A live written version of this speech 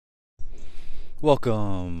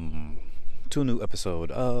Welcome to a new episode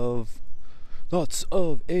of Thoughts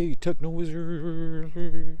of a Techno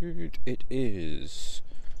Wizard. It is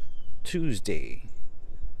Tuesday,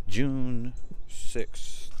 June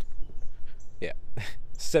 6th. Yeah,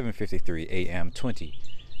 7:53 a.m.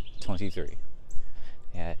 2023.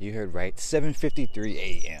 Yeah, you heard right, 7:53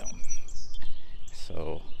 a.m.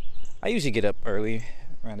 So, I usually get up early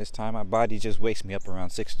around this time. My body just wakes me up around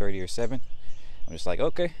 6:30 or 7. I'm just like,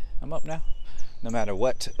 okay, I'm up now. No matter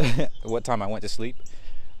what what time I went to sleep.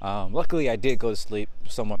 Luckily, I did go to sleep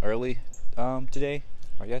somewhat early today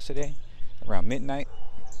or yesterday, around midnight,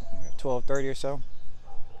 12:30 or so,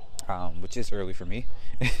 which is early for me.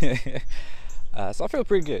 So I feel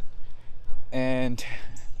pretty good, and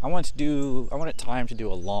I wanted time to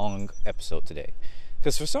do a long episode today,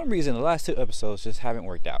 because for some reason the last two episodes just haven't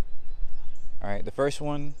worked out. All right, the first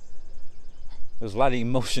one, there was a lot of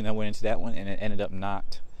emotion that went into that one, and it ended up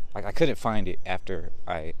not. Like, I couldn't find it after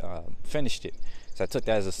I finished it, so I took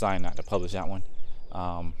that as a sign not to publish that one.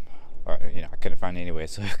 I couldn't find it anyway,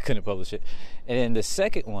 so I couldn't publish it. And then the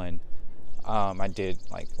second one, I did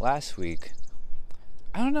like last week.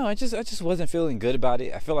 I don't know. I just wasn't feeling good about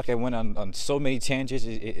it. I feel like I went on so many tangents.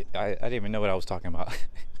 I didn't even know what I was talking about.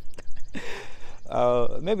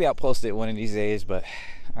 Maybe I'll post it one of these days, but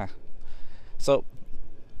so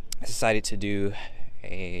I decided to do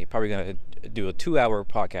probably gonna do a 2-hour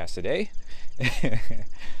podcast today.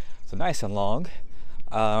 So nice and long,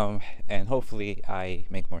 and hopefully I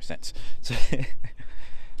make more sense.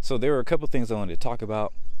 So there were a couple things I wanted to talk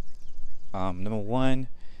about. Number one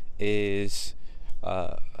is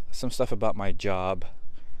some stuff about my job.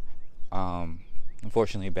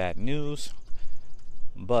 Unfortunately, bad news,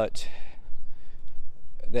 but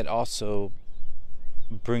that also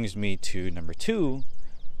brings me to number two,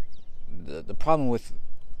 the problem with,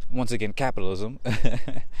 once again, capitalism,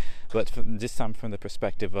 but this time from the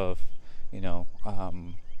perspective of,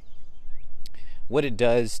 what it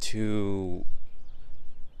does to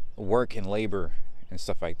work and labor and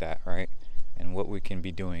stuff like that, right? And what we can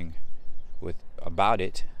be doing about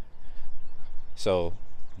it. So,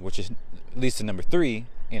 which is leads to number three,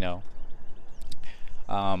 the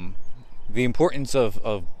importance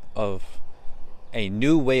of a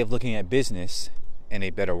new way of looking at business in a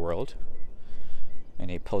better world, in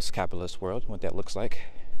a post-capitalist world, what that looks like.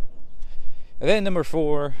 And then number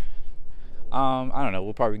four, I don't know,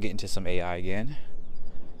 we'll probably get into some AI again.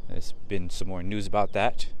 There's been some more news about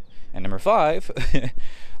that. And number five,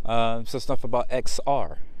 some stuff about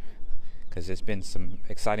XR, because there's been some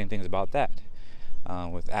exciting things about that,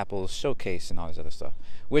 with Apple's showcase and all this other stuff,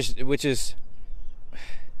 which is,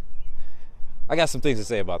 I got some things to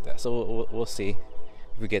say about that. So we'll see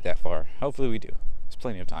if we get that far. Hopefully we do. There's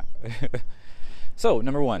plenty of time. So,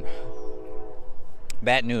 number one,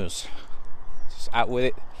 bad news. Just out with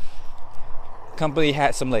it. Company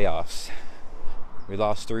had some layoffs. We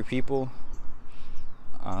lost 3 people.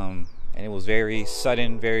 And it was very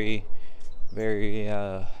sudden, very, very,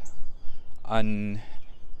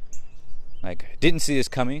 didn't see this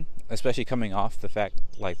coming, especially coming off the fact,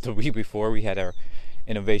 like, the week before we had our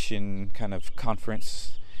innovation kind of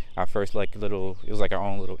conference. Our first, it was like our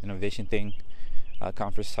own little innovation thing,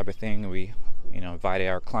 conference type of thing. We invited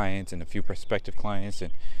our clients and a few prospective clients,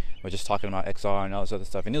 and we're just talking about XR and all this other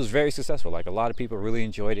stuff. And it was very successful. Like, a lot of people really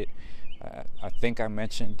enjoyed it. I think I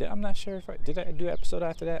mentioned, I'm not sure if I do an episode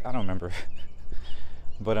after that. I don't remember.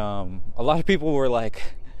 But a lot of people were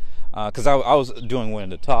like, because I was doing one of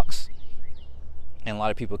the talks, and a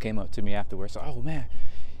lot of people came up to me afterwards. Oh man,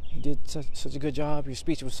 you did such a good job. Your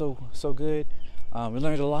speech was so good. We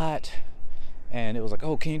learned a lot. And it was like,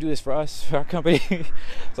 oh, can you do this for us, for our company? So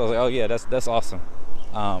I was like, oh yeah, that's awesome.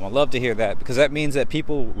 I love to hear that, because that means that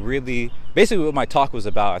people really, basically what my talk was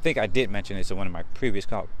about, I think I did mention this in one of my previous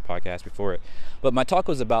podcasts before it, but my talk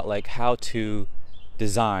was about like how to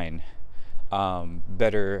design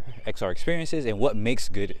better XR experiences and what makes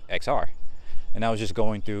good XR. And I was just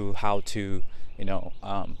going through how to,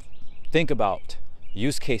 think about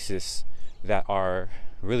use cases that are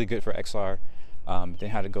really good for XR, then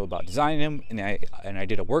how to go about designing them, and I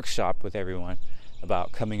did a workshop with everyone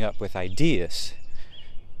about coming up with ideas,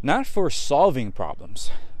 not for solving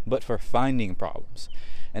problems, but for finding problems.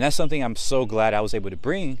 And that's something I'm so glad I was able to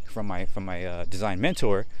bring from my design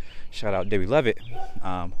mentor. Shout out Debbie Levitt,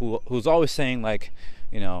 who's always saying, like,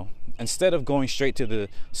 instead of going straight to the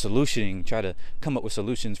solutioning, try to come up with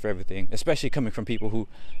solutions for everything, especially coming from people who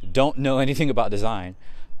don't know anything about design.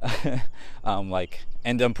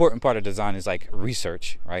 And the important part of design is like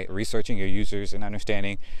research, right? Researching your users and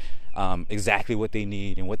understanding exactly what they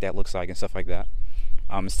need and what that looks like and stuff like that.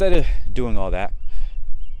 Instead of doing all that,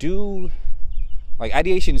 do like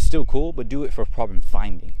ideation is still cool, but do it for problem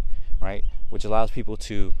finding, right? Which allows people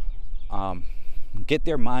to get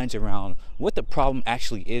their minds around what the problem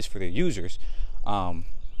actually is for their users,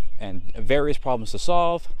 and various problems to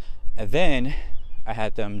solve. And then I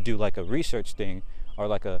had them do like a research thing, or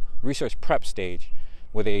like a research prep stage,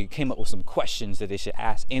 where they came up with some questions that they should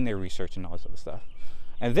ask in their research and all this other stuff.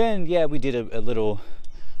 And then, yeah, we did a little,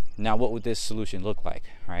 now what would this solution look like,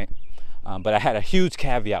 right? But I had a huge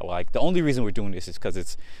caveat, like the only reason we're doing this is because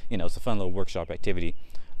it's, it's a fun little workshop activity.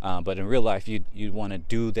 But in real life, you'd want to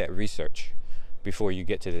do that research before you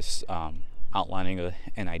get to this outlining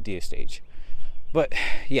an idea stage. But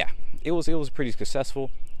yeah, it was pretty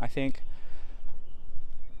successful, I think.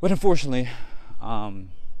 But unfortunately,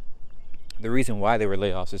 the reason why they were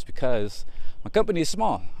layoffs is because my company is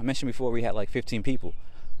small. I mentioned before we had like 15 people.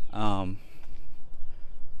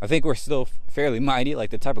 I think we're still fairly mighty. Like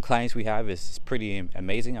the type of clients we have is pretty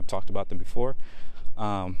amazing. I've talked about them before.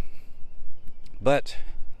 But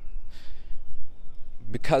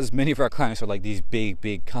because many of our clients are like these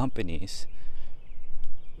big companies,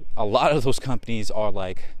 a lot of those companies are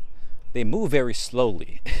like, they move very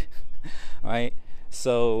slowly, right?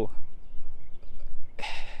 So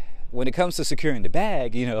when it comes to securing the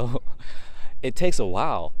bag, it takes a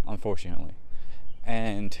while, unfortunately.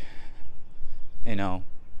 And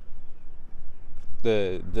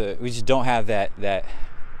we just don't have that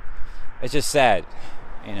it's just sad,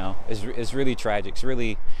 it's really tragic. It's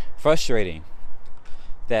really frustrating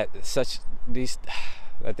that these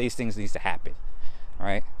things needs to happen,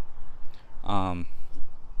 right?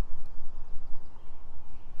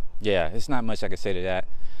 Yeah, it's not much I can say to that.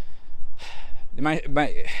 There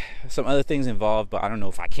might some other things involved, but I don't know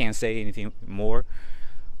if I can say anything more.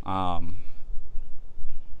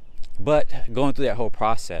 But going through that whole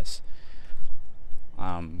process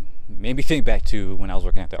made me think back to when I was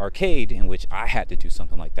working at the arcade, in which I had to do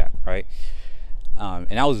something like that, right?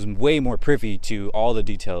 And I was way more privy to all the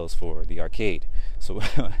details for the arcade. So,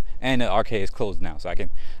 and the arcade is closed now, so I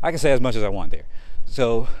can say as much as I want there.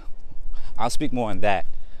 So I'll speak more on that,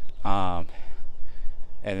 and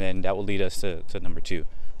then that will lead us to number 2.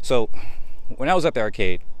 So when I was at the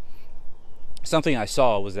arcade, something I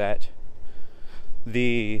saw was that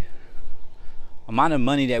the amount of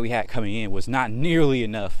money that we had coming in was not nearly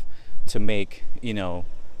enough to make, to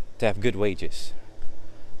have good wages,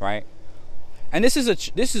 right? And this is a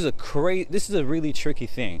really tricky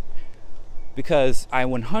thing, because I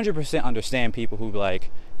 100% understand people who be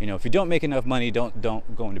like, if you don't make enough money, don't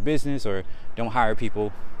go into business, or don't hire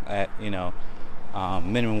people at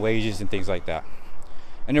minimum wages and things like that.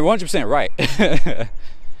 And they're 100% right.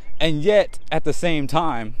 And yet at the same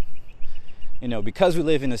time, because we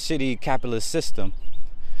live in a shitty capitalist system,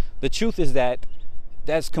 the truth is that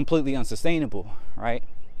that's completely unsustainable, right?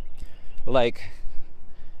 Like,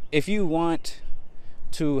 if you want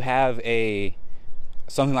to have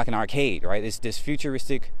something like an arcade, right? It's this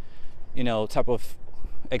futuristic, type of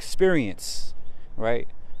experience, right?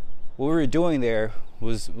 What we were doing there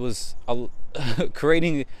was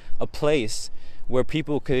creating a place where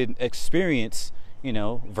people could experience,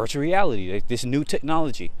 virtual reality, like this new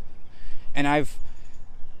technology. And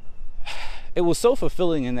it was so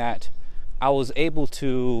fulfilling in that I was able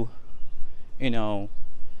to,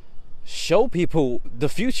 show people the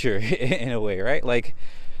future in a way, right? Like,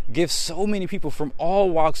 give so many people from all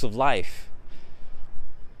walks of life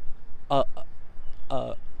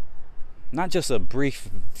not just a brief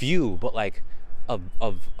view, but like a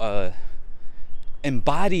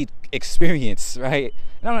embodied experience, right?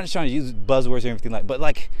 And I'm not trying to use buzzwords or anything but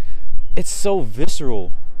like, it's so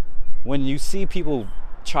visceral when you see people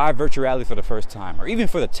try virtual reality for the first time, or even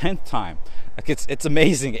for the 10th time. Like, it's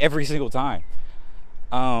amazing every single time.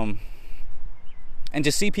 And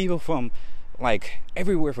to see people from like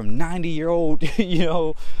everywhere from 90-year-old,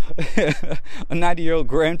 90-year-old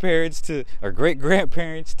grandparents to, or great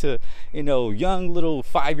grandparents to, young little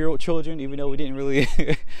 5-year-old children, even though we didn't really,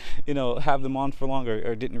 have them on for long,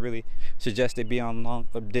 or didn't really suggest they'd be on.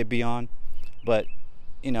 But,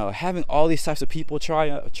 having all these types of people try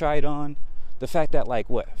it on, the fact that like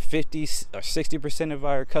 50 or 60% of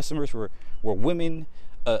our customers were women,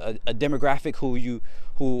 a demographic who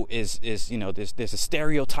is there's a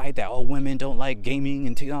stereotype that women don't like gaming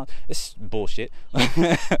and technology. It's bullshit.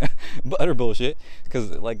 Utter bullshit,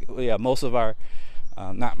 because most of our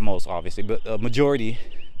not most obviously, but a majority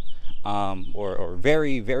or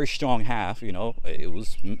very very strong half, it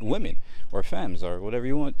was women or femmes or whatever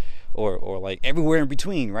you want, or like everywhere in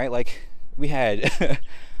between, right? Like, we had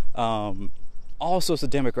all sorts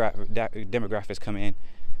of demographics come in.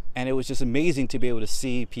 And it was just amazing to be able to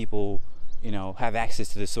see people, have access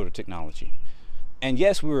to this sort of technology. And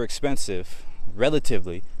yes, we were expensive,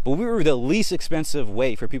 relatively, but we were the least expensive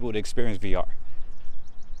way for people to experience VR,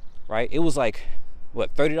 right? It was like,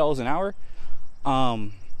 what, $30 an hour?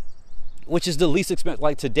 Which is the least expensive.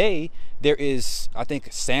 Like today, there is, I think,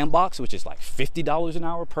 Sandbox, which is like $50 an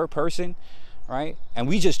hour per person, right? And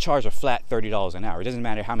we just charge a flat $30 an hour. It doesn't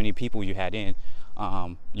matter how many people you had in.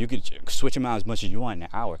 You could switch them out as much as you want in an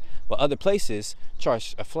hour. But other places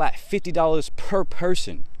charge a flat $50 per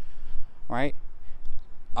person, right?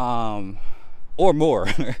 Or more,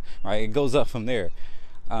 right? It goes up from there.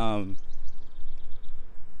 And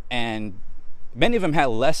many of them had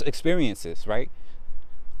less experiences, right?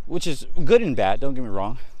 Which is good and bad, don't get me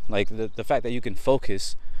wrong. Like the fact that you can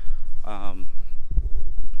focus on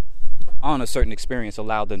a certain experience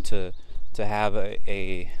allowed them to have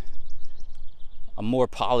a more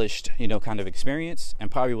polished, kind of experience,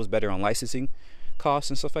 and probably was better on licensing costs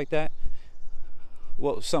and stuff like that.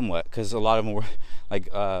 Well, somewhat, because a lot of them were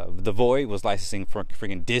like The Void was licensing for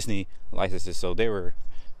freaking Disney licenses, so they were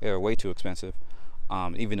way too expensive.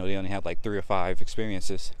 Even though they only had like 3 or 5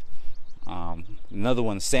 experiences. Another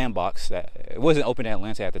one, Sandbox, that it wasn't open in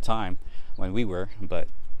Atlanta at the time when we were, but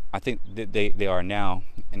I think they are now.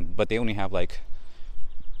 But they only have like,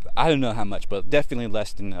 I don't know how much, but definitely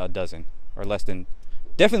less than a dozen, or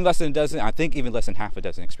definitely less than a dozen. I think even less than half a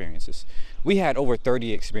dozen experiences. We had over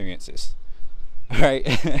 30 experiences. All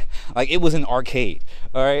right, like it was an arcade.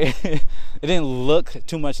 All right, it didn't look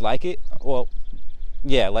too much like it. Well,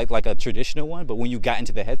 yeah, like a traditional one, but when you got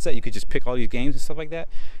into the headset, you could just pick all these games and stuff like that.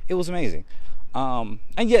 It was amazing. And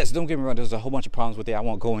yes, don't get me wrong, there's a whole bunch of problems with it. I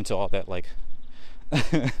won't go into all that. Like,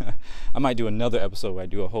 I might do another episode where I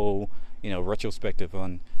do a whole, retrospective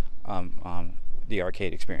on the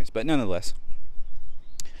arcade experience. But nonetheless,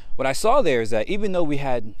 what I saw there is that even though we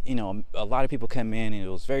had, a lot of people come in and it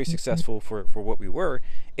was very successful for what we were,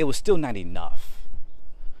 it was still not enough,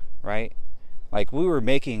 right? Like we were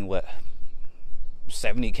making what,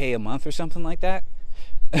 $70K a month or something like that,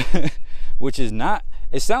 which is not,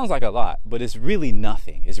 it sounds like a lot, but it's really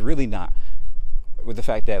nothing. It's really not, with the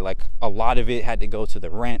fact that like a lot of it had to go to the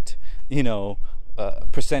rent,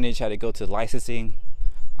 percentage had to go to licensing,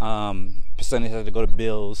 percentage had to go to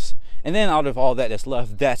bills, and then out of all that's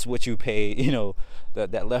left, that's what you pay.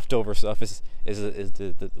 That leftover stuff is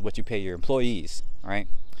the what you pay your employees, right?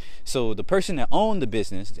 So the person that owned the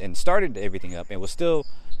business and started everything up and was still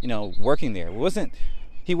working there,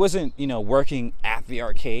 he wasn't working at the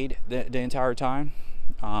arcade the entire time.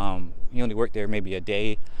 He only worked there maybe a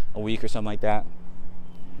day a week or something like that,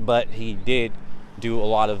 but he did do a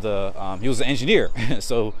lot of the he was an engineer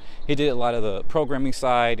so he did a lot of the programming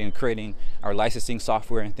side and creating our licensing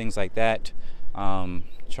software and things like that, trying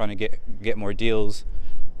to get more deals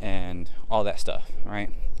and all that stuff, right?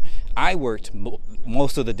 I worked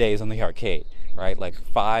most of the days on the arcade, right? Like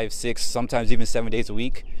 5, 6, sometimes even 7 days a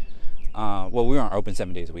week. Well, we weren't open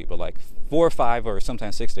 7 days a week, but like 4 or 5 or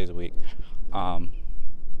sometimes 6 days a week.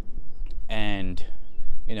 And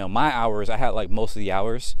my hours, I had like most of the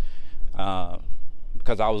hours,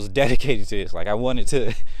 because I was dedicated to this. Like I wanted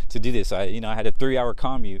to do this. I had a 3-hour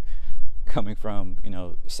commute coming from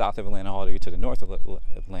south of Atlanta all the way to the north of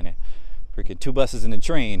Atlanta. Freaking 2 buses and a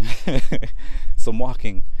train, some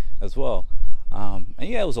walking as well. And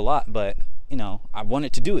yeah, it was a lot, but I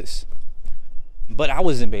wanted to do this. But I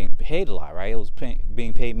wasn't being paid a lot, right? I was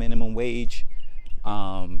being paid minimum wage.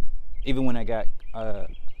 Even when I got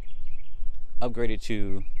upgraded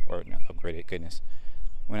to, or not upgraded, goodness,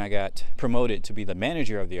 when I got promoted to be the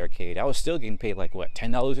manager of the arcade, I was still getting paid like what,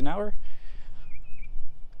 $10 an hour?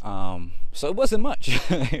 So it wasn't much,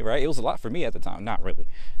 right? It was a lot for me at the time. Not really.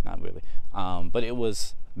 But it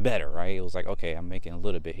was better, right? It was like, okay, I'm making a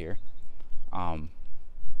little bit here.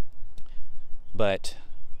 But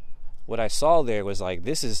what I saw there was like,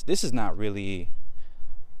 this is not really,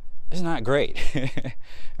 it's not great,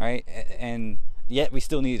 right? And yet we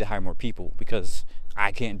still need to hire more people because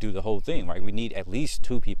I can't do the whole thing, right? We need at least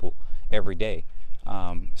 2 people every day,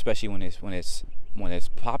 especially when it's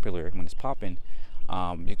popular, when it's popping.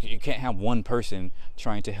 You can't have one person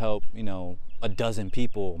trying to help, a dozen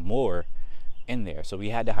people more in there. So we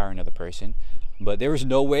had to hire another person, but there was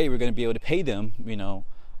no way we're going to be able to pay them,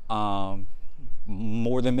 much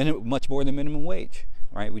more than minimum wage,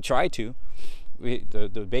 right? We tried to.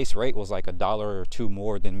 The base rate was like $1 or $2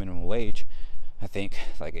 more than minimum wage, I think,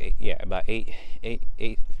 like about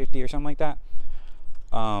 $8.50 or something like that.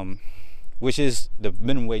 Which is the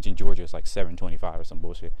minimum wage in Georgia is like $7.25 or some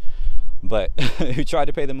bullshit. But we tried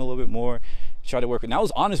to pay them a little bit more. Tried to work. And I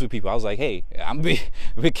was honest with people. I was like, hey,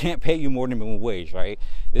 we can't pay you more than minimum wage, right?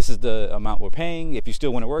 This is the amount we're paying. If you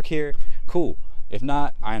still want to work here, cool. If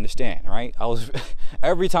not, I understand, right? I was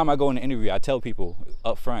every time I go in an interview, I tell people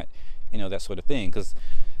up front, that sort of thing, because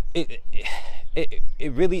it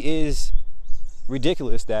really is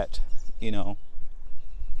ridiculous that,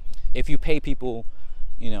 if you pay people,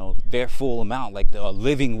 their full amount, like the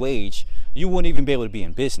living wage, you wouldn't even be able to be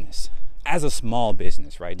in business as a small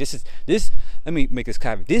business, right? Let me make this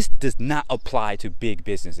clear. This does not apply to big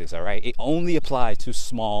businesses, all right? It only applies to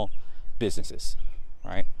small businesses,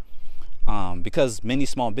 right? Because many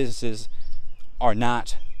small businesses are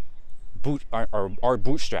not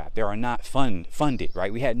bootstrapped. They are not funded,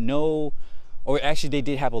 right? We had no, or actually they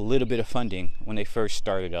did have a little bit of funding when they first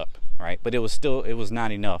started up, right? But it was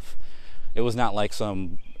not enough. It was not like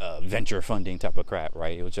some venture funding type of crap,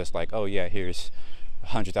 right? It was just like, oh yeah, here's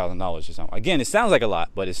 $100,000 or something. Again, it sounds like a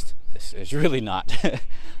lot, but it's really not.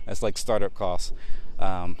 That's like startup costs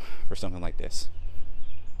for something like this.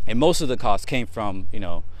 And most of the costs came from,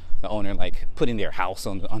 the owner like putting their house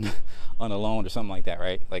on a loan or something like that,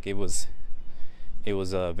 right? Like it was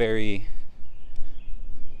very,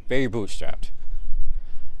 very bootstrapped.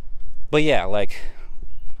 But yeah, like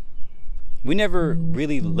we never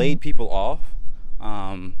really laid people off,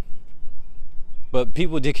 but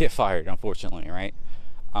people did get fired, unfortunately, right?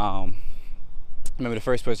 Remember the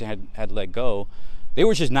first person had let go. They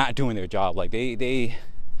were just not doing their job. Like they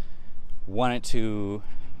wanted to.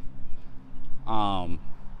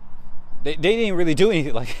 They didn't really do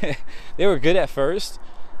anything. Like they were good at first,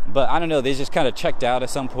 but I don't know. They just kind of checked out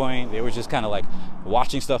at some point. They were just kind of like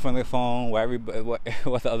watching stuff on their phone while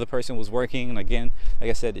what the other person was working. And again,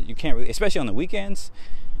 like I said, you can't really, especially on the weekends,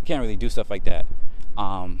 you can't really do stuff like that.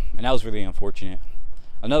 And that was really unfortunate.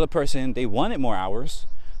 Another person, they wanted more hours,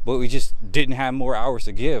 but we just didn't have more hours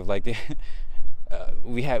to give. Like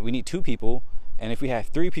we need 2 people, and if we had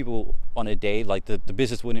 3 people on a day, like the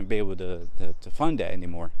business wouldn't be able to fund that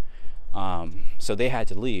anymore. So they had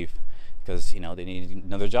to leave because, they needed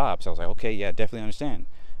another job. So I was like, okay, yeah, definitely understand,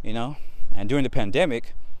 And during the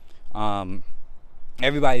pandemic,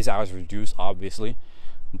 everybody's hours were reduced, obviously.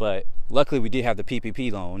 But luckily we did have the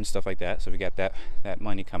PPP loan, stuff like that. So we got that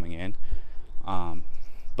money coming in.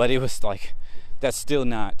 But it was like, that's still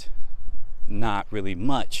not really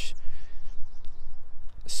much.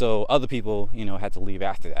 So other people, had to leave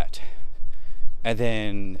after that. And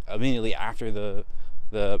then immediately after the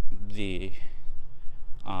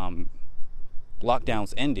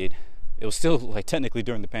lockdowns ended, it was still like technically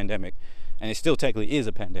during the pandemic, and it still technically is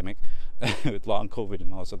a pandemic with long COVID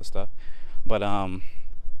and all this other stuff. But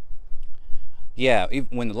yeah,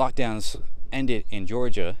 even when the lockdowns ended in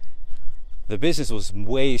Georgia, the business was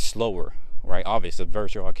way slower, right? Obviously,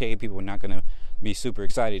 virtual arcade, people were not going to be super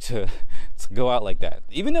excited to go out like that,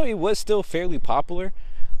 even though it was still fairly popular.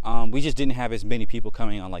 We just didn't have as many people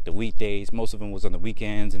coming on like the weekdays. Most of them was on the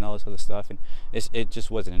weekends and all this other stuff, and it just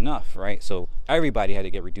wasn't enough, right? So everybody had to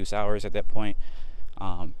get reduced hours at that point,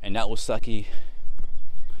 and that was sucky.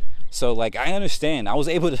 So like I understand, I was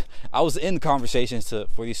in conversations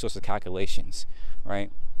for these sorts of calculations, right?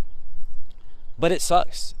 But it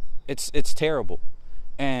sucks. It's terrible,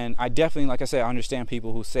 and I definitely, like I said, I understand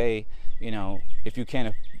people who say, if you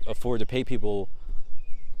can't afford to pay people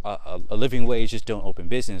a living wage, just don't open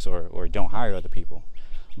business or don't hire other people.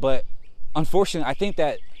 But unfortunately, I think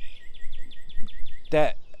that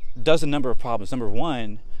does a number of problems. Number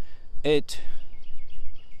one, it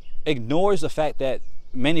ignores the fact that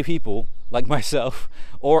many people like myself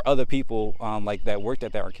or other people like that worked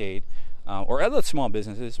at the arcade or other small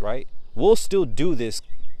businesses, right, will still do this,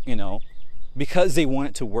 because they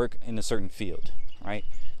want to work in a certain field, right,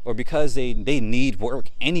 or because they need work,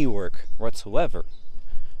 any work whatsoever.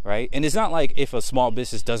 Right? And it's not like if a small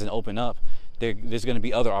business doesn't open up, there's going to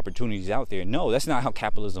be other opportunities out there. No, that's not how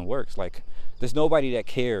capitalism works. Like, there's nobody that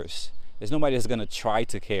cares. There's nobody that's going to try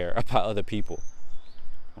to care about other people.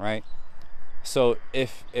 Right? So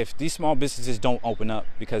if these small businesses don't open up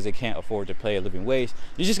because they can't afford to pay a living wage,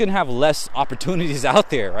 you're just going to have less opportunities out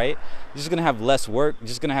there, right? You're just going to have less work. You're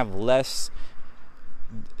just going to have less,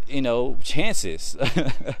 chances.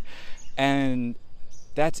 And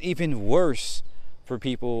that's even worse for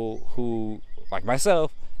people who, like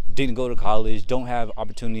myself, didn't go to college, don't have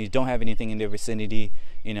opportunities, don't have anything in their vicinity,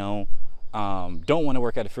 don't want to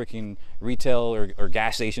work at a freaking retail or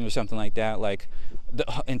gas station or something like that. Like, the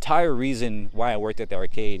entire reason why I worked at the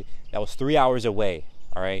arcade that was 3 hours away,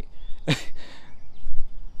 all right,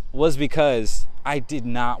 was because I did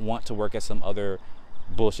not want to work at some other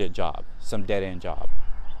bullshit job, some dead-end job,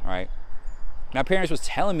 all right? My parents was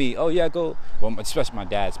telling me, oh yeah, go, well, especially my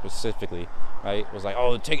dad specifically, right, was like,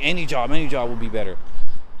 oh, take any job will be better.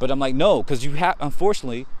 But I'm like, no, because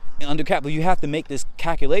unfortunately, under capital, you have to make this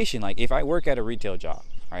calculation. Like if I work at a retail job,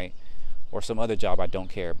 right, or some other job I don't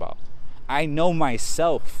care about, I know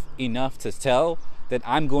myself enough to tell that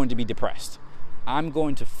I'm going to be depressed. I'm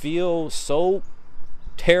going to feel so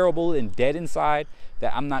terrible and dead inside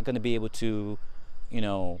that I'm not going to be able to,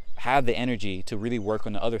 have the energy to really work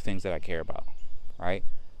on the other things that I care about, right?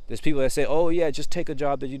 There's people that say, oh yeah, just take a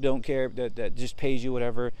job that you don't care, that just pays you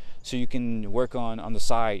whatever, so you can work on the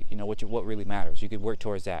side, what really matters. You could work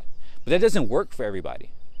towards that. But that doesn't work for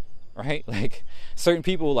everybody, right? Like certain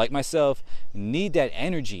people like myself need that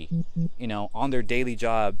energy, on their daily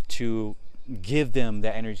job to give them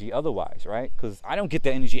that energy otherwise, right? Because I don't get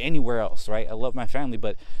that energy anywhere else, right? I love my family,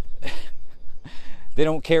 but they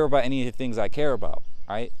don't care about any of the things I care about,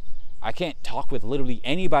 right? I can't talk with literally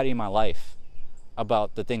anybody in my life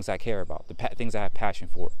about the things I care about, the things I have passion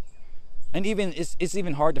for. And even it's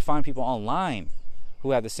even hard to find people online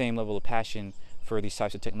who have the same level of passion for these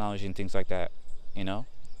types of technology and things like that, The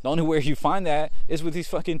only way you find that is with these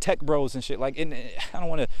fucking tech bros and shit. Like, I don't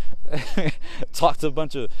want to talk to a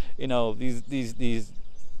bunch of, these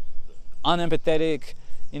unempathetic,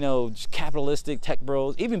 capitalistic tech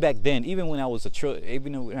bros. Even back then, even when I was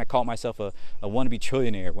even when I called myself a wannabe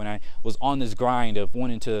trillionaire, when I was on this grind of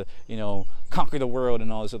wanting to, conquer the world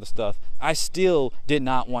and all this other stuff, I still did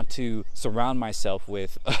not want to surround myself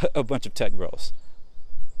with a bunch of tech bros,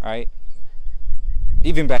 right?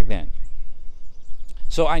 Even back then.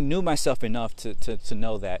 So I knew myself enough to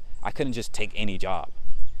know that I couldn't just take any job,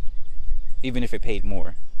 even if it paid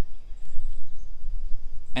more.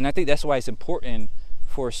 And I think that's why it's important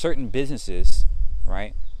for certain businesses,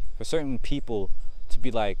 right? For certain people to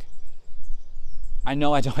be like, I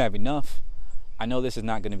know I don't have enough. I know this is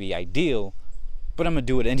not going to be ideal, but I'm going to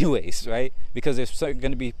do it anyways, right? Because there's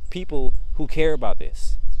going to be people who care about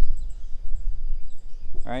this,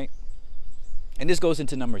 right? And this goes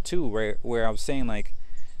into number 2, where I was saying, like,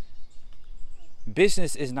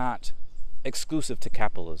 business is not exclusive to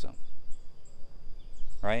capitalism,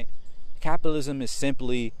 right? Capitalism is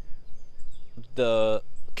simply the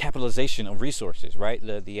capitalization of resources, right?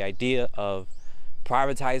 The idea of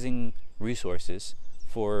privatizing resources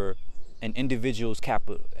for an individual's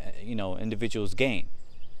individual's gain.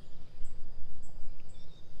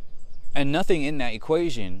 And nothing in that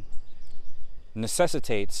equation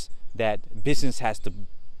necessitates that business has to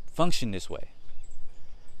function this way,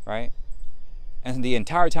 right? And the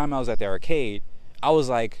entire time I was at the arcade, I was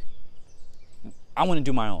like, I want to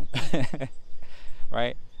do my own,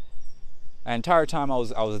 right? The entire time I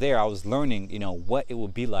was there, I was learning, what it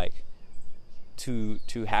would be like to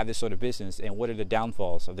have this sort of business and what are the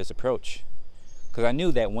downfalls of this approach. Because I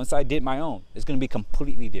knew that once I did my own, it's going to be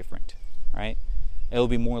completely different, right? It'll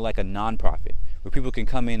be more like a non-profit where people can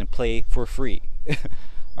come in and play for free.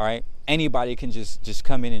 All right, anybody can just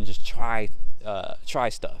come in and just try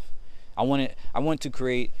stuff. I want to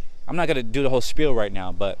create. I'm not gonna do the whole spiel right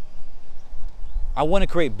now, but I want to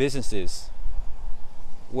create businesses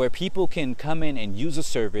where people can come in and use a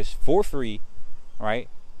service for free, right?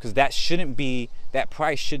 Because that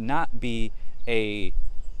price should not be a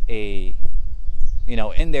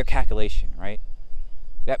in their calculation, right?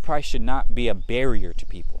 That price should not be a barrier to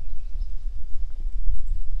people.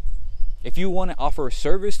 If you want to offer a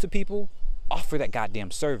service to people, offer that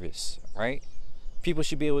goddamn service, right? People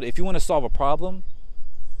should be able to, if you want to solve a problem,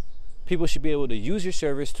 people should be able to use your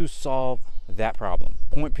service to solve that problem.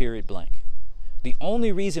 Point, period, blank. The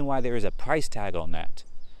only reason why there is a price tag on that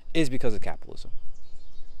is because of capitalism.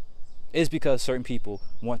 Is because certain people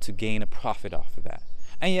want to gain a profit off of that.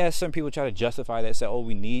 And yes, some people try to justify that, say, oh,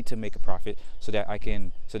 we need to make a profit so that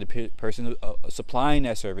so the person supplying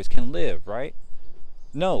that service can live, right?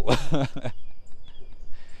 No.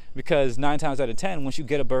 Because 9 times out of 10, once you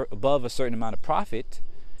get above a certain amount of profit,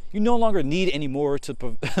 you no longer need any more to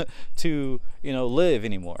live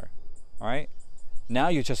anymore. All right? Now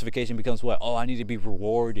your justification becomes what? Oh, I need to be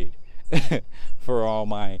rewarded for all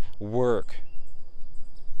my work.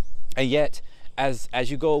 And yet, as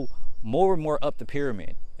you go more and more up the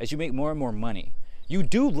pyramid, as you make more and more money, you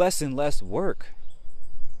do less and less work.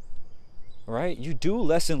 Right? You do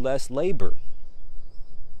less and less labor.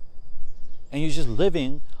 And you're just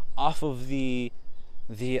living off of the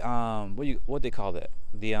what they call that?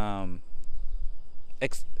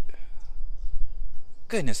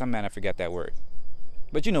 Goodness, I'm mad I forgot that word.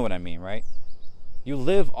 But you know what I mean, right? You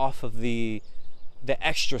live off of the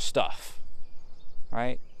extra stuff,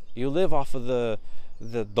 right? You live off of the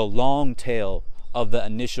long tail of the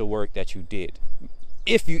initial work that you did,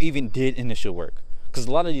 if you even did initial work. Because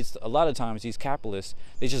a lot of times these capitalists,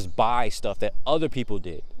 they just buy stuff that other people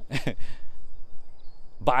did.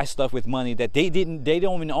 buy stuff with money that they don't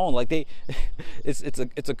even own. Like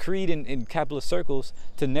it's a creed in capitalist circles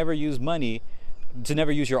to never use money, to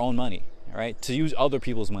never use your own money, right? To use other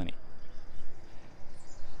people's money.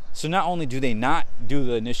 So not only do they not do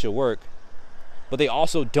the initial work, but they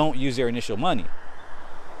also don't use their initial money.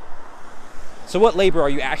 So what labor are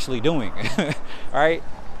you actually doing? All right?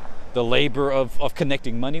 The labor of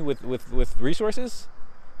connecting money with resources?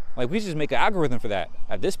 Like, we just make an algorithm for that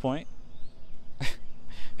at this point.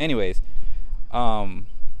 Anyways, yeah,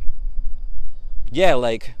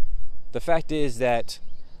 like, the fact is that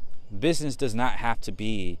business does not have to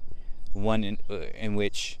be one in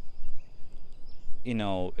which, you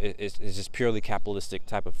know, it's just purely capitalistic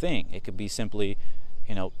type of thing. It could be simply,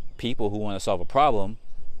 you know, people who want to solve a problem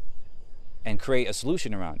and create a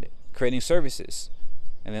solution around it, creating services,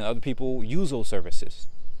 and then other people use those services,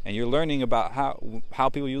 and you're learning about how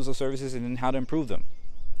people use those services and then how to improve them,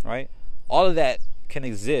 right? All of that can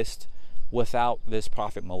exist without this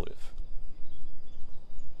profit motive,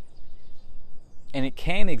 and it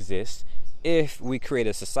can exist if we create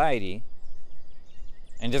a society,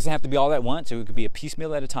 and it doesn't have to be all at once. It could be a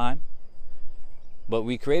piecemeal at a time, but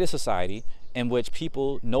we create a society in which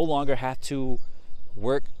people no longer have to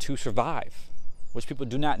work to survive, which people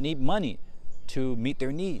do not need money to meet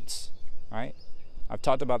their needs, right? I've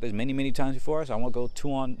talked about this many times before, so I won't go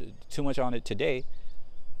too much on it today.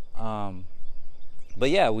 But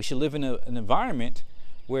yeah, we should live in an environment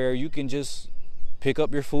where you can just pick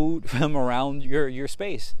up your food from around your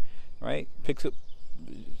space, right? Pick up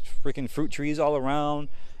freaking fruit trees all around,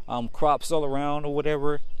 crops all around or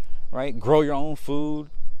whatever, right? Grow your own food.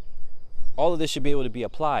 All of this should be able to be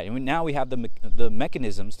applied, and now we have the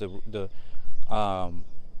mechanisms, the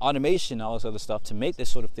automation, all this other stuff to make this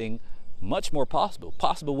sort of thing much more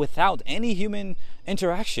possible without any human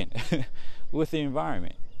interaction with the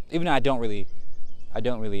environment. Even though I don't really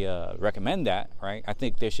recommend that, right? I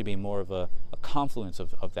think there should be more of a confluence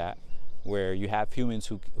of that, where you have humans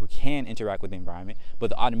who can interact with the environment,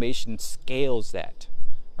 but the automation scales that,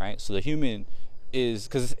 right? So the human is,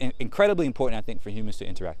 because it's incredibly important, I think, for humans to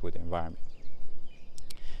interact with the environment.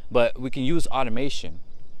 But we can use automation,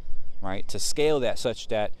 right, to scale that such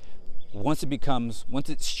that once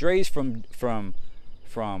it strays from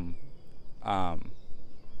a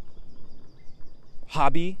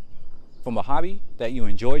hobby that you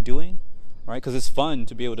enjoy doing, right? Because it's fun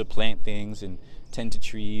to be able to plant things and tend to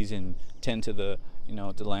trees and tend to the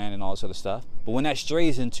land and all this other stuff. But when that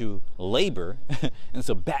strays into labor, and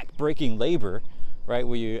so back-breaking labor, right,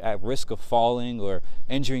 where you're at risk of falling or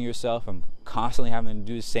injuring yourself from constantly having to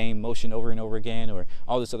do the same motion over and over again, or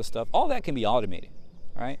all this other stuff, all that can be automated,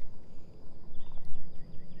 right?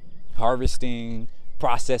 Harvesting,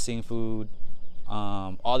 processing food,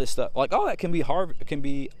 all this stuff, like all that can be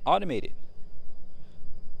automated.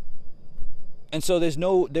 And so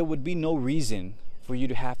there would be no reason for you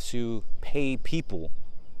to have to pay people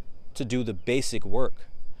to do the basic work,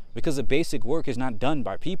 because the basic work is not done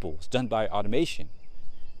by people, it's done by automation.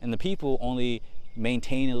 And the people only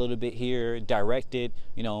maintain a little bit here, direct it,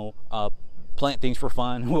 plant things for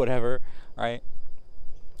fun, whatever, right?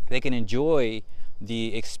 They can enjoy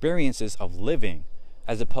the experiences of living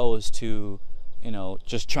as opposed to,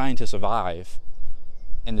 just trying to survive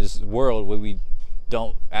in this world where we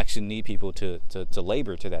don't actually need people to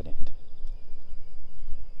labor to that end.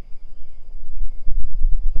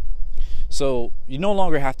 So you no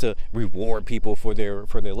longer have to reward people for their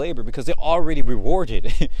labor, because they're already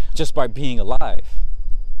rewarded just by being alive,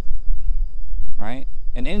 right?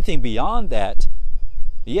 And anything beyond that,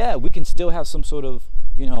 yeah, we can still have some sort of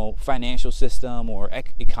financial system or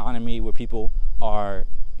economy where people are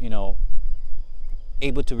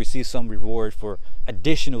able to receive some reward for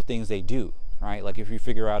additional things they do, right? Like if you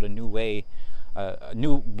figure out a new way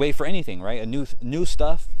for anything, right? New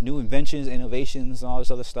stuff, new inventions, innovations, and all this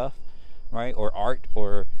other stuff, right? Or art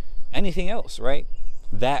or anything else, right?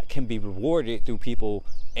 That can be rewarded through people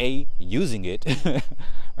A, using it,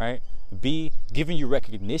 right? B, giving you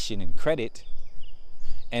recognition and credit,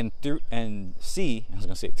 and C, I was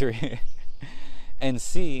gonna say three, and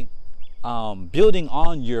C, building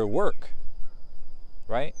on your work,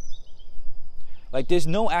 right? Like there's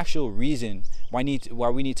no actual reason why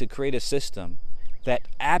we need to create a system that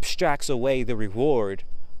abstracts away the reward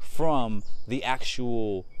from the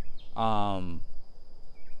actual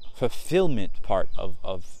fulfillment part of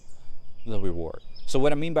the reward. So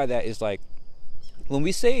what I mean by that is, like, when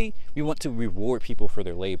we say we want to reward people for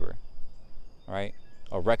their labor, right,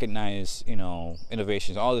 or recognize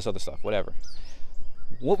innovations, all this other stuff, whatever,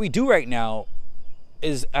 what we do right now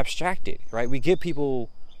is abstracted, right? We give people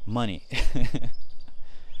money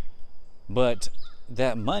but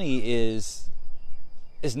that money is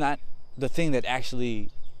not the thing that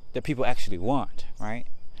people actually want, right?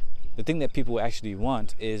 The thing that people actually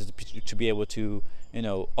want is to be able to,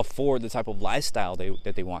 afford the type of lifestyle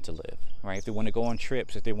that they want to live, right? If they want to go on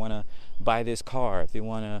trips, if they want to buy this car, if they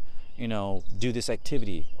want to, do this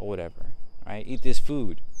activity or whatever, right? Eat this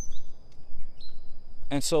food.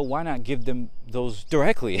 And so why not give them those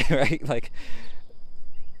directly, right? Like,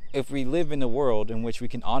 if we live in a world in which we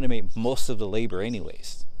can automate most of the labor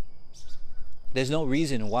anyways, there's no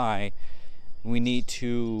reason why we need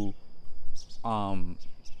to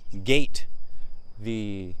gate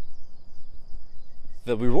the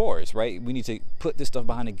rewards, right? We need to put this stuff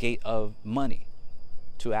behind the gate of money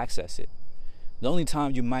to access it. The only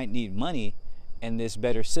time you might need money in this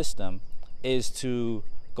better system is to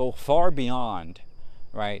go far beyond,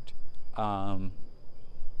 right? Not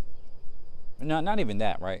even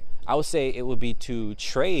that, right? I would say it would be to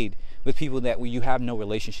trade with people that you have no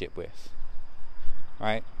relationship with,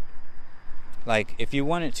 right? Like, if you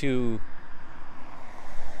wanted to,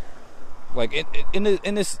 like,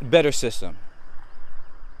 in this better system,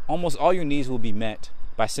 almost all your needs will be met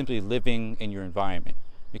by simply living in your environment,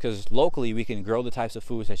 because locally we can grow the types of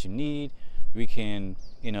foods that you need. We can,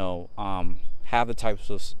 have the types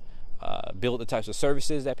of build the types of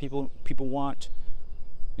services that people want,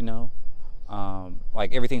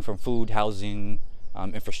 like everything from food, housing,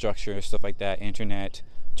 infrastructure, stuff like that, internet,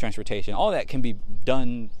 transportation, all that can be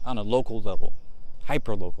done on a local level,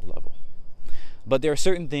 hyper local level. But there are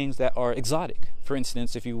certain things that are exotic. For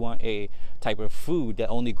instance, if you want a type of food that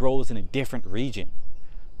only grows in a different region,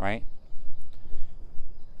 right?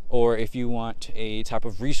 Or if you want a type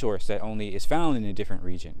of resource that only is found in a different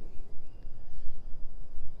region,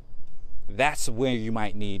 that's where you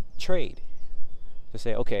might need trade. To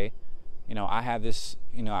say, okay, I have this,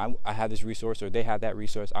 I have this resource, or they have that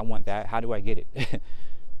resource. I want that. How do I get it?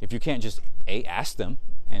 If you can't just ask them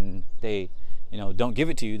and they, don't give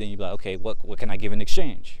it to you, then you'd be like, okay, what can I give in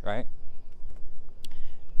exchange, right?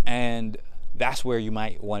 And that's where you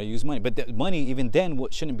might want to use money. But the money, even then,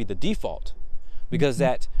 shouldn't be the default, because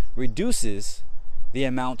that reduces the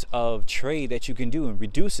amount of trade that you can do, and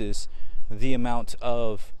reduces the amount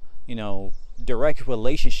of, direct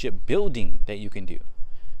relationship building that you can do.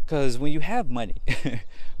 Because when you have money,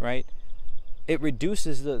 right, it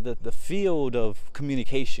reduces the field of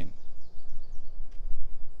communication.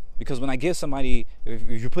 Because when I give somebody, if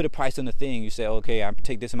you put a price on the thing, you say, okay, I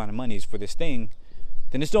take this amount of money for this thing,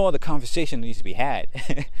 then there's no other conversation that needs to be had.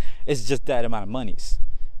 It's just that amount of monies.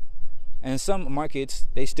 And in some markets,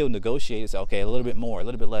 they still negotiate. It's okay, a little bit more, a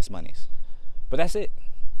little bit less monies. But that's it.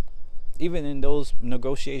 Even in those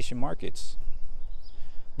negotiation markets.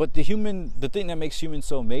 But the thing that makes humans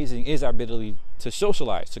so amazing is our ability to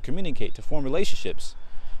socialize, to communicate, to form relationships.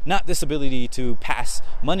 Not this ability to pass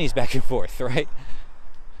monies back and forth, right?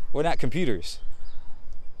 We're not computers.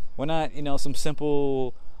 We're not, some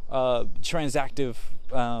simple transactive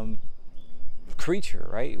creature,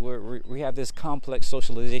 right? We have this complex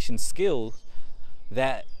socialization skill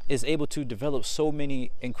that is able to develop so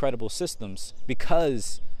many incredible systems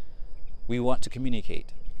because we want to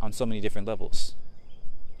communicate on so many different levels.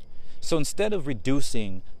 So instead of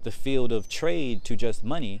reducing the field of trade to just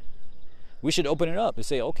money, we should open it up and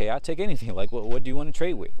say, okay, I'll take anything. Like, what do you want to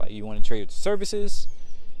trade with? Like, you want to trade with services?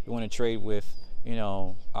 You want to trade with,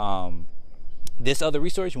 this other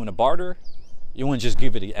resource? You want to barter? You want to just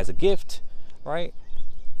give it as a gift, right?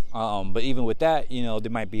 But even with that, there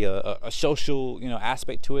might be a social,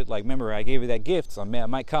 aspect to it. Like, remember, I gave you that gift, so I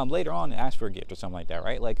might come later on and ask for a gift or something like that,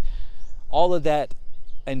 right? Like, all of that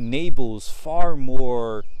enables far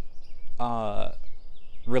more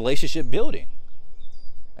relationship building,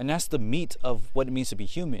 and that's the meat of what it means to be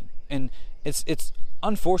human. And it's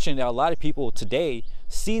unfortunate that a lot of people today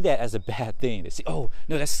see that as a bad thing. They say, oh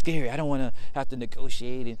no, that's scary, I don't want to have to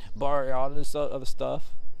negotiate and borrow all this other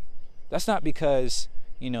stuff. That's not because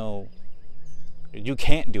you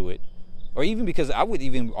can't do it, or even because, I would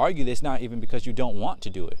even argue that it's not even because you don't want to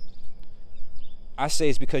do it. I say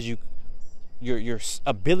it's because your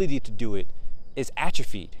ability to do it is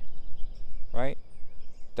atrophied. Right?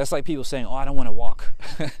 That's like people saying, oh, I don't want to walk.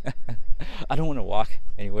 I don't want to walk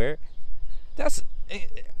anywhere. That's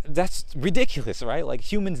ridiculous, right?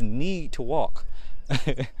 Like, humans need to walk.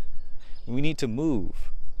 We need to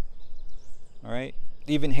move. All right?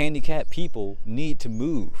 Even handicapped people need to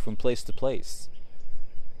move from place to place.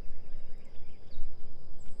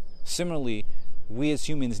 Similarly, we as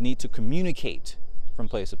humans need to communicate from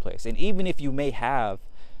place to place. And even if you may have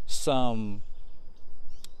some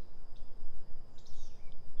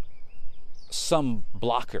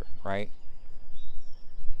blocker, right?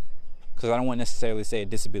 because I don't want to necessarily say a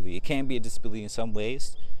disability. It can be a disability in some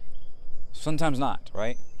ways, sometimes not,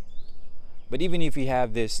 right? But even if you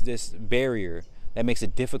have this barrier that makes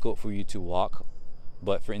it difficult for you to walk,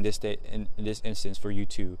 but in this instance for you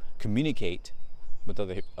to communicate with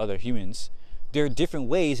other humans, there are different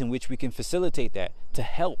ways in which we can facilitate that to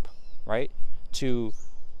help, right? To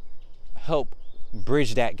help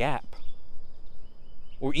bridge that gap,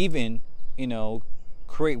 or even,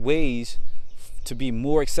 create ways to be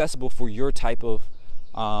more accessible for your type of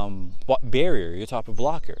barrier, your type of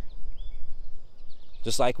blocker.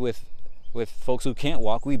 Just like with folks who can't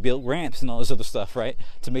walk, we build ramps and all this other stuff, right,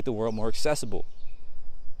 to make the world more accessible.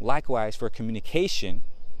 Likewise, for communication,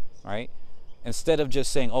 right, instead of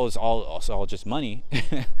just saying, oh, it's all just money,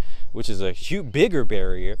 which is a bigger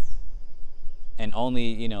barrier, and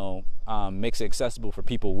only makes it accessible for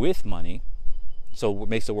people with money, so it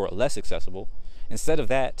makes the world less accessible. Instead of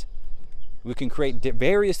that, we can create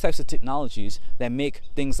various types of technologies that make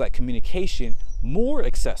things like communication more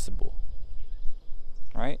accessible,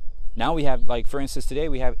 right? Now we have, like, for instance, today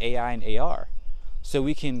we have AI and AR. So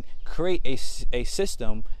we can create a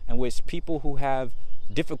system in which people who have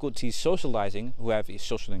difficulties socializing, who have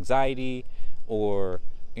social anxiety, or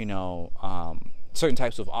certain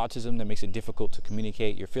types of autism that makes it difficult to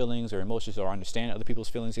communicate your feelings or emotions, or understand other people's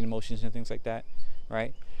feelings and emotions and things like that,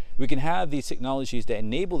 right? We can have these technologies that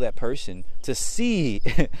enable that person to see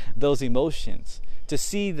those emotions, to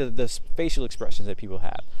see the facial expressions that people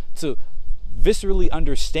have, to viscerally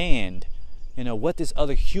understand what this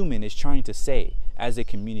other human is trying to say as they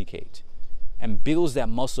communicate, and builds that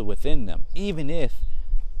muscle within them, even if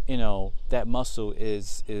that muscle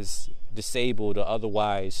is disabled or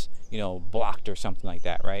otherwise blocked or something like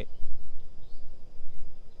that, right?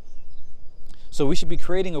 So we should be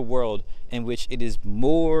creating a world in which it is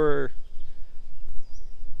more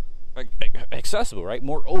accessible, right?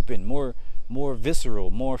 More open, more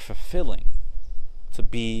visceral, more fulfilling to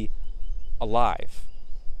be alive,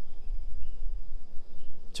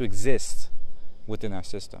 to exist within our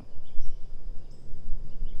system.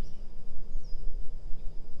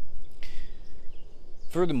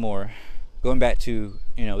 Furthermore, going back to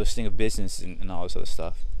this thing of business and all this other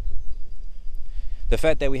stuff, the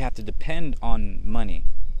fact that we have to depend on money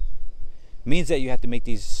means that you have to make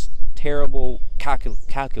these terrible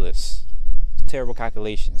calculations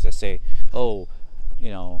that say, oh,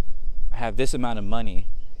 I have this amount of money,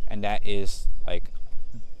 and that is like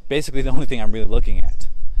basically the only thing I'm really looking at.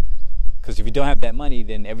 Because if you don't have that money,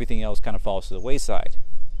 then everything else kind of falls to the wayside.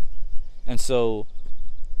 And so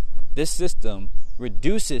this system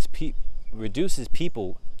reduces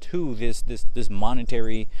people to this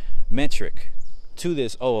monetary metric, to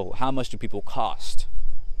this, oh, how much do people cost,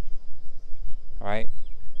 right?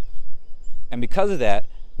 And because of that,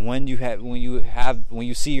 when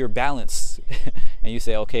you see your balance and you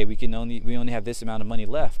say, okay, we only have this amount of money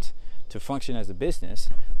left to function as a business,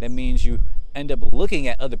 that means you end up looking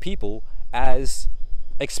at other people as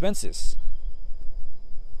expenses.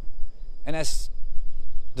 And that's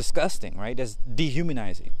disgusting, right? That's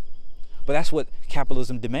dehumanizing. But that's what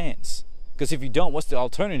capitalism demands. Because if you don't, what's the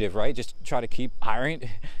alternative, right? Just try to keep hiring,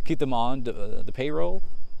 keep them on the payroll,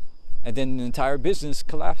 and then the entire business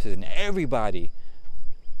collapses, and everybody,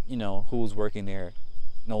 who's working there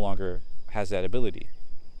no longer has that ability,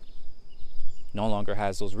 no longer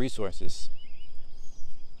has those resources.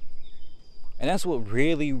 And that's what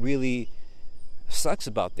really, really sucks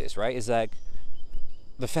about this, right? Is like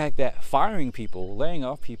the fact that firing people, laying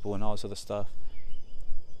off people, and all this other stuff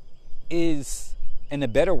is, in a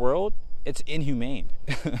better world, it's inhumane.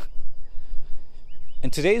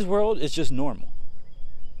 In today's world, it's just normal.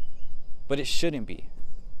 But it shouldn't be.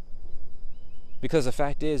 Because the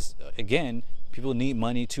fact is, again, people need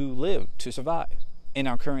money to live, to survive in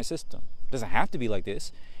our current system. It doesn't have to be like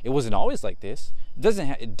this. It wasn't always like this.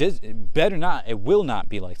 It will not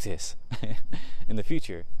be like this in the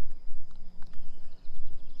future.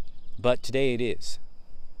 But today it is.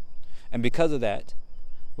 And because of that,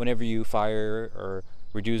 whenever you fire or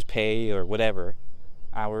reduce pay or whatever,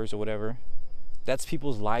 hours or whatever, that's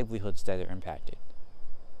people's livelihoods that are impacted.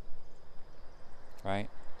 Right?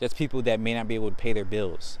 That's people that may not be able to pay their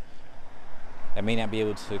bills, that may not be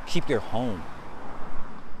able to keep their home,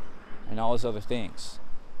 and all those other things.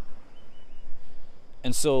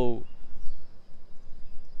 And so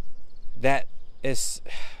that is,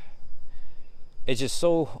 it's just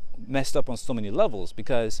so messed up on so many levels,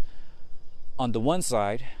 because on the one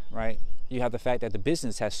side, right, you have the fact that the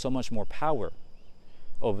business has so much more power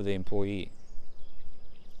over the employee.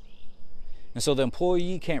 And so the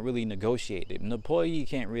employee can't really negotiate it. And the employee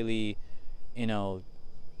can't really,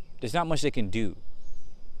 there's not much they can do.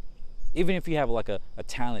 Even if you have like a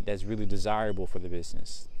talent that's really desirable for the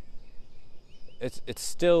business, it's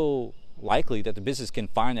still likely that the business can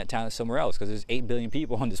find that talent somewhere else, because there's 8 billion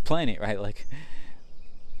people on this planet, right? Like,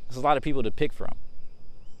 there's a lot of people to pick from.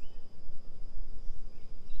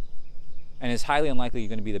 And it's highly unlikely you're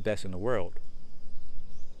going to be the best in the world.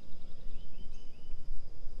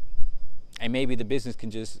 And maybe the business can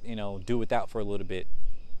just, do without for a little bit,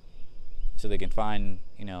 so they can find,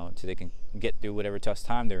 so they can get through whatever tough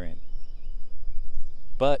time they're in.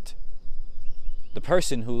 But the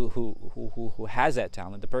person who has that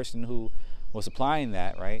talent, the person who was supplying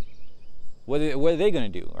that, right? What are they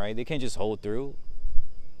going to do, right? They can't just hold through.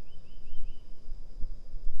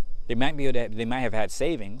 They might have had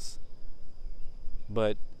savings,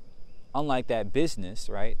 but unlike that business,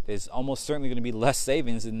 right? There's almost certainly going to be less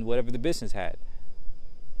savings than whatever the business had,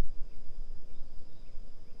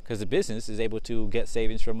 because the business is able to get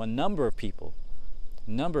savings from a number of people,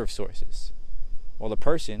 number of sources, while the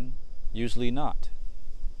person usually not.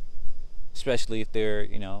 Especially if they're,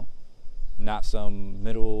 not some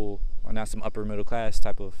middle or not some upper middle class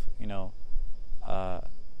type of,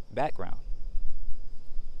 background.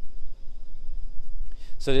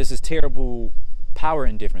 So there's this terrible power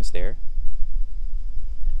indifference there.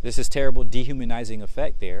 There's this terrible dehumanizing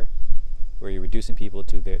effect there, where you're reducing people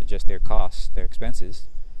to their costs, their expenses.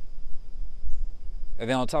 And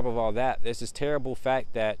then on top of all that, there's this terrible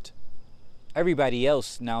fact that everybody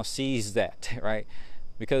else now sees that, right?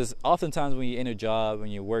 Because oftentimes when you're in a job,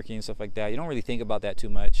 when you're working and stuff like that, you don't really think about that too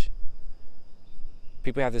much.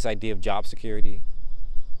 People have this idea of job security,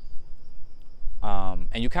 and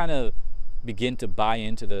you kind of begin to buy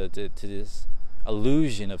into to this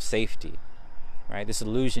illusion of safety, right? This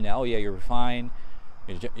illusion that, oh yeah, you're fine,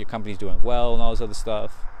 your company's doing well and all this other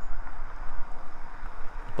stuff.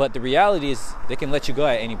 But the reality is, they can let you go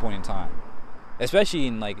at any point in time, especially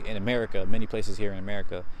in America, many places here in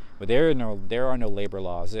America, but there are no labor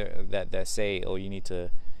laws that say, oh, you need to,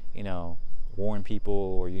 warn people,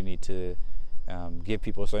 or you need to give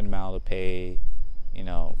people a certain amount of pay,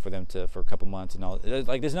 for a couple months and all.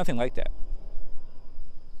 There's nothing like that.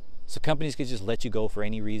 So companies could just let you go for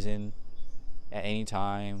any reason, at any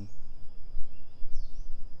time.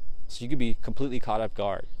 So you could be completely caught off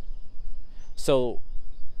guard. So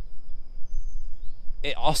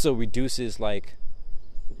it also reduces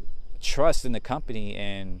trust in the company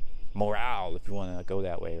and morale, if you want to go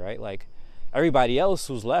that way, right? Like, everybody else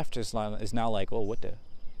who's left is now like, oh, what the?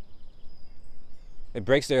 It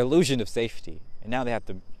breaks their illusion of safety, and now they have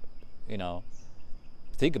to,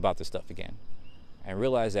 think about this stuff again, and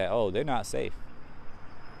realize that, oh, they're not safe.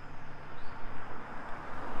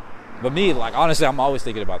 But me, honestly, I'm always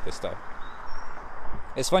thinking about this stuff.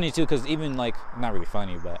 It's funny too, because even not really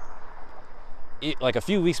funny, but a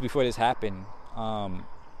few weeks before this happened,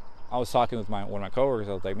 I was talking with one of my coworkers.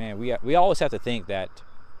 I was like, man, we always have to think that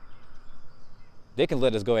they can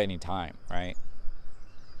let us go at any time, right?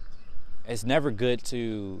 It's never good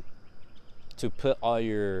to put all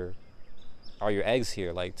your eggs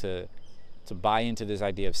here, to buy into this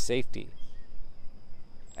idea of safety.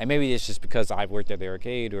 And maybe it's just because I've worked at the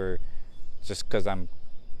arcade, or just because I'm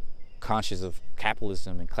conscious of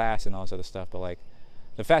capitalism and class and all this other stuff. But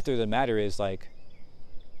the fact of the matter is,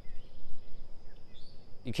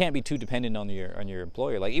 you can't be too dependent on your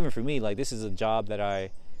employer. Even for me, this is a job that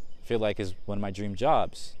I feel like is one of my dream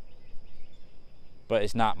jobs, but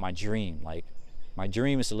it's not my dream. My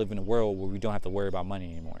dream is to live in a world where we don't have to worry about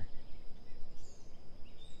money anymore,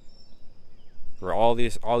 where all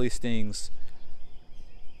these things,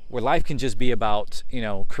 where life can just be about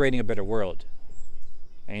creating a better world,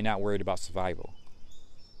 and you're not worried about survival.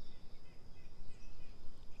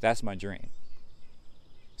 That's my dream.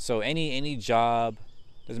 So any job,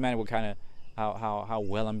 doesn't matter what kind of how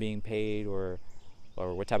well I'm being paid, or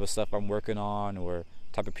what type of stuff I'm working on, or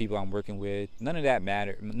type of people I'm working with, none of that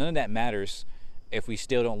matters if we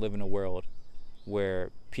still don't live in a world where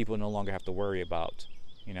people no longer have to worry about,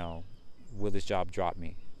 will this job drop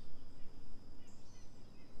me?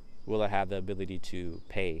 Will I have the ability to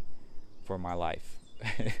pay for my life?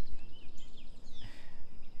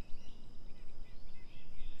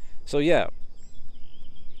 So yeah,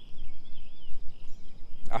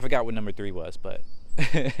 I forgot what number 3 was, but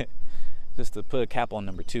just to put a cap on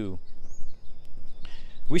number 2,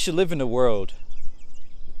 we should live in a world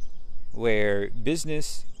where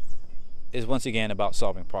business is once again about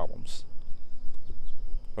solving problems,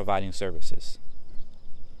 providing services.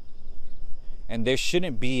 And there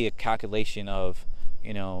shouldn't be a calculation of,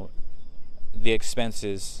 the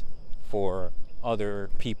expenses for other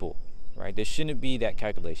people, right? There shouldn't be that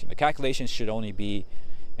calculation. The calculation should only be,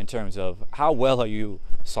 in terms of how well are you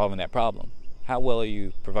solving that problem, how well are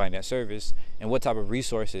you providing that service, and what type of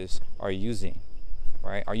resources are you using,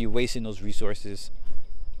 right? Are you wasting those resources?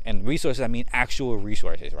 And resources, I mean actual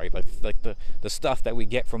resources, right? Like the stuff that we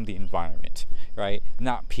get from the environment, right?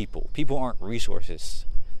 Not people. People aren't resources,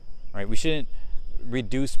 right? We shouldn't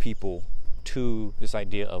reduce people to this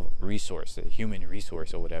idea of resource, a human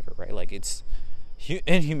resource or whatever, right? Like it's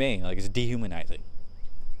inhumane, like it's dehumanizing.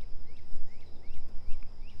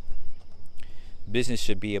 Business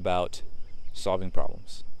should be about solving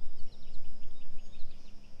problems.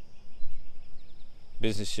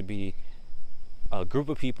 Business should be a group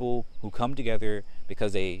of people who come together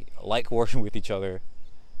because they like working with each other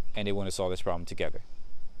and they want to solve this problem together.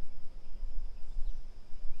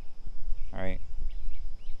 All right.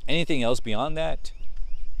 Anything else beyond that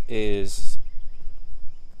is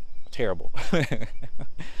terrible.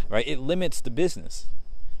 Right? It limits the business.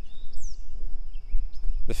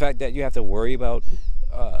 The fact that you have to worry about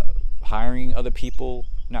hiring other people,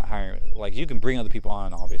 not hiring, like you can bring other people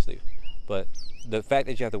on obviously, but the fact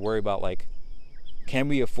that you have to worry about, like, can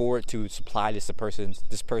we afford to supply this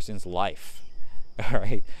person's life? All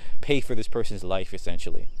right, pay for this person's life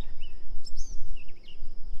essentially.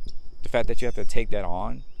 The fact that you have to take that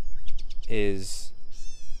on is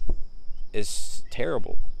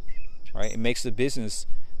terrible, right? It makes the business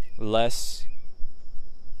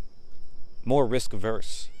more risk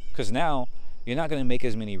averse, because now you're not going to make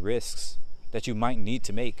as many risks that you might need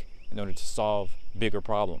to make in order to solve bigger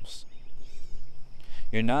problems.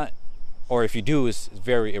 You're not, or if you do, it's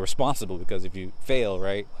very irresponsible, because if you fail,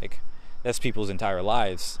 right, like that's people's entire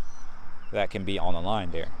lives that can be on the line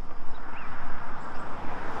there.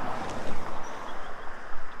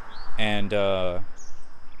 And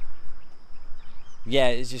yeah,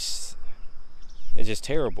 it's just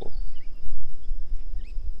terrible.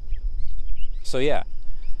 So yeah,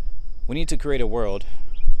 we need to create a world.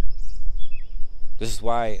 This is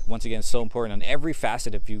why, once again, it's so important on every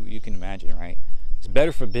facet of you can imagine, right? It's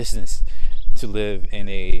better for business to live in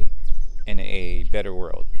a better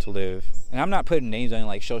world, to live. And I'm not putting names on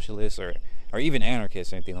like socialists or even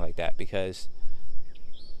anarchists or anything like that, because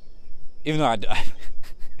even though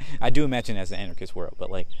I do imagine it as an anarchist world, but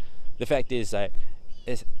like the fact is that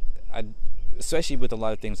especially with a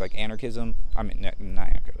lot of things like anarchism, I mean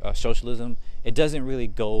not socialism, it doesn't really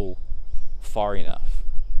go far enough,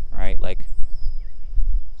 right? Like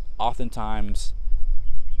oftentimes,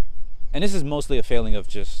 and this is mostly a failing of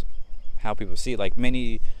just how people see it, like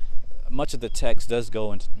much of the text does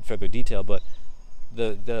go into further detail, but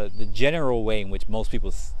the general way in which most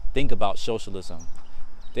people think about socialism,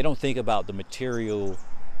 they don't think about the material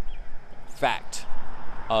fact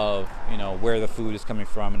of, you know, where the food is coming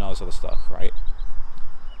from and all this other stuff, right?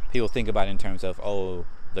 People think about it in terms of, oh,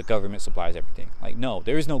 the government supplies everything. Like, no,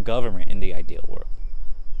 there is no government in the ideal world,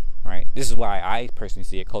 right? This is why I personally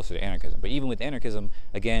see it closer to anarchism. But even with anarchism,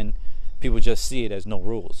 again, people just see it as no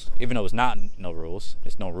rules, even though it's not no rules,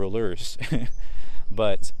 it's no rulers.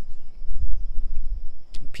 But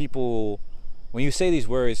people, when you say these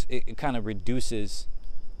words, it kind of reduces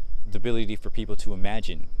the ability for people to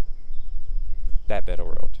imagine that better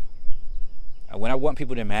world. When I want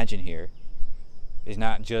people to imagine here, is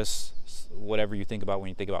not just whatever you think about when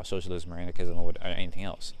you think about socialism or anarchism or anything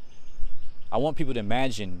else. I want people to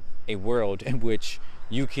imagine a world in which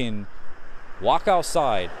you can walk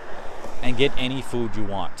outside and get any food you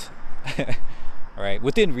want. All right,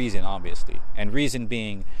 within reason, obviously, and reason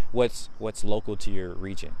being what's local to your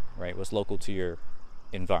region, right? What's local to your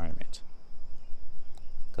environment.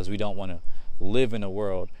 Because we don't want to live in a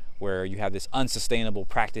world where you have this unsustainable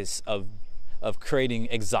practice of creating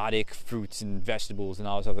exotic fruits and vegetables and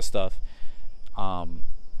all this other stuff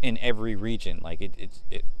in every region. Like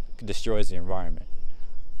it destroys the environment.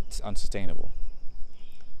 It's unsustainable.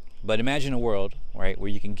 But imagine a world, right, where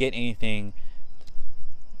you can get anything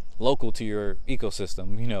local to your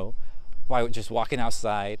ecosystem, you know, by just walking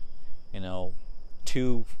outside, you know,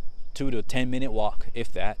 2 to 10 minute walk,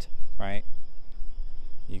 if that, right?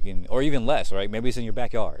 You can, or even less, right? Maybe it's in your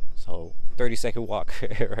backyard, so 30-second walk,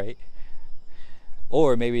 right?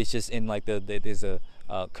 Or maybe it's just in like there's a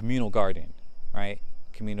communal garden, right?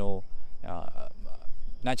 Communal,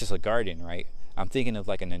 not just a garden, right? I'm thinking of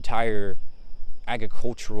like an entire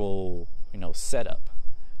agricultural, you know, setup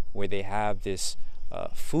where they have this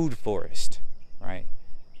food forest, right?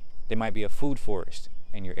 There might be a food forest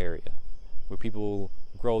in your area where people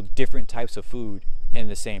grow different types of food in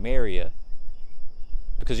the same area,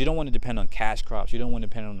 because you don't want to depend on cash crops. You don't want to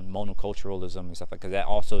depend on monoculturalism and stuff like that, because that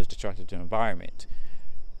also is destructive to the environment,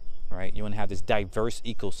 right? You want to have this diverse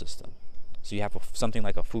ecosystem. So you have something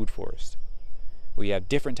like a food forest. where you have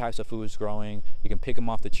different types of foods growing. You can pick them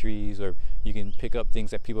off the trees, or you can pick up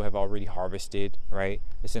things that people have already harvested, right?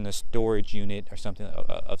 It's in a storage unit or something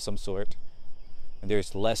of some sort. And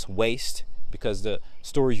there's less waste because the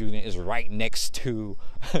storage unit is right next to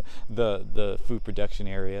the food production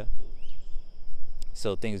area.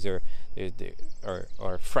 So things are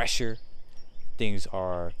fresher. Things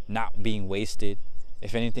are not being wasted.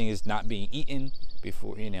 If anything is not being eaten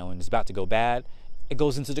before, and it's about to go bad, it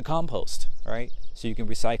goes into the compost, right? So you can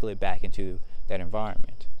recycle it back into that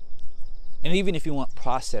environment. And even if you want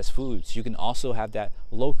processed foods, you can also have that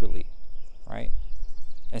locally, right?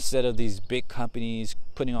 Instead of these big companies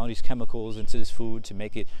putting all these chemicals into this food to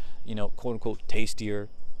make it, quote unquote, tastier,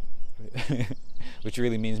 which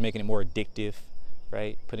really means making it more addictive,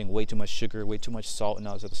 right? Putting way too much sugar, way too much salt, and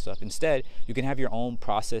all this other stuff. Instead, you can have your own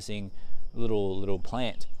processing little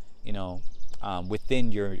plant,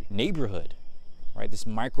 within your neighborhood, right? This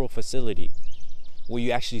micro facility where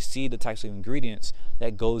you actually see the types of ingredients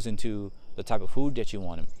that goes into the type of food that you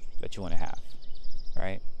want to have,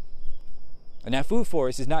 right? And that food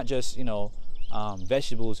forest is not just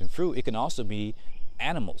vegetables and fruit. It can also be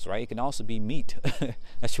animals, right? It can also be meat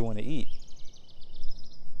that you want to eat.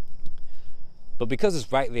 But because it's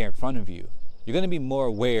right there in front of you, you're going to be more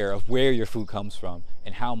aware of where your food comes from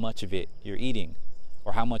and how much of it you're eating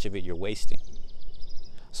or how much of it you're wasting.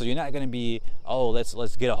 So you're not going to be,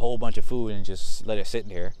 let's get a whole bunch of food and just let it sit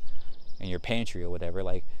there in your pantry or whatever.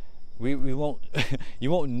 Like we won't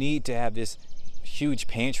you won't need to have this huge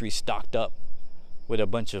pantry stocked up with a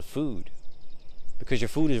bunch of food because your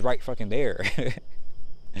food is right fucking there.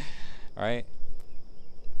 All right?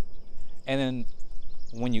 And then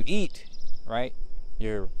when you eat, right,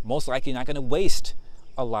 you're most likely not going to waste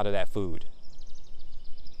a lot of that food.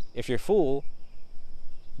 If you're full,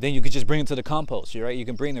 then you could just bring it to the compost, right? You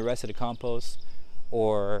can bring the rest of the compost,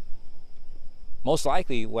 or most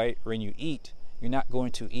likely, right, when you eat, you're not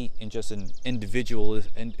going to eat in just an individual,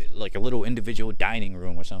 like a little individual dining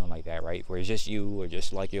room or something like that, right? Where it's just you or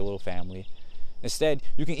just like your little family. Instead,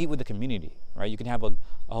 you can eat with the community, right? You can have a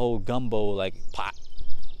whole gumbo like pot,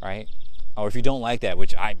 right? Or if you don't like that,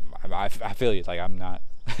 which I feel you, like I'm not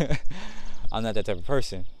I'm not that type of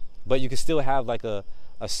person, but you can still have like a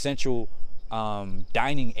central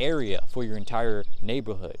dining area for your entire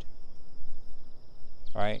neighborhood,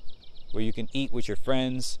 right? Where you can eat with your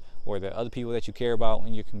friends or the other people that you care about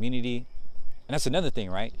in your community. And that's another thing,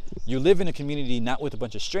 right? You live in a community not with a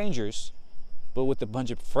bunch of strangers, but with a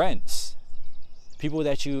bunch of friends, people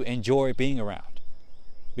that you enjoy being around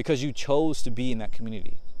because you chose to be in that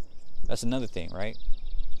community. That's another thing, right?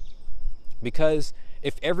 Because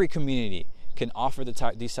if every community can offer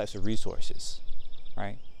these types of resources,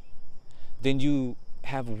 right, then you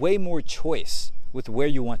have way more choice with where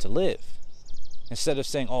you want to live. Instead of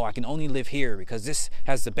saying, I can only live here because this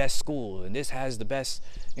has the best school and this has the best,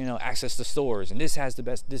 access to stores and this has the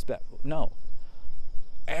best, No.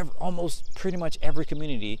 Almost pretty much every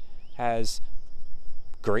community has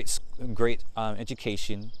great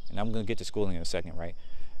education, and I'm going to get to schooling in a second, right?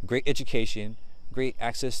 Great education, great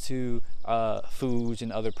access to foods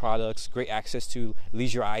and other products, great access to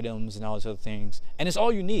leisure items and all those other things. And it's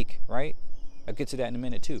all unique, right? I'll get to that in a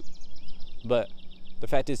minute too. But the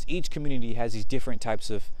fact is, each community has these different types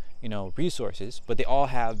of, resources, but they all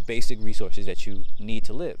have basic resources that you need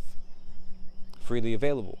to live, freely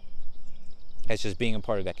available. That's just being a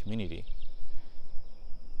part of that community.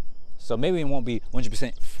 So maybe it won't be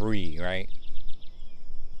 100% free, right?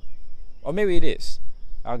 Or maybe it is.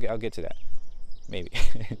 I'll get to that. Maybe.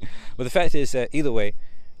 But the fact is that either way,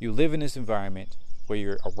 you live in this environment where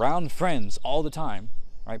you're around friends all the time,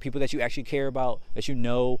 right? People that you actually care about, that you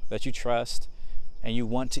know, that you trust, and you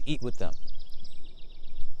want to eat with them,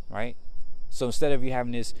 right? So instead of you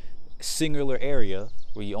having this singular area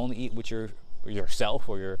where you only eat with yourself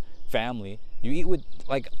or your family, you eat with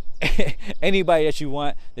like anybody that you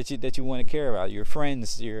want to care about, your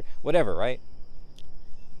friends, your whatever, right?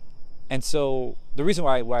 And so the reason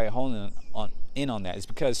why I hone on that is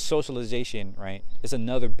because socialization, right, is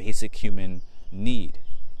another basic human need,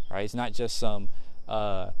 right? It's not just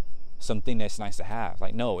something that's nice to have.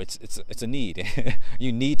 Like, no, it's a need.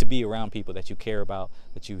 You need to be around people that you care about,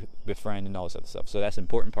 that you befriend, and all this other stuff. So that's an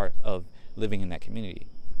important part of living in that community.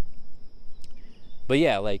 But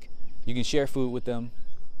yeah, like, you can share food with them.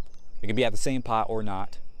 It can be at the same pot or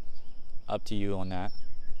not. Up to you on that.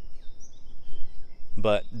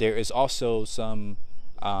 But there is also some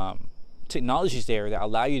technologies there that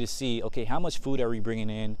allow you to see, okay, how much food are we bringing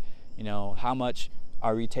in? How much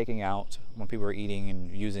are we taking out when people are eating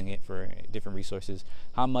and using it for different resources?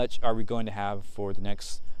 How much are we going to have for the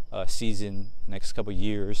next season, next couple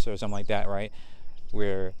years or something like that, right?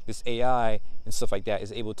 where this AI and stuff like that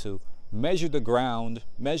is able to measure the ground,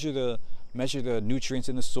 measure the nutrients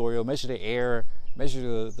in the soil, measure the air,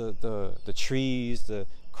 measure the trees, the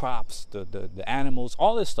crops, the animals,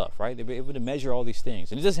 all this stuff, right? They'll be able to measure all these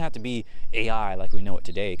things. And it doesn't have to be AI like we know it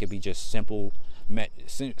today. It could be just simple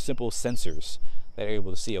sensors that are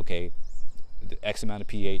able to see, okay, X amount of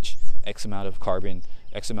pH, X amount of carbon,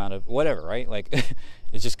 X amount of whatever, right? Like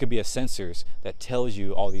it just could be a sensors that tells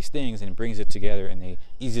you all these things and brings it together in a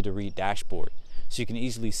easy to read dashboard. So you can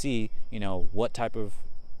easily see, what type of,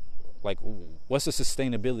 like, what's the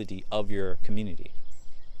sustainability of your community.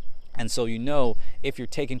 And so if you're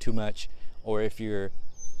taking too much, or if you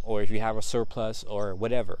have a surplus or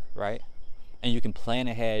whatever, right? And you can plan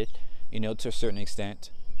ahead, to a certain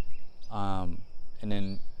extent. And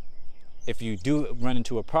then if you do run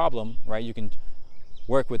into a problem, right, you can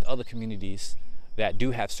work with other communities that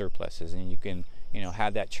do have surpluses, and you can,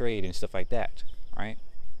 have that trade and stuff like that, right?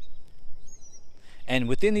 And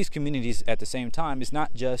within these communities at the same time, it's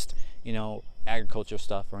not just, agriculture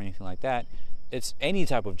stuff or anything like that. It's any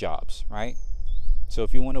type of jobs, right? So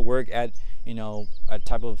if you want to work at, a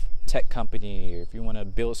type of tech company, or if you want to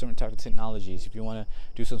build certain type of technologies, if you want to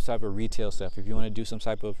do some type of retail stuff, if you want to do some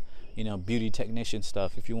type of, beauty technician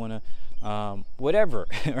stuff, if you want to, whatever,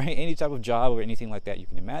 right? Any type of job or anything like that you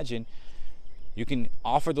can imagine, you can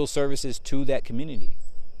offer those services to that community,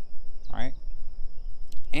 right?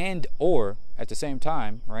 And or at the same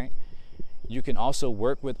time, right, you can also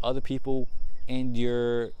work with other people in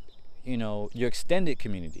your extended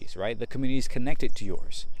communities, right? The communities connected to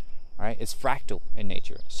yours, right? It's fractal in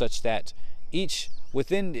nature, such that each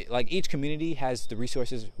community has the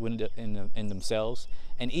resources in themselves,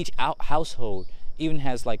 and each household even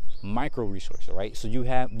has like micro resources, right? So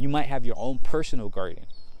you might have your own personal garden,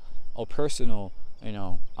 or personal,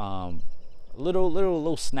 little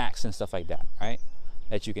snacks and stuff like that, right?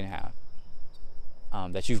 That you can have,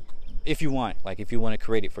 if you want to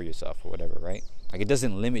create it for yourself or whatever, right? Like it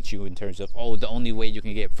doesn't limit you in terms of, the only way you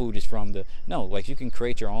can get food is from you can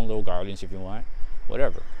create your own little gardens if you want,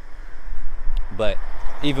 whatever. But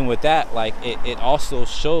even with that, like it also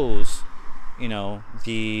shows,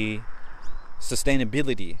 the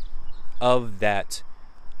sustainability of that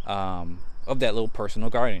little personal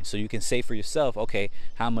garden. So you can say for yourself, okay,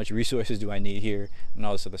 how much resources do I need here, and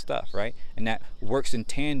all this other stuff, right? And that works in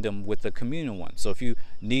tandem with the communal one. So if you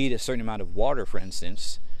need a certain amount of water, for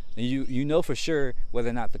instance, then you know for sure whether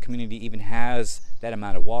or not the community even has that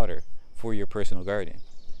amount of water for your personal garden.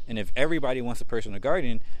 And if everybody wants a personal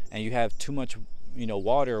garden and you have too much,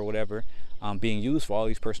 water or whatever being used for all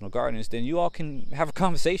these personal gardens, then you all can have a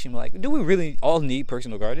conversation like, do we really all need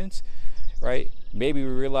personal gardens, right? Maybe we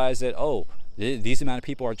realize that, these amount of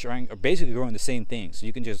people are basically growing the same thing. So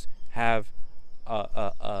you can just have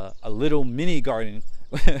a little mini garden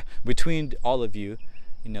between all of you,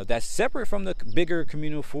 that's separate from the bigger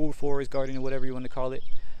communal food forest garden or whatever you want to call it,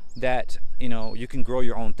 that, you can grow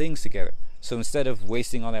your own things together. So instead of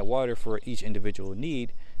wasting all that water for each individual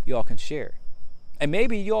need, you all can share. And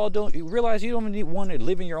maybe you all realize you don't want to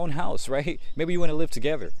live in your own house, right? Maybe you want to live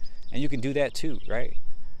together, and you can do that too, right?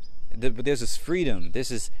 But there's this freedom, there's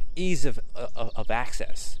this ease of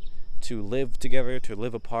access to live together, to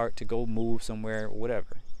live apart, to go move somewhere,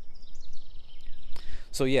 whatever.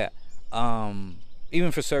 So yeah,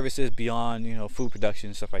 even for services beyond, food production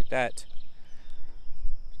and stuff like that,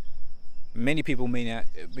 many people may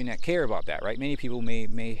not care about that, right? Many people may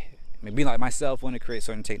be like myself, want to create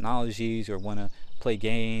certain technologies or want to play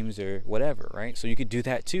games or whatever, right? So you could do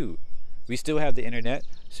that too. We still have the internet,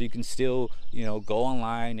 so you can still, go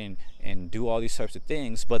online and do all these types of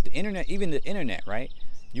things. But the internet, even the internet, right?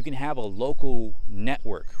 You can have a local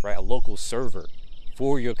network, right? A local server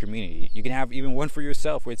for your community. You can have even one for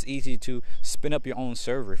yourself where it's easy to spin up your own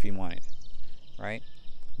server if you want it, right?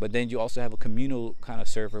 But then you also have a communal kind of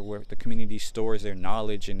server where the community stores their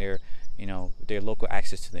knowledge and their local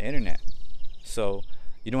access to the internet. So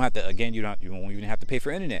you don't have to, again, you won't even have to pay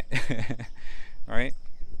for internet, right?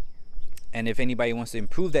 And if anybody wants to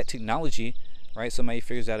improve that technology, right, somebody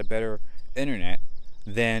figures out a better internet,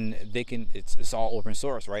 then they can, it's all open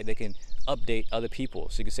source, right? They can update other people.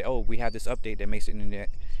 So you can say, we have this update that makes the internet,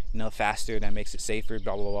 faster, that makes it safer,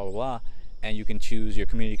 blah, blah, blah, blah, blah. And you can choose, your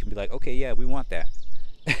community can be like, okay, yeah, we want that.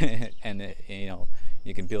 And,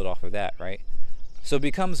 you can build off of that, right? So it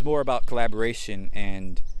becomes more about collaboration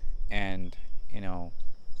and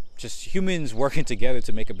just humans working together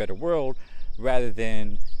to make a better world, rather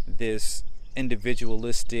than this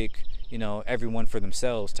individualistic, everyone for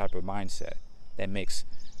themselves type of mindset that makes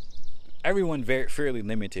everyone fairly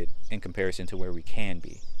limited in comparison to where we can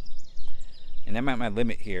be. And I'm at my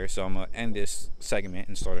limit here, so I'm gonna end this segment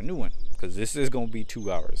and start a new one because this is gonna be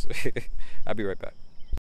 2 hours. I'll be right back.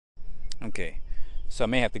 Okay, so I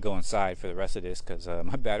may have to go inside for the rest of this because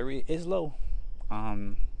my battery is low.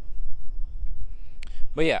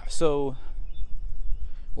 But yeah, so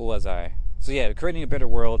what was I? So yeah, creating a better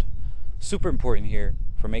world, super important here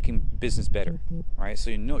for making business better, right?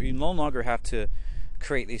 So you no longer have to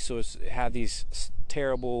create these sorts, have these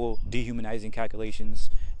terrible dehumanizing calculations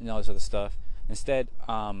and all this other stuff. Instead,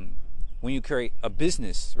 when you create a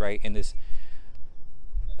business, right, in this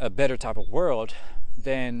a better type of world,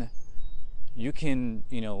 then you can,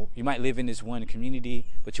 you might live in this one community,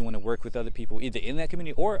 but you want to work with other people either in that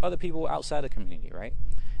community or other people outside the community, right?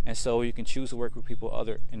 And so you can choose to work with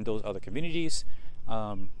people in those other communities,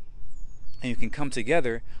 and you can come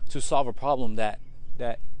together to solve a problem that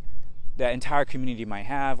entire community might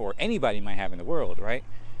have, or anybody might have in the world, right?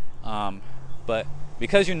 But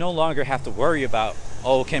because you no longer have to worry about,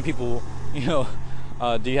 can people, do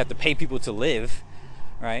you have to pay people to live,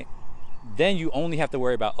 right? Then you only have to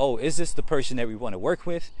worry about, is this the person that we want to work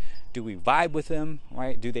with? Do we vibe with them,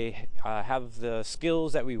 right? Do they have the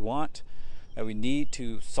skills that we want, that we need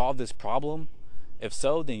to solve this problem? If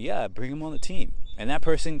so, then yeah, bring them on the team. And that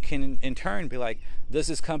person can in turn be like, does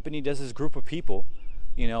this company, does this group of people,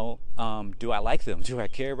 do I like them? Do I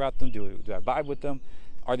care about them? Do I vibe with them?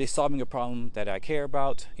 Are they solving a problem that I care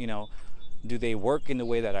about? Do they work in the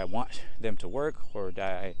way that I want them to work, or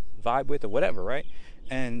that I vibe with, or whatever, right?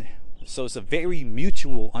 And so it's a very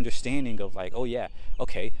mutual understanding of like,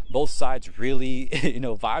 both sides really,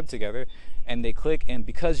 vibe together and they click. And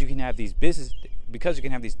because you can have these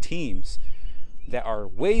teams that are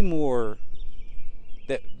way more,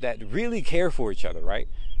 that really care for each other, right?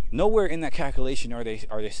 Nowhere in that calculation are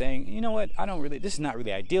they saying, this is not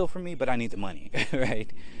really ideal for me, but I need the money,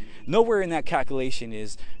 right? Nowhere in that calculation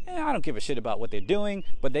is, I don't give a shit about what they're doing,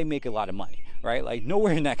 but they make a lot of money, right? Like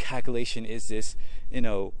nowhere in that calculation is this,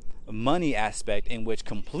 money aspect in which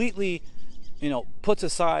completely, puts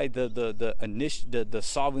aside the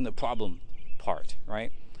solving the problem part,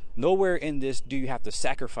 right? Nowhere in this do you have to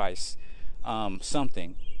sacrifice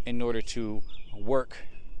something in order to work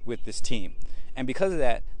with this team. And because of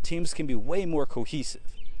that, teams can be way more cohesive.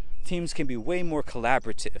 Teams can be way more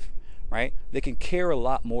collaborative, right? They can care a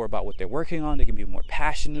lot more about what they're working on. They can be more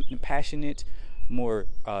passionate, more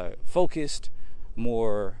focused,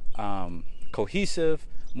 more cohesive,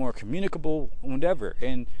 more communicable, whatever.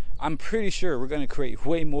 And I'm pretty sure we're going to create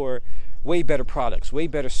way better products, way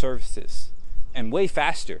better services, and way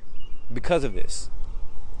faster because of this,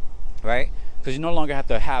 right? Because you no longer have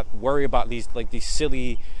to worry about these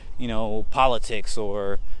silly, politics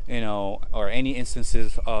or any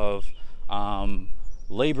instances of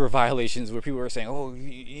labor violations where people are saying,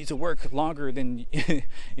 you need to work longer than,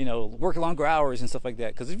 work longer hours and stuff like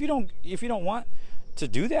that. Because if you don't want to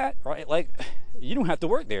do that, right, like you don't have to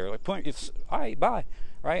work there. Like, point, it's all right, bye,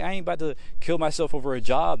 right? I ain't about to kill myself over a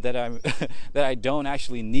job that I don't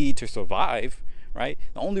actually need to survive, right?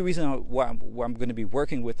 The only reason why I'm going to be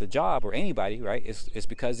working with the job or anybody, right, is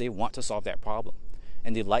because they want to solve that problem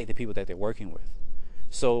and they like the people that they're working with.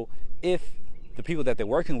 So if the people that they're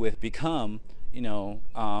working with become, no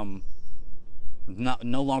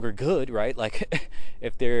longer good, right? Like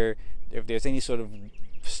if there's any sort of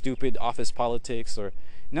stupid office politics, or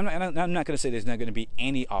and I'm not going to say there's not going to be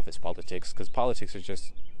any office politics, because politics are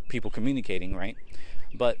just people communicating, right?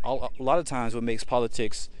 But a lot of times what makes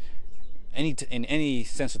politics in any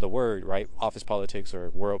sense of the word, right, office politics or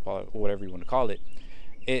world politics, whatever you want to call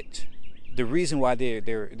it, the reason why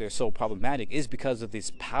they're so problematic is because of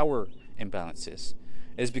these power imbalances.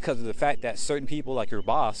 It's because of the fact that certain people, like your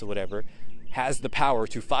boss or whatever, has the power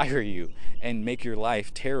to fire you and make your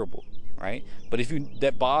life terrible, right? But if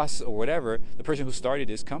that boss or whatever, the person who started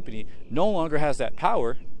this company, no longer has that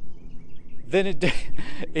power, then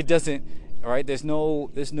it doesn't, right? There's no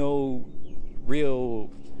real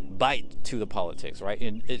bite to the politics, right?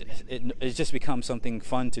 And it just becomes something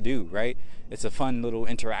fun to do, right? It's a fun little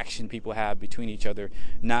interaction people have between each other,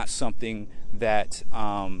 not something that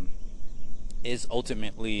is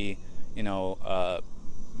ultimately,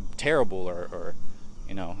 terrible or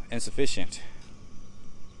insufficient.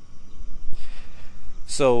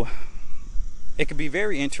 So it could be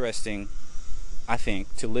very interesting, I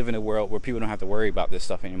think, to live in a world where people don't have to worry about this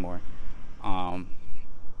stuff anymore. I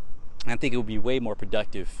think it would be way more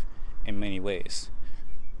productive in many ways.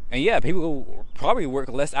 And yeah, people will probably work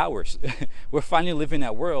less hours. We're finally living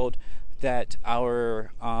that world that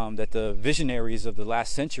that the visionaries of the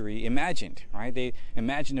last century imagined, right? They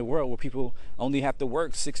imagined a world where people only have to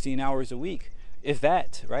work 16 hours a week, if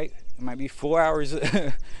that, right? might be 4 hours.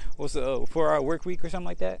 What's a 4 hour work week or something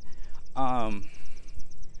like that?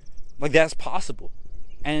 Like that's possible,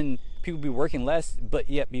 and people be working less, but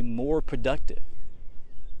yet be more productive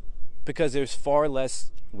because there's far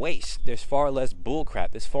less waste. There's far less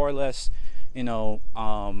bullcrap. There's far less,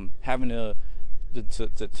 having to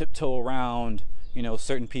tiptoe around,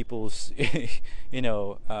 certain people's,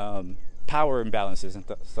 power imbalances and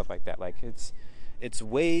stuff like that. Like it's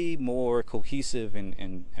way more cohesive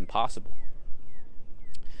and possible.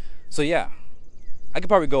 So yeah, I could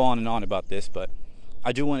probably go on and on about this, but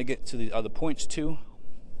I do want to get to the other points too,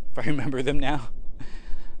 if I remember them now.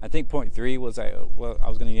 I think point 3 was I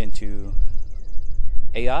was going to get into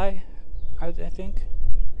AI, I think.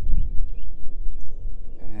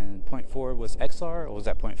 And point 4 was XR, or was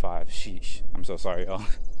that point 5? Sheesh. I'm so sorry, y'all.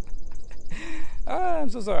 I'm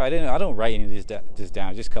so sorry. I don't write any of this down.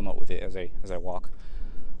 I just come up with it as I walk.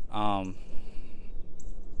 I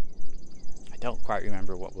don't quite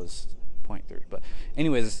remember what was point 3, but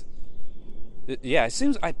anyways, yeah, it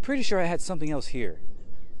seems I'm pretty sure I had something else here.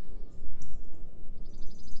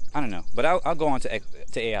 I don't know, but I'll go on to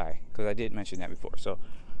AI because I did mention that before. So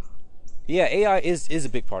yeah, AI is a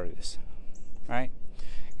big part of this, right?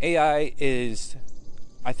 AI is,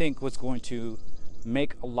 I think, what's going to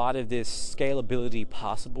make a lot of this scalability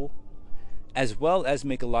possible, as well as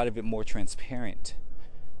make a lot of it more transparent.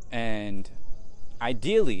 And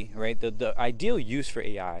ideally, right, the ideal use for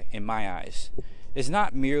AI, in my eyes, is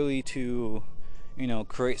not merely to,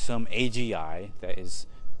 create some AGI that is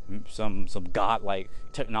some godlike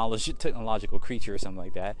technological creature or something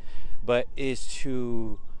like that, but is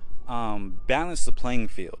to balance the playing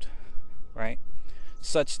field, right?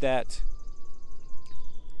 Such that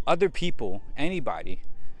other people, anybody,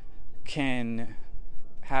 can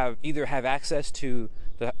either have access to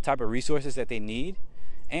the type of resources that they need,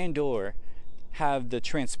 and or have the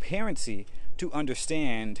transparency to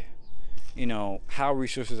understand, how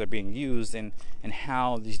resources are being used and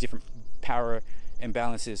how these different power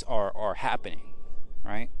imbalances are happening,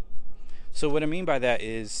 right? So what I mean by that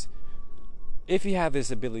is, if you have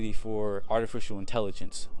this ability for artificial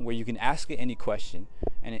intelligence where you can ask it any question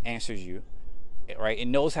and it answers you, right? It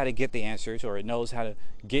knows how to get the answers, or it knows how to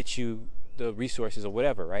get you the resources or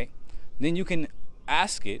whatever, right? Then you can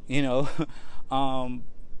ask it, am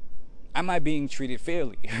I being treated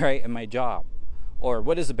fairly, right, in my job? Or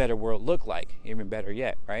what does a better world look like? Even better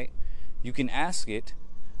yet, right? You can ask it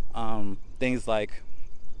things like,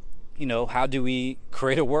 how do we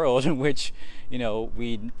create a world in which,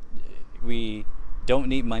 we don't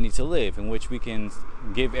need money to live, in which we can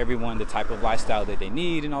give everyone the type of lifestyle that they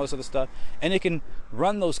need and all this other stuff. And it can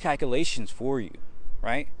run those calculations for you,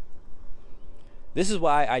 right? This is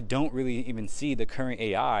why I don't really even see the current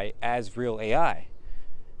AI as real AI,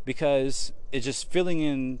 because it's just filling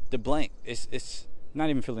in the blank. It's not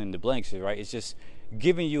even filling in the blanks, right? It's just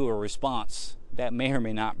giving you a response that may or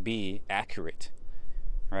may not be accurate,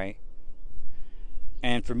 right?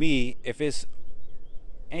 And for me, if it's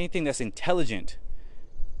anything that's intelligent,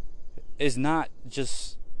 is not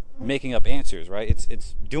just making up answers, right?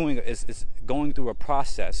 It's going through a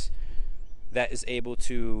process that is able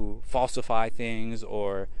to falsify things,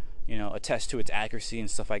 or attest to its accuracy and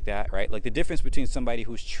stuff like that, right? Like the difference between somebody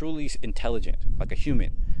who's truly intelligent, like a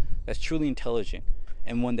human that's truly intelligent,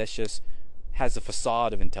 and one that's just has a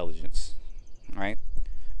facade of intelligence, right,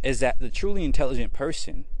 is that the truly intelligent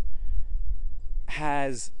person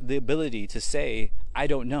has the ability to say, I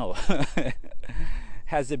don't know.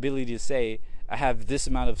 Has the ability to say, I have this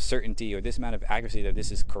amount of certainty or this amount of accuracy that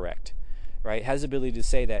this is correct, right? Has the ability to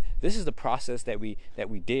say that this is the process that we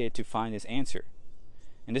did to find this answer,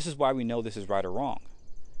 and this is why we know this is right or wrong,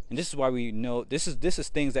 and this is why we know this is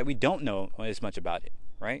things that we don't know as much about it,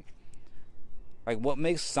 right? Like what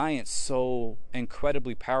makes science so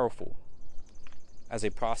incredibly powerful as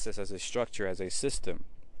a process, as a structure, as a system,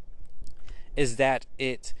 is that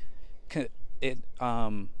it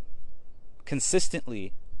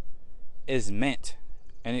consistently is meant,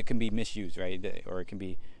 and it can be misused, right, or it can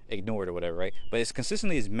be ignored or whatever, right? But it's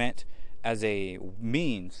consistently is meant as a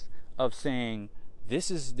means of saying,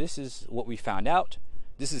 this is what we found out.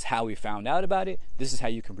 This is how we found out about it. This is how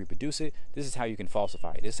you can reproduce it. This is how you can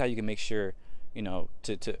falsify it. This is how you can make sure,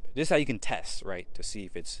 this is how you can test, right, to see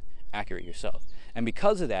if it's accurate yourself. And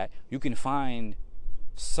because of that, you can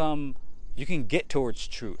get towards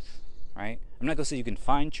truth, right? I'm not gonna say you can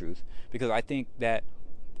find truth, because I think that,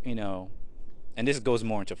 and this goes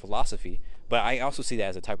more into philosophy, but I also see that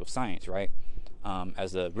as a type of science, right?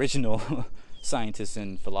 As the original scientists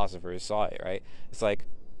and philosophers saw it, right? It's like,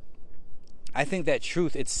 I think that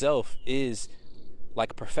truth itself is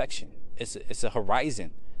like perfection. It's a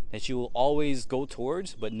horizon that you will always go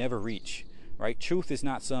towards but never reach, right? Truth is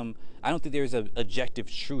not I don't think there's an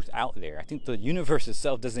objective truth out there. I think the universe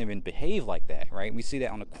itself doesn't even behave like that, right? We see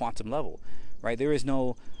that on a quantum level, right? There is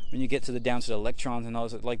no, when you get down to the electrons and all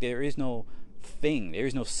this, like there is no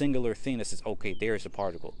singular thing that says, okay, there's a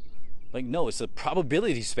particle. Like, no, it's a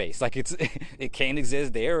probability space. Like it can't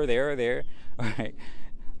exist there or there or there, right?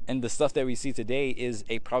 And the stuff that we see today is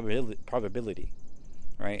a probability,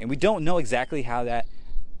 right? And we don't know exactly how that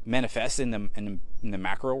manifests in the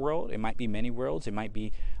macro world. It might be many worlds. It might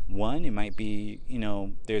be one. It might be,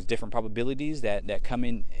 there's different probabilities that come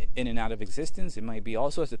in and out of existence. It might be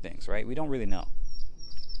all sorts of things, right? We don't really know.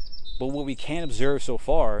 But what we can observe so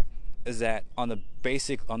far is that on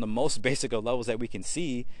the most basic of levels that we can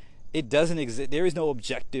see, it doesn't exist. There is no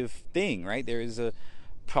objective thing, right? There is a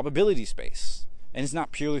probability space. And it's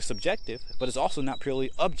not purely subjective, but it's also not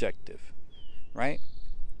purely objective, right?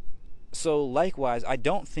 So likewise, I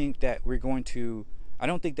don't think that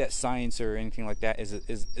science or anything like that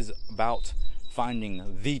is about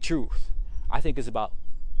finding the truth. I think it's about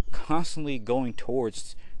constantly going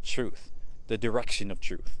towards truth, the direction of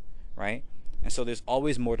truth, right? And so there's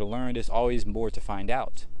always more to learn. There's always more to find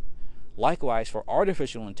out. Likewise, for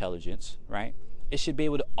artificial intelligence, right? It should be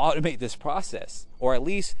able to automate this process, or at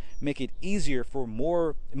least make it easier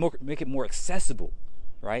make it more accessible,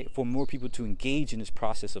 right? For more people to engage in this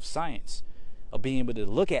process of science, of being able to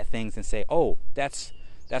look at things and say, oh, that's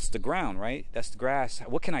the ground, right? That's the grass.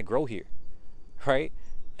 What can I grow here, right?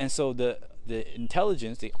 And so the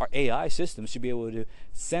intelligence, the AI system should be able to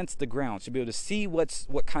sense the ground, should be able to see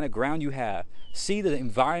what kind of ground you have, see the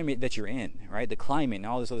environment that you're in, right? The climate and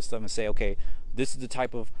all this other stuff, and say, okay, this is the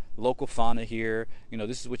type of local fauna here,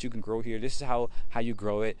 this is what you can grow here, this is how you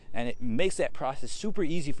grow it, and it makes that process super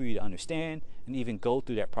easy for you to understand and even go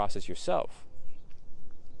through that process yourself,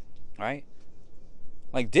 right?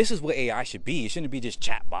 Like, this is what AI should be. It shouldn't be this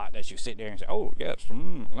chatbot that you sit there and say, oh yes,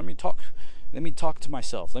 let me talk to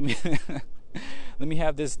myself, let me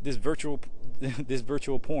have this virtual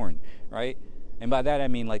porn, right? And by that I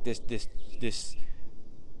mean like this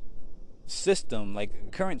system,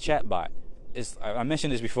 like current chatbot is, I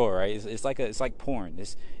mentioned this before, right? It's like porn.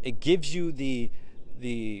 It gives you the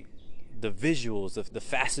visuals, the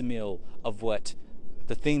facsimile of what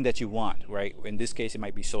the thing that you want, right? In this case, it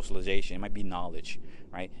might be socialization, it might be knowledge,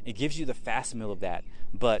 right? It gives you the facsimile of that,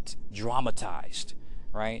 but dramatized,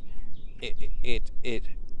 right?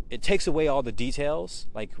 It takes away all the details.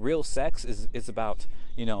 Like, real sex is about,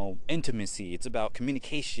 intimacy. It's about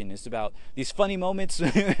communication. It's about these funny moments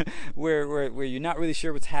where you're not really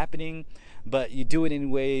sure what's happening, but you do it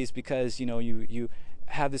anyways because you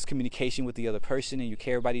have this communication with the other person and you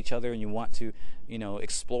care about each other and you want to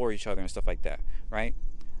explore each other and stuff like that, right?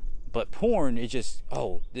 But porn is just,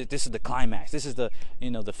 this is the climax. This is the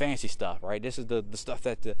the fancy stuff, right? This is the stuff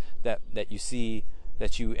that you see,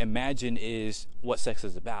 that you imagine is what sex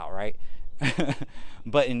is about, right?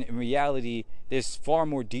 But in reality, there's far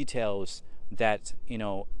more details that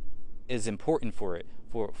is important for it,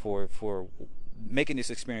 for making this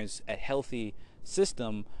experience a healthy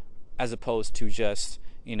system, as opposed to just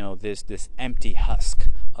this empty husk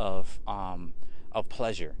of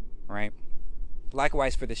pleasure, right?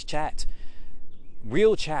 Likewise, for this chat,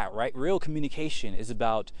 right? Real communication is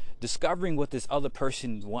about discovering what this other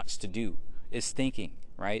person wants to do, is thinking,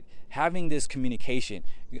 right? Having this communication,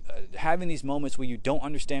 having these moments where you don't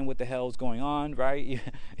understand what the hell is going on, right?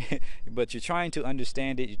 But you're trying to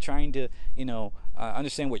understand it. You're trying to,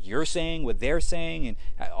 understand what you're saying, what they're saying, and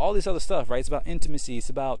all this other stuff, right? It's about intimacy. It's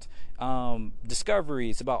about discovery.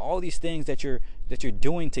 It's about all these things that you're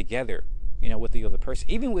doing together, with the other person,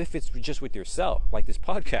 even if it's just with yourself, like this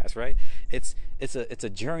podcast, right? It's a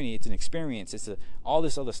journey. It's an experience. It's all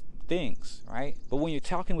this other things, right? But when you're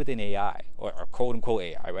talking with an AI or quote unquote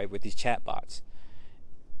AI, right, with these chatbots,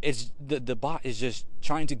 it's the bot is just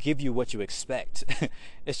trying to give you what you expect.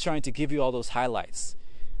 It's trying to give you all those highlights.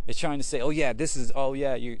 It's trying to say,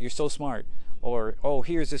 you're so smart, or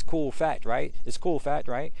here's this cool fact, right? It's cool fact,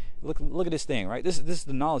 right? Look at this thing, right? This is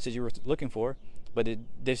the knowledge that you were looking for, but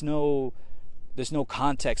there's no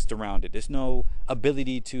context around it. There's no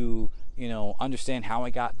ability to understand how I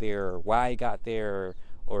got there, why I got there,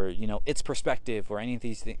 or its perspective, or any of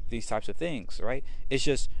these types of things, right? It's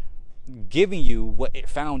just giving you what it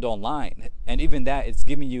found online, and even that, it's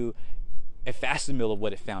giving you a facsimile of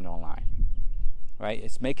what it found online, right?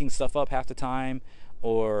 It's making stuff up half the time,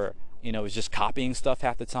 or it's just copying stuff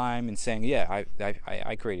half the time and saying, yeah,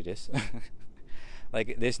 I created this.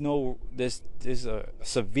 Like, there's a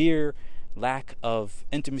severe lack of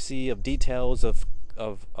intimacy, of details, of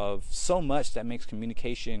so much that makes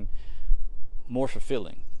communication more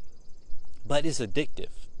fulfilling, but it's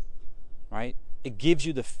addictive, right? It gives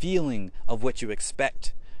you the feeling of what you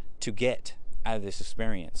expect to get out of this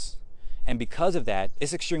experience. And because of that,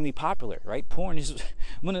 it's extremely popular, right? Porn is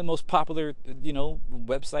one of the most popular,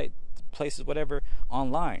 website places, whatever,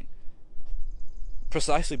 online.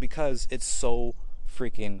 Precisely because it's so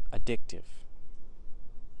freaking addictive.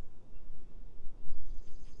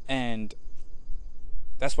 And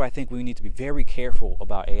that's why I think we need to be very careful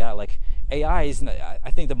about AI. Like, AI is,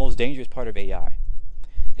 I think the most dangerous part of AI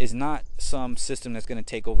is not some system that's going to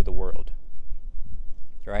take over the world,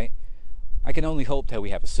 right? I can only hope that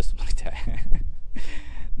we have a system like that.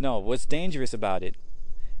 No, what's dangerous about it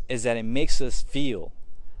is that it makes us feel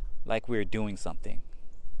like we're doing something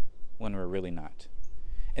when we're really not.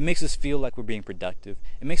 It makes us feel like we're being productive.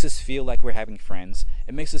 It makes us feel like we're having friends.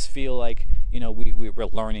 It makes us feel like, we're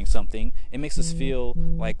learning something. It makes us feel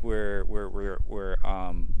like we're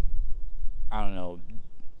I don't know,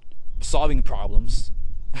 solving problems.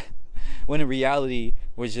 When in reality,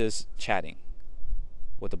 we're just chatting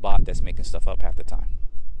with a bot that's making stuff up half the time.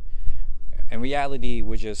 In reality,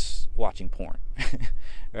 we're just watching porn,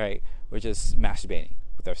 right? We're just masturbating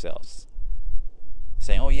with ourselves,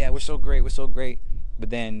 saying, "Oh yeah, we're so great, but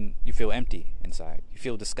then you feel empty inside. You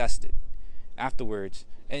feel disgusted afterwards.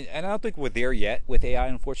 And I don't think we're there yet with AI,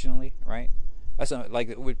 unfortunately, right? That's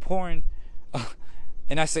like with porn.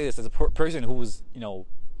 And I say this as a person who was,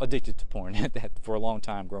 addicted to porn for a long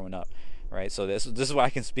time growing up, right? So this is why I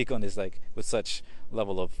can speak on this like with such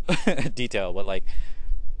level of detail. But like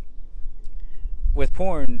with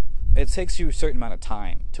porn, it takes you a certain amount of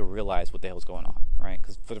time to realize what the hell's going on, right?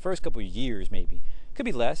 Because for the first couple of years, maybe could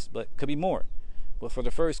be less, but could be more. But for the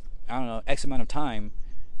first, X amount of time,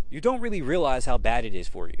 you don't really realize how bad it is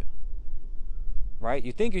for you, right?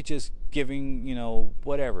 You think you're just giving,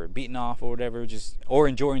 whatever, beating off or whatever, or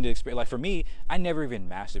enjoying the experience. Like for me, I never even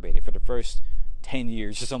masturbated for the first 10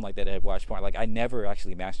 years or something like that. I watched porn. Like I never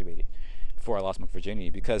actually masturbated before I lost my virginity,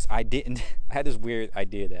 because I had this weird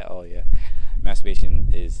idea that, oh yeah, masturbation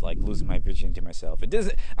is like losing my virginity to myself. It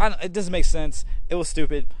doesn't make sense. It was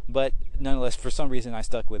stupid, but nonetheless, for some reason I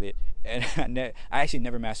stuck with it, and I actually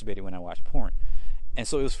never masturbated when I watched porn. And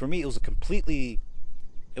so it was a completely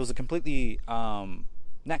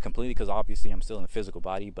not completely, because obviously I'm still in a physical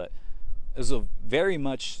body, but it was a very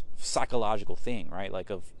much psychological thing, right? Like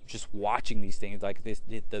of just watching these things, like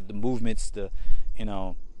the movements, the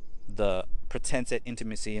pretense at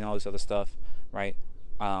intimacy and all this other stuff, right?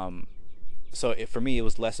 So for me, it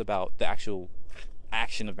was less about the actual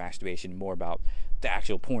action of masturbation, more about the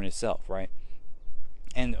actual porn itself, right?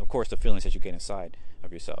 And of course, the feelings that you get inside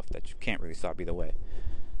of yourself that you can't really stop either way.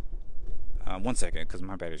 1 second, because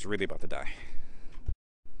my battery's really about to die.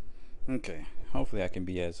 Okay, hopefully I can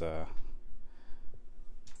be as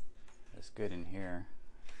good in here.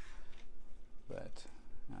 But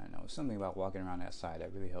I don't know, something about walking around outside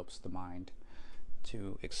that really helps the mind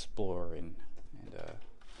to explore and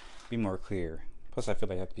be more clear. Plus, I feel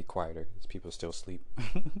like I have to be quieter because people still sleep.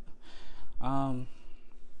 What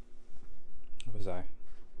was I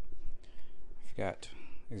forgot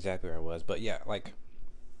exactly where I was, but yeah, like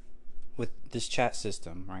with this chat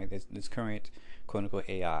system, right? This current quote unquote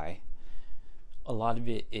AI, a lot of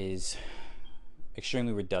it is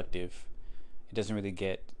extremely reductive. It doesn't really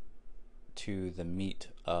get to the meat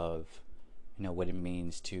of what it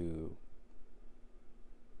means to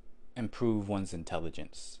improve one's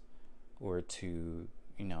intelligence, or to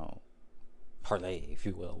parlay, if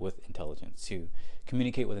you will, with intelligence, to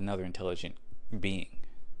communicate with another intelligent being,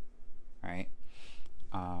 right?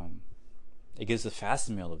 It gives a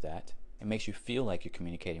facsimile of that. It makes you feel like you're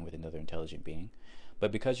communicating with another intelligent being,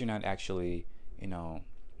 but because you're not actually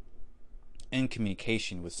in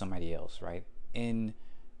communication with somebody else, right, in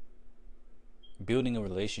building a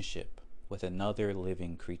relationship with another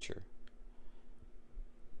living creature,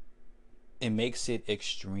 it makes it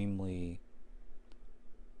extremely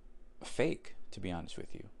fake, to be honest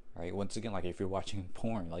with you, right? Once again, like if you're watching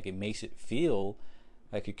porn, like it makes it feel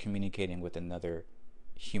like you're communicating with another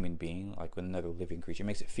human being, like with another living creature. It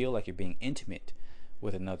makes it feel like you're being intimate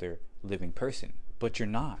with another living person, but you're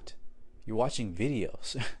not. You're watching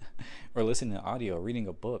videos or listening to audio, reading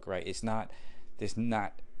a book, right?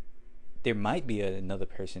 There might be another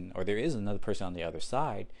person, or there is another person on the other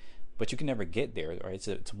side, but you can never get there, right? It's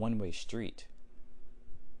a one-way street.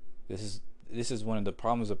 This is one of the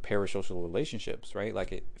problems of parasocial relationships, right?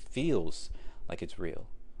 Like it feels like it's real,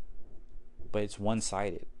 but it's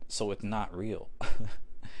one-sided, so it's not real.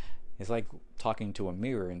 It's like talking to a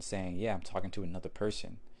mirror and saying, yeah, I'm talking to another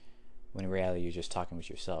person, when in reality you're just talking with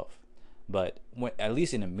yourself. But at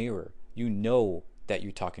least in a mirror, you know that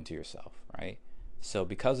you're talking to yourself, right? So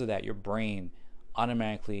because of that, your brain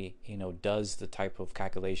automatically, does the type of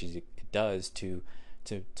calculations it does to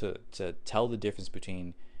tell the difference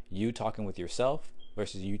between you talking with yourself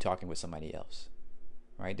versus you talking with somebody else.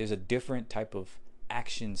 Right? There's a different type of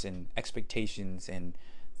actions and expectations and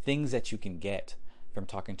things that you can get from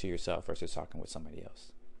talking to yourself versus talking with somebody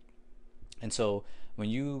else. And so when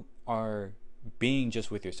you are being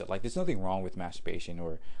just with yourself, like there's nothing wrong with masturbation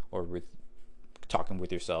or with talking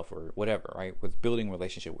with yourself or whatever, right? With building a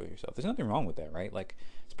relationship with yourself. There's nothing wrong with that, right? Like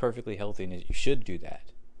it's perfectly healthy and you should do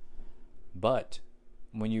that. But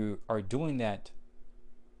when you are doing that,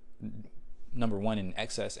 number one, in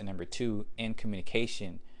excess, and number two, in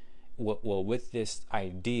communication, well, with this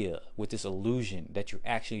idea, with this illusion that you're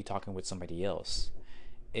actually talking with somebody else,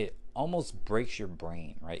 it almost breaks your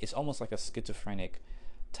brain, right? It's almost like a schizophrenic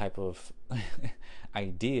type of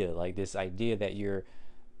idea, like this idea that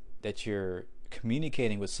you're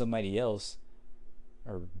communicating with somebody else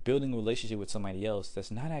or building a relationship with somebody else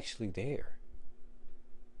that's not actually there.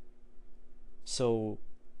 So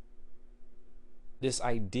this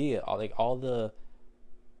idea, like all the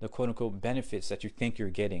quote unquote benefits that you think you're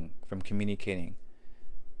getting from communicating,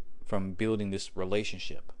 from building this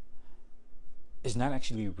relationship, is not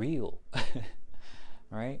actually real.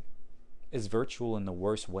 Right? It's virtual in the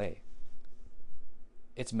worst way.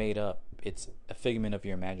 It's made up. It's a figment of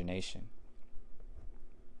your imagination.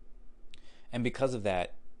 And because of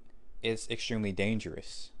that, it's extremely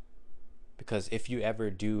dangerous. Because if you ever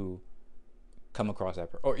do come across that,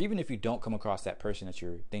 or even if you don't come across that person that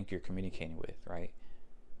you think you're communicating with, right?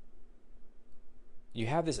 You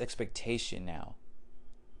have this expectation now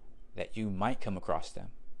that you might come across them,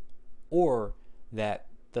 or that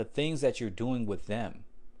the things that you're doing with them,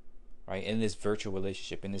 right, in this virtual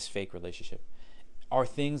relationship, in this fake relationship, are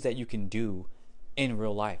things that you can do in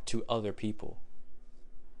real life to other people,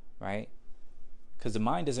 right? Because the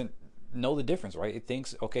mind doesn't know the difference, right? It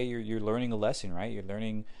thinks, okay, you're learning a lesson, right? You're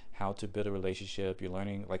learning how to build a relationship. You're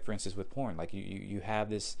learning, like for instance, with porn, like you have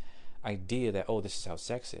this idea that, oh, this is how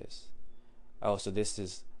sex is. Oh, so this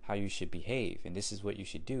is how you should behave, and this is what you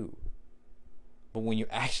should do. But when you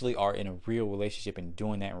actually are in a real relationship and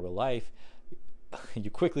doing that in real life,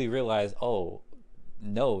 you quickly realize, oh,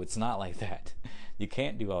 no, it's not like that. You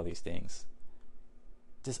can't do all these things.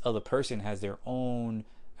 This other person has their own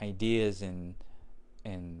ideas and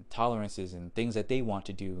tolerances and things that they want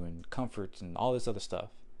to do and comforts and all this other stuff.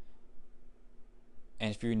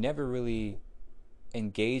 And if you're never really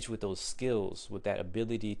engaged with those skills, with that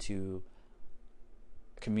ability to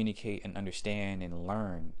communicate and understand and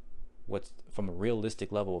learn what's from a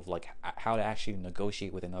realistic level of like how to actually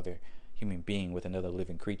negotiate with another human being, with another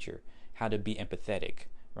living creature, how to be empathetic,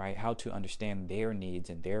 right? How to understand their needs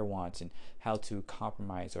and their wants, and how to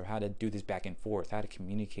compromise, or how to do this back and forth, how to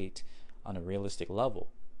communicate on a realistic level,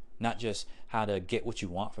 not just how to get what you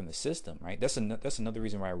want from the system, right? That's another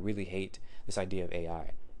reason why I really hate this idea of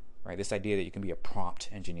AI, right? This idea that you can be a prompt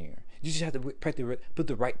engineer. You just have to put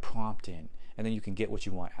the right prompt in, and then you can get what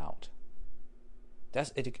you want out.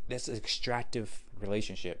 That's an extractive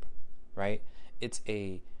relationship, right? It's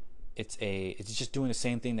just doing the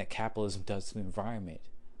same thing that capitalism does to the environment,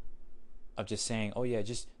 of just saying, oh yeah,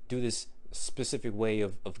 just do this specific way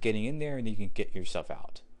of getting in there, and then you can get yourself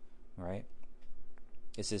out. Right?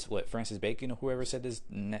 This is what Francis Bacon or whoever said this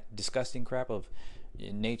disgusting crap of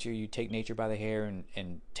nature. You take nature by the hair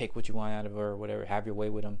and take what you want out of her, or whatever. Have your way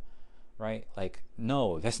with them, right? Like,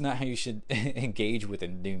 no, that's not how you should engage with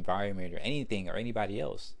the environment or anything or anybody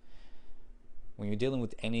else. When you're dealing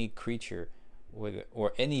with any creature,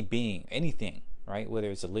 or any being, anything, right? Whether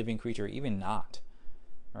it's a living creature or even not,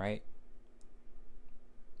 right?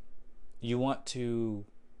 You want to.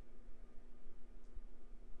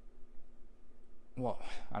 Well,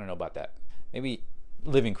 I don't know about that. Maybe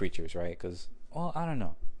living creatures, right? Because, well, I don't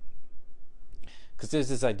know. Because there's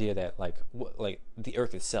this idea that like the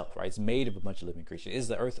Earth itself, right? It's made of a bunch of living creatures. Is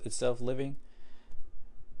the Earth itself living?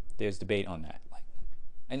 There's debate on that. Like,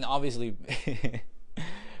 and obviously,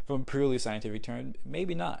 from a purely scientific term,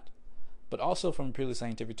 maybe not. But also from a purely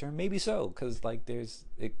scientific term, maybe so. Because like there's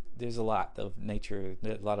a lot of nature,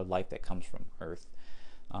 a lot of life that comes from Earth,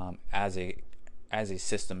 as a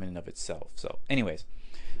system in and of itself. So anyways,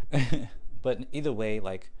 but either way,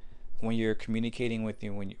 like when you're communicating with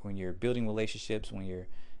you, when you're building relationships, when you're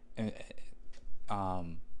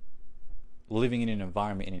living in an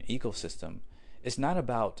environment, in an ecosystem, it's not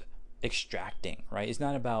about extracting, right? It's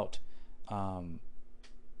not about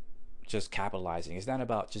just capitalizing. It's not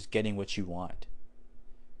about just getting what you want.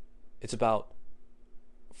 It's about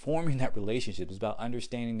forming that relationship. Is about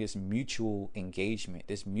understanding this mutual engagement,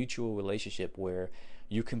 this mutual relationship where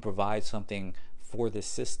you can provide something for this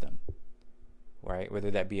system, right?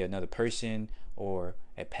 Whether that be another person or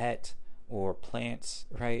a pet or plants,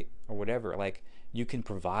 right? Or whatever. Like, you can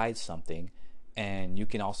provide something and you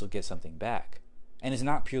can also get something back. And it's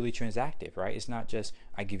not purely transactive, right? It's not just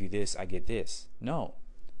I give you this, I get this. No.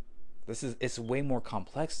 It's way more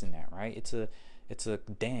complex than that, right? It's a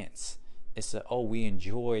dance. It's we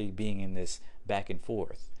enjoy being in this back and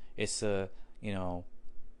forth. It's I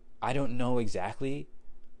don't know exactly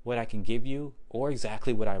what I can give you or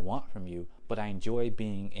exactly what I want from you, but I enjoy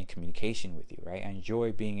being in communication with you, right? I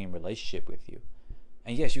enjoy being in relationship with you.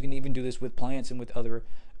 And yes, you can even do this with plants and with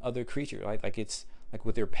other creatures, right? Like it's like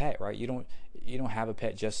with your pet, right? You don't have a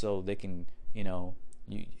pet just so they can,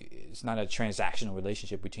 it's not a transactional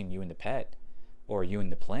relationship between you and the pet or you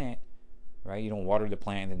and the plant, right? You don't water the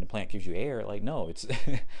plant and then the plant gives you air. Like, no, it's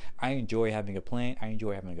I enjoy having a plant, I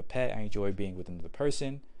enjoy having a pet, I enjoy being with another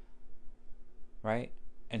person, right?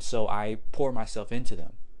 And so I pour myself into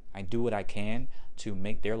them. I do what I can to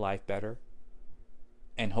make their life better.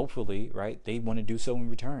 And hopefully, right, they want to do so in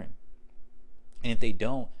return. And if they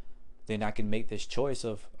don't, then I can make this choice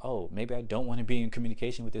of, maybe I don't want to be in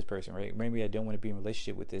communication with this person, right? Maybe I don't want to be in a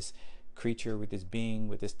relationship with this creature, with this being,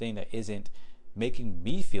 with this thing that isn't making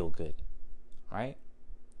me feel good, right?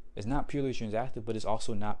 It's not purely transactive, but it's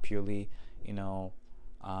also not purely,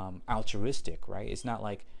 altruistic, right? It's not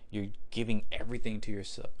like you're giving everything to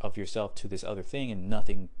yourself to this other thing and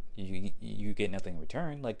nothing, you get nothing in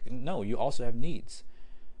return. Like, no, you also have needs,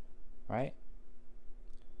 right?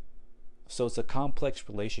 So it's a complex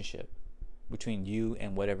relationship between you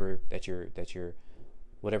and whatever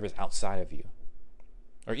whatever's outside of you,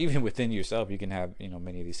 or even within yourself. You can have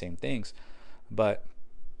many of these same things, but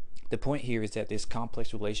the point here is that this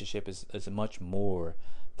complex relationship is much more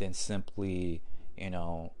than simply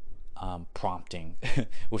prompting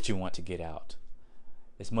what you want to get out.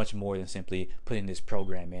 It's much more than simply putting this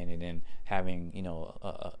program in and then having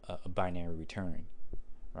a binary return.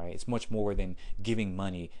 Right? It's much more than giving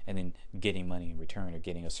money and then getting money in return or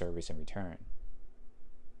getting a service in return.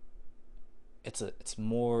 It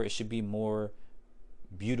should be more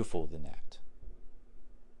beautiful than that.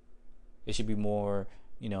 It should be more,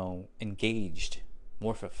 engaged,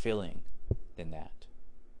 more fulfilling than that.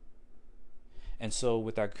 And so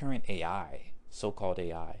with our current AI, so-called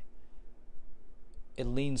AI, it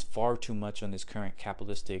leans far too much on this current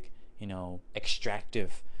capitalistic,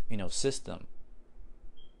 extractive, system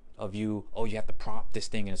of you have to prompt this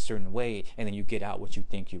thing in a certain way and then you get out what you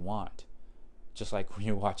think you want. Just like when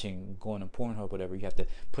you're going on Pornhub, whatever, you have to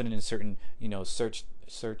put in a certain,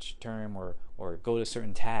 search term or go to a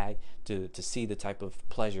certain tag to see the type of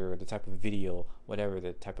pleasure or the type of video, whatever,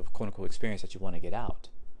 the type of quote unquote experience that you want to get out.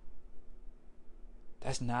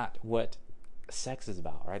 That's not what sex is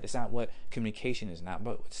about, right? It's not what communication is not,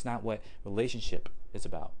 but it's not what relationship is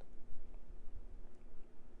about.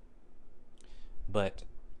 But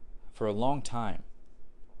for a long time,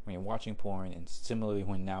 when you're watching porn, and similarly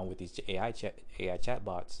when now with these AI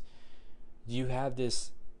chatbots, you have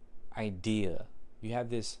this idea, you have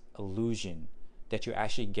this illusion that you're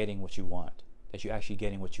actually getting what you want, that you're actually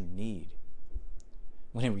getting what you need,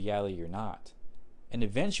 when in reality you're not. And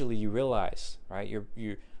eventually you realize, right, you're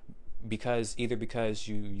because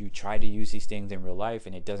you try to use these things in real life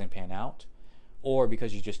and it doesn't pan out, or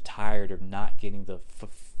because you're just tired of not getting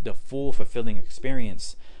the full fulfilling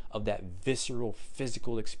experience of that visceral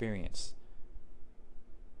physical experience,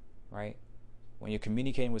 right? When you're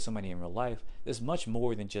communicating with somebody in real life, there's much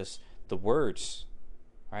more than just the words,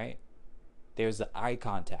 right? There's the eye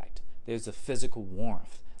contact, there's the physical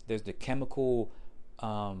warmth, there's the chemical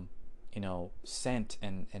scent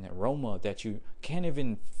and aroma that you can't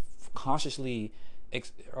even consciously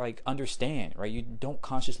understand, right? You don't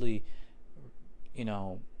consciously,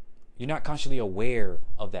 you're not consciously aware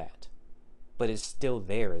of that, but it's still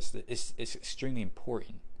there. It's extremely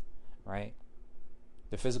important, right?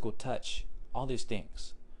 The physical touch, all these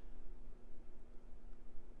things.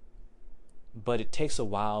 But it takes a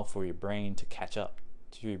while for your brain to catch up,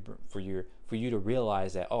 for you to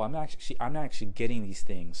realize that I'm not actually getting these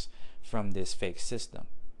things from this fake system.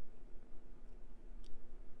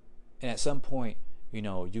 And at some point,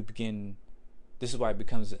 you begin. This is why it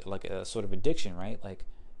becomes like a sort of addiction, right? Like,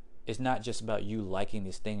 it's not just about you liking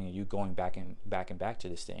this thing and you going back to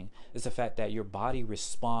this thing. It's the fact that your body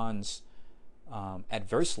responds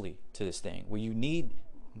adversely to this thing, where you need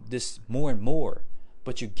this more and more,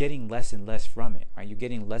 but you're getting less and less from it, right? You're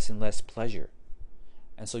getting less and less pleasure.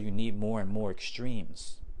 And so you need more and more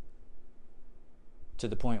extremes, to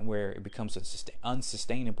the point where it becomes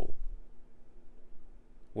unsustainable,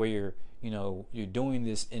 where you're doing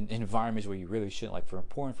this in environments where you really shouldn't. Like for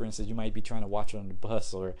porn, for instance, you might be trying to watch it on the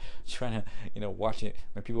bus, or trying to watch it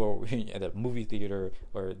when people are at a movie theater,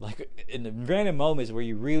 or like in the random moments where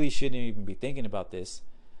you really shouldn't even be thinking about this,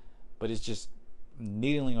 but it's just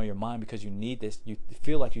needling on your mind because you need this. You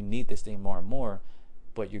feel like you need this thing more and more,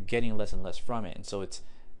 but you're getting less and less from it, and so it's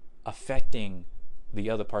affecting the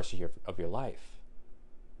other parts of your life.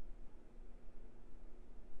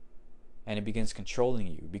 And it begins controlling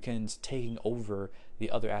you, begins taking over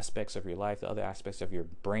the other aspects of your life, the other aspects of your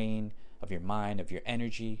brain, of your mind, of your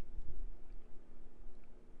energy.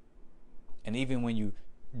 And even when you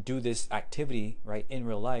do this activity, right, in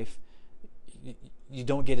real life, you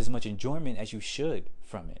don't get as much enjoyment as you should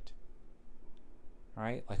from it.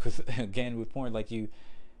 Right? Like with porn, like you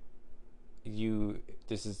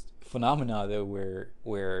this is phenomena though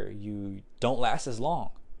where you don't last as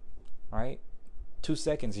long, right? 2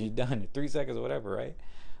 seconds and you're done, 3 seconds or whatever, right?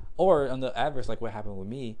 Or on the adverse, like what happened with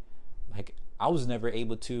me, like I was never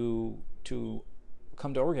able to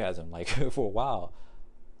come to orgasm, like for a while.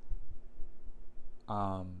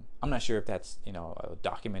 I'm not sure if that's a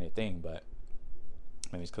documented thing, but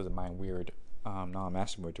maybe it's because of my weird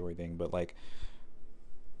non-masturbatory thing. But like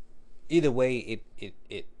either way,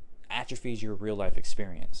 it atrophies your real life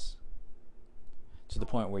experience to the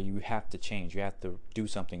point where you have to change. You have to do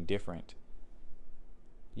something different.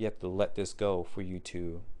 You have to let this go for you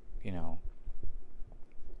to,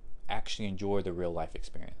 actually enjoy the real life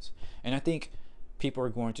experience. And I think people are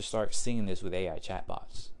going to start seeing this with AI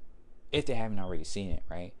chatbots, if they haven't already seen it,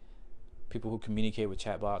 right? People who communicate with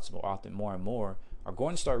chatbots more often, more and more, are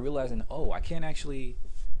going to start realizing, oh, I can't actually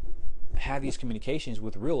have these communications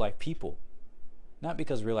with real life people. Not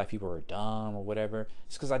because real life people are dumb or whatever.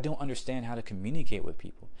 It's because I don't understand how to communicate with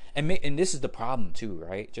people. And this is the problem too,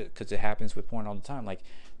 right? Because it happens with porn all the time. Like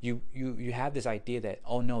you have this idea that,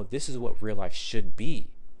 oh no, this is what real life should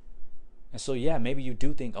be. And so yeah, maybe you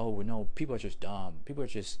do think, oh no, people are just dumb. People are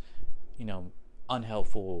just,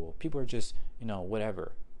 unhelpful. People are just,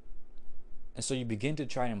 whatever. And so you begin to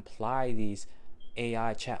try and imply these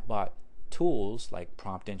AI chatbot tools like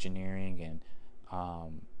prompt engineering and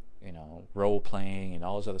role playing and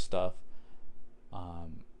all this other stuff,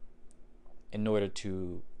 in order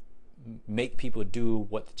to make people do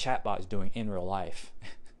what the chatbot is doing in real life.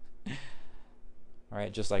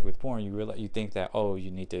 Right? Just like with porn, you think that, oh,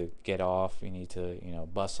 you need to get off, you need to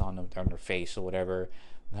bust on their face or whatever,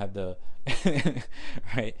 have the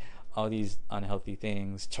right, all these unhealthy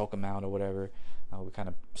things, choke them out or whatever, what kind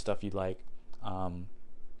of stuff you like.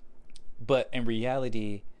 But in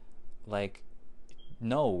reality, like,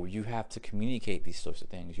 no, you have to communicate these sorts of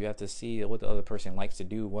things. You have to see what the other person likes to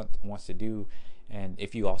do, what wants to do, and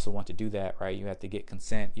if you also want to do that, right, you have to get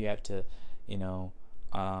consent. You have to,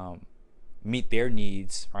 meet their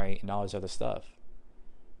needs, right, and all this other stuff.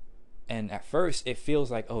 And at first, it feels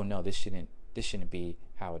like, oh no, this shouldn't be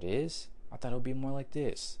how it is. I thought it would be more like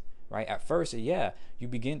this, right? At first, yeah, you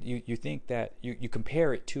think that you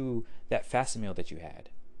compare it to that fast meal that you had,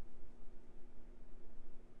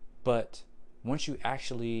 but once you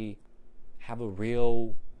actually have a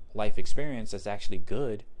real life experience that's actually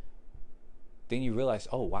good, then you realize,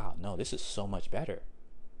 oh wow, no, this is so much better.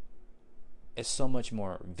 It's so much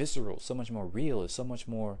more visceral, so much more real, it's so much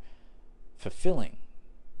more fulfilling,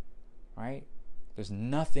 right? There's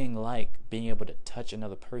nothing like being able to touch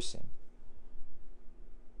another person,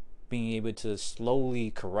 being able to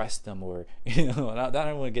slowly caress them, or I don't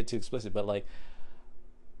want to get too explicit, but like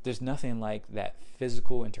there's nothing like that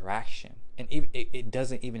physical interaction. And it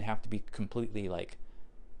doesn't even have to be completely like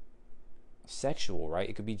sexual, right?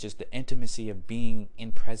 It could be just the intimacy of being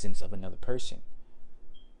in presence of another person.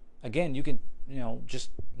 Again, you can,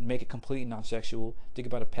 just make it completely non-sexual. Think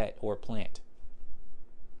about a pet or a plant,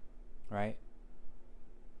 right?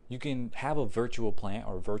 You can have a virtual plant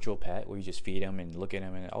or a virtual pet where you just feed them and look at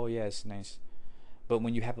them and, oh yeah, it's nice. But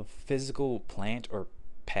when you have a physical plant or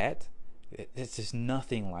pet, it's just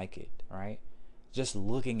nothing like it, right? Just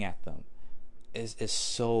looking at them is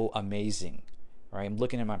so amazing, right? I'm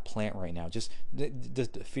looking at my plant right now. Just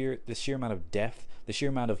the sheer amount of depth, the sheer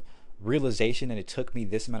amount of realization that it took me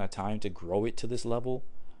this amount of time to grow it to this level,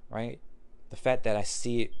 right? The fact that I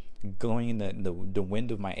see it going in the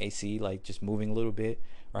wind of my AC, like just moving a little bit,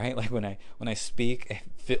 right? Like when I speak,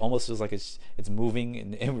 it almost feels like it's moving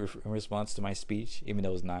in response to my speech, even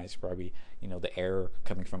though it's not. It's probably the air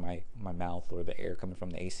coming from my mouth or the air coming from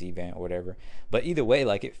the AC vent or whatever. But either way,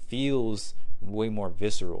 like it feels way more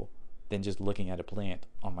visceral than just looking at a plant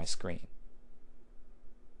on my screen,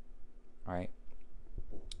 right?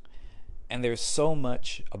 And there's so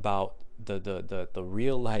much about the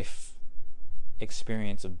real life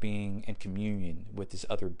experience of being in communion with this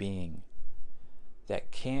other being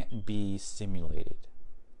that can't be simulated.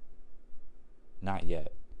 Not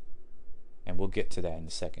yet. And we'll get to that in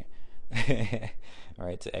a second. All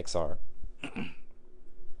right, to XR.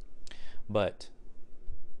 But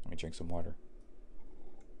let me drink some water.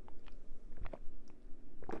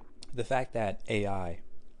 The fact that AI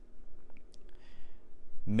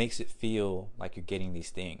makes it feel like you're getting these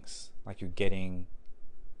things, like you're getting,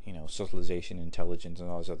 socialization, intelligence, and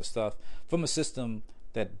all this other stuff from a system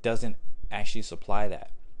that doesn't actually supply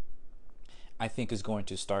that, I think is going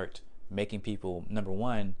to start making people, number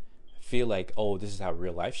one, feel like, oh, this is how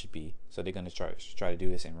real life should be. So they're going to try to do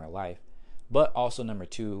this in real life. But also, number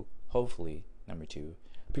two,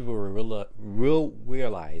 people will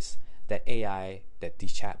realize that AI, that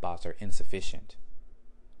these chatbots are insufficient.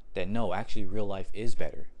 That no, actually real life is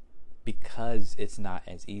better because it's not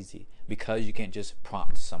as easy. Because you can't just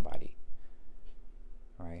prompt somebody.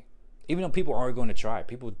 Right? Even though people are going to try.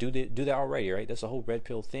 People do that already, right? That's a whole red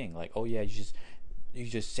pill thing. Like, oh yeah, you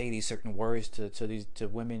just say these certain words to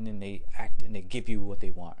women and they act and they give you what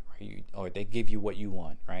they want, right? Or they give you what you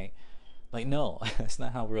want, right? Like, no, that's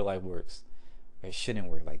not how real life works. It shouldn't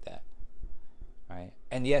work like that, right?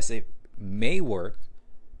 And yes, it may work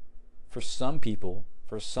for some people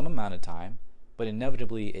for some amount of time, but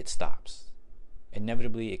inevitably it stops.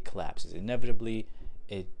 Inevitably it collapses. Inevitably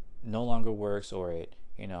it no longer works, or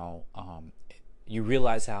you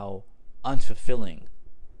realize how unfulfilling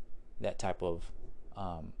that type of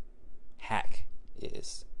hack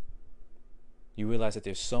is. You realize that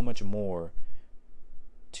there's so much more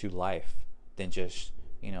to life than just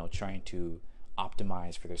trying to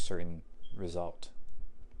optimize for a certain result.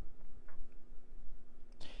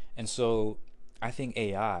 And so I think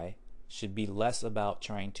AI should be less about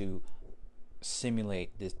trying to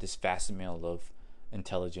simulate this facsimile of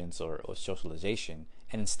intelligence or socialization,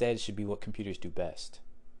 and instead should be what computers do best: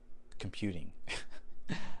 computing.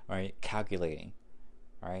 Right? Calculating.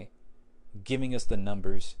 Right? Giving us the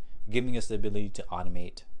numbers, giving us the ability to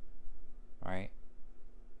automate. Right?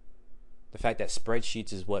 The fact that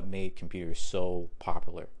spreadsheets is what made computers so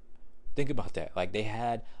popular. Think about that. Like, they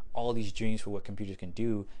had all these dreams for what computers can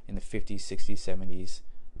do in the 50s, 60s, 70s,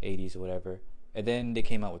 80s, or whatever. And then they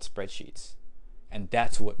came out with spreadsheets. And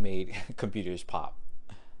that's what made computers pop.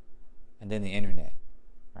 And then the internet,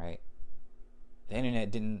 right? The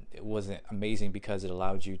internet wasn't amazing because it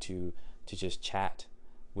allowed you to just chat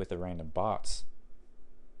with the random bots.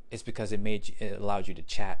 It's because it allowed you to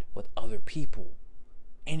chat with other people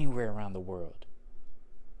anywhere around the world.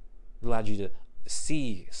 It allowed you to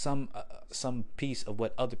see some piece of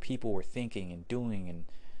what other people were thinking and doing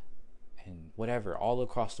and whatever all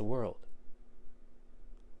across the world.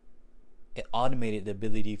 It automated the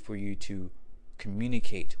ability for you to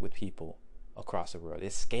communicate with people across the world.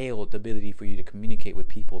 It scaled the ability for you to communicate with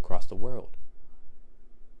people across the world.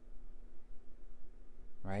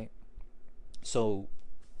 Right? So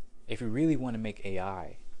if you really want to make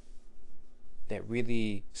AI that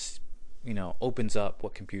really opens up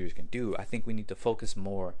what computers can do, I think we need to focus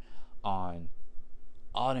more on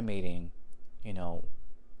automating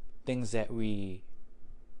things that we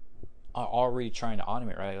are already trying to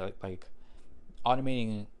automate, right? Like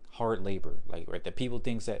automating hard labor, like, right, that people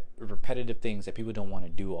things that repetitive things that people don't want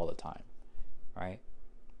to do all the time, right?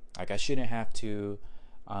 Like, I shouldn't have to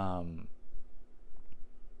I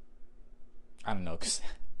don't know, because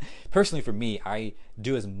personally for me, I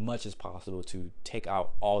do as much as possible to take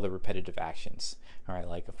out all the repetitive actions. All right,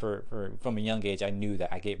 like from a young age, I knew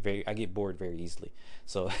that I get bored very easily.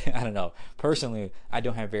 So I don't know. Personally, I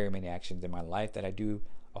don't have very many actions in my life that I do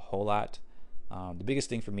a whole lot. The biggest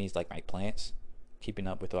thing for me is like my plants, keeping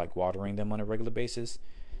up with like watering them on a regular basis.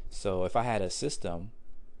 So if I had a system,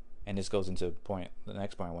 and this goes into the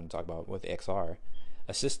next point I want to talk about with XR,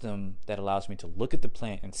 a system that allows me to look at the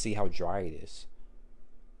plant and see how dry it is,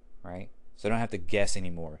 right? So I don't have to guess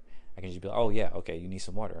anymore. I can just be like, oh yeah, okay, you need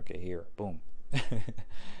some water. Okay, here, boom.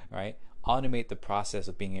 Right? Automate the process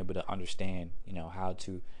of being able to understand, how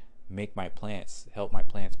to help my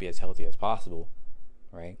plants be as healthy as possible,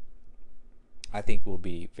 right? I think will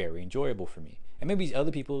be very enjoyable for me. And maybe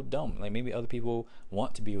other people don't. Like, maybe other people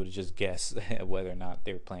want to be able to just guess whether or not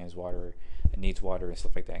their plant needs water and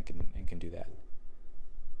stuff like that, and can do that.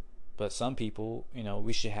 But some people,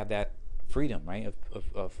 we should have that freedom, right?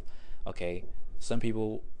 Of okay, some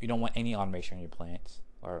people, you don't want any automation on your plants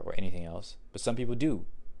or anything else, but some people do.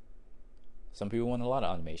 Some people want a lot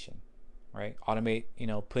of automation, right? Automate,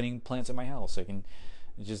 putting plants in my house, so I can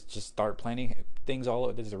just start planting things all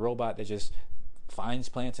over. There's a robot that just finds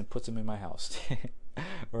plants and puts them in my house,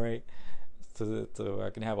 right? so I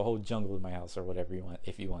can have a whole jungle in my house or whatever you want,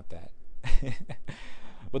 if you want that.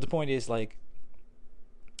 But the point is, like,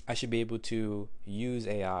 I should be able to use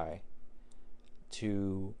AI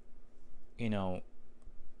to, you know,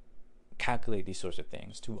 calculate these sorts of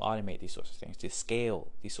things, to automate these sorts of things, to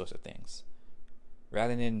scale these sorts of things,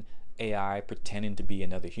 rather than AI pretending to be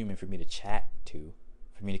another human for me to chat to,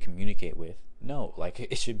 for me to communicate with. No, like,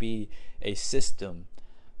 it should be a system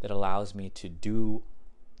that allows me to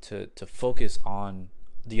focus on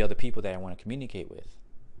the other people that I want to communicate with,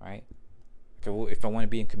 right? Okay, well, if I want to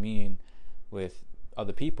be in communion with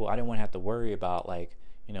other people, I don't want to have to worry about, like,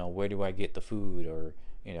 where do I get the food, or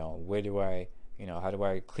where do I, how do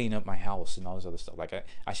I clean up my house and all this other stuff. Like,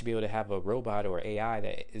 I should be able to have a robot or AI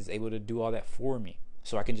that is able to do all that for me,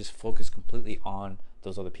 so I can just focus completely on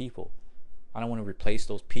those other people. I don't want to replace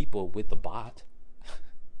those people with the bot.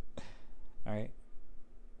 All right.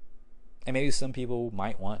 And maybe some people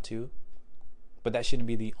might want to, but that shouldn't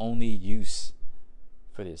be the only use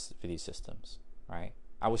for these systems, right?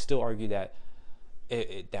 I would still argue that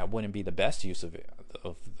that wouldn't be the best use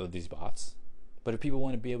of these bots. But if people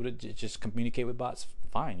want to be able to just communicate with bots,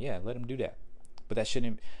 fine, yeah, let them do that. But that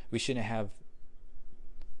shouldn't be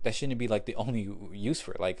like the only use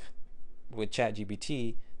for it. Like with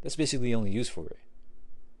ChatGPT, that's basically the only use for it.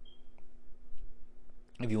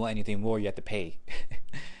 If you want anything more, you have to pay.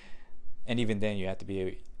 And even then, you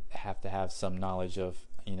have to have some knowledge of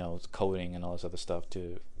coding and all this other stuff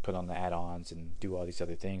to put on the add-ons and do all these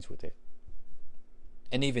other things with it.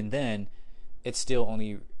 And even then, it still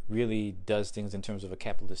only really does things in terms of a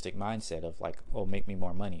capitalistic mindset of, like, oh, make me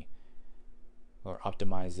more money, or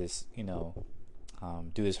optimize this,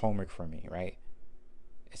 do this homework for me, right?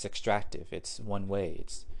 It's extractive. It's one way.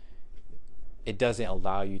 It doesn't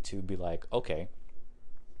allow you to be like, okay,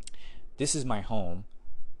 this is my home.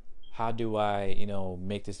 How do I,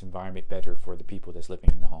 make this environment better for the people that's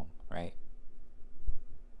living in the home, right?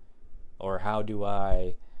 Or how do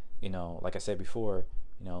I, like I said before,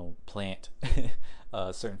 plant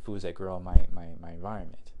certain foods that grow in my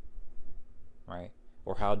environment, right?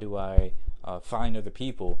 Or how do I find other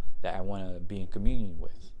people that I want to be in communion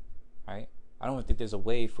with, right? I don't think there's a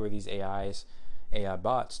way for these AI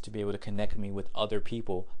bots to be able to connect me with other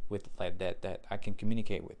people with like that I can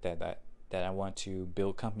communicate with, that I want to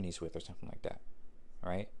build companies with, or something like that,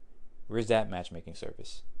 right? Where's that matchmaking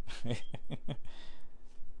service?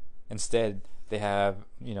 Instead, they have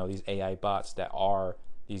these AI bots that are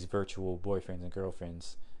these virtual boyfriends and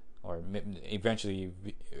girlfriends, or eventually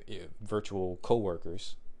virtual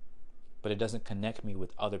coworkers, but it doesn't connect me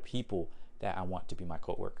with other people that I want to be my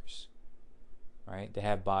coworkers, right? They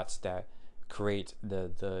have bots that create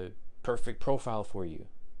the perfect profile for you,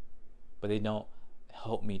 but they don't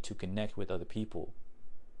help me to connect with other people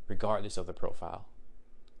regardless of the profile,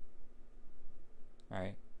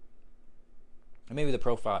 right? And maybe the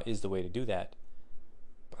profile is the way to do that,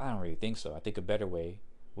 but I don't really think so. I think a better way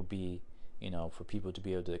would be, for people to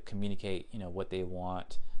be able to communicate, what they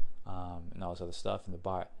want, and all this other stuff, and the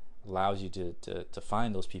bot allows you to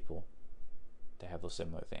find those people that have those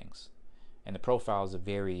similar things. And the profile is a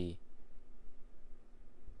very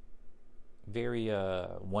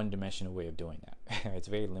one-dimensional way of doing that. It's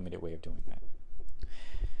a very limited way of doing that.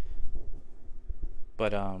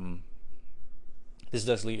 But this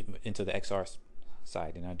does lead into the XR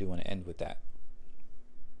side, and I do want to end with that.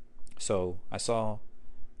 So I saw,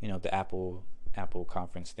 the Apple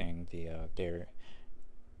conference thing. They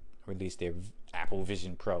released their Apple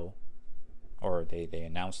VisionPro, or they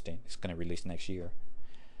announced it. It's going to release next year.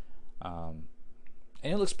 And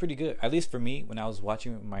it looks pretty good, at least for me when I was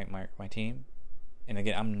watching with my team. And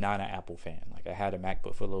again, I'm not an Apple fan. Like, I had a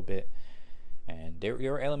MacBook for a little bit, and there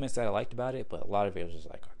were elements that I liked about it, but a lot of it was just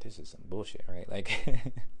like, oh, this is some bullshit, right? Like,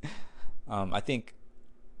 I think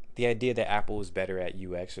the idea that Apple is better at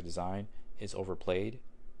UX or design is overplayed.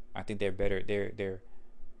 I think they're better.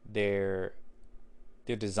 They're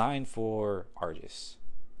designed for artists,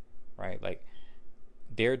 right? Like,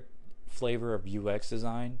 their flavor of UX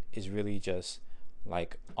design is really just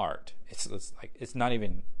like art. It's like, it's not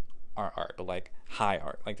even art, but like high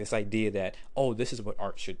art. Like this idea that, oh, this is what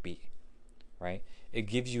art should be, right? It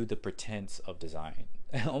gives you the pretense of design,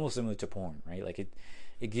 almost similar to porn, right? Like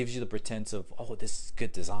it gives you the pretense of, oh, this is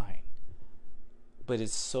good design, but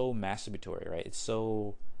it's so masturbatory, right? It's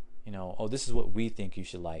so, oh, this is what we think you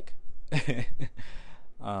should like,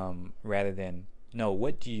 rather than, no,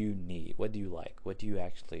 what do you need? What do you like? What do you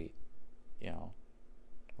actually,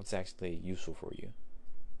 what's actually useful for you?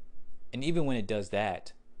 And even when it does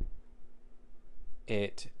that,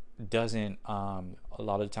 it doesn't, a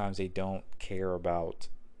lot of times they don't care about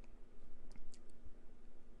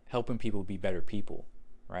helping people be better people,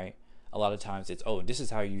 right? A lot of times it's, oh, this is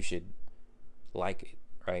how you should like it,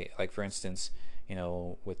 right? Like for instance,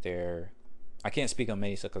 with their, I can't speak on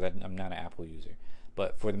many stuff because I'm not an Apple user,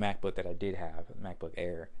 but for the MacBook that I did have, MacBook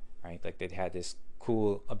Air, right? Like they had this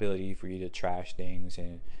cool ability for you to trash things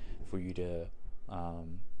and for you to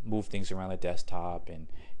move things around the desktop, and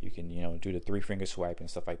you can do the 3-finger swipe and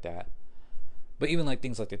stuff like that. But even like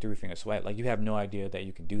things like the 3-finger swipe, like you have no idea that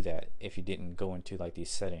you can do that if you didn't go into like these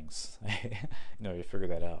settings to figure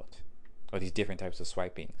that out, or these different types of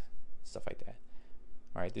swiping, stuff like that.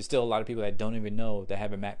 Right? There's still a lot of people that don't even know, that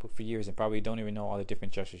have a MacBook for years and probably don't even know all the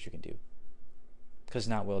different gestures you can do, because it's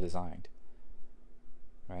not well designed.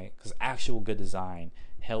 Right? Because actual good design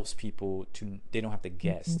helps people to, they don't have to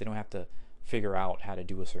guess, they don't have to figure out how to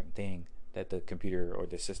do a certain thing that the computer or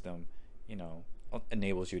the system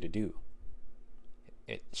enables you to do.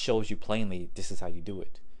 It shows you plainly, this is how you do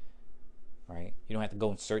it. Right? You don't have to go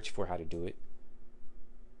and search for how to do it.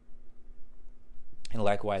 And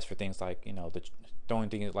likewise for things like the throwing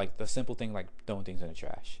things, like the simple thing like throwing things in the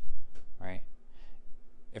trash. Right?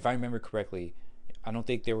 If I remember correctly, I don't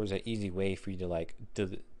think there was an easy way for you to like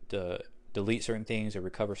delete certain things or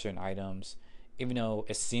recover certain items. Even though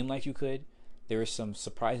it seemed like you could, there are some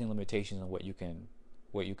surprising limitations on what you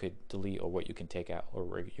could delete, or what you can take out, or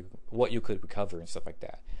what you could recover and stuff like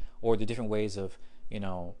that, or the different ways of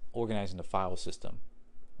organizing the file system,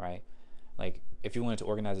 right? Like if you wanted to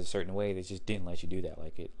organize it a certain way, they just didn't let you do that.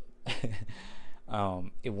 Like it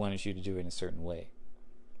it wanted you to do it in a certain way,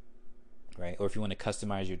 right? Or if you want to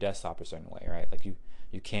customize your desktop a certain way, right? Like you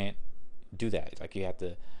can't do that. Like you have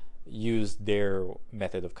to use their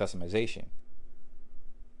method of customization.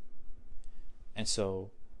 And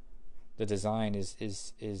so the design is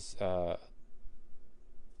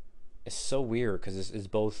so weird, because it's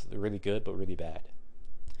both really good but really bad.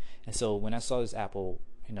 And so when I saw this Apple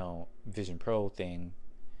Vision Pro thing,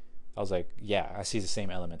 I was like, yeah, I see the same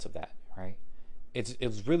elements of that, right?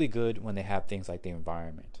 It's really good when they have things like the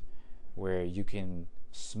environment, where you can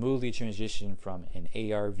smoothly transition from an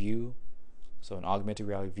AR view, so an augmented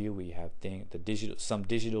reality view, where you have some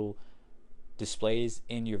digital displays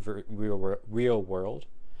in your real world,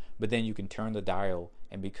 but then you can turn the dial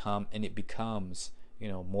and it becomes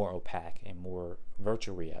more opaque and more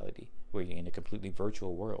virtual reality, where you're in a completely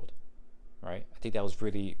virtual world, right? I think that was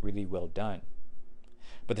really, really well done.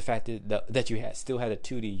 But the fact that you still had a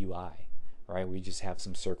 2D UI, right, where you just have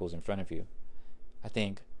some circles in front of you, I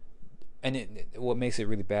think, and what makes it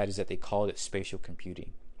really bad is that they called it spatial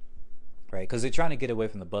computing, right? Because they're trying to get away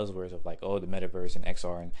from the buzzwords of like, oh, the metaverse and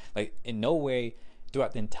XR, and like in no way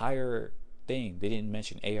throughout the entire thing they didn't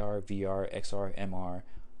mention AR, VR, XR, MR,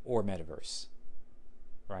 or metaverse,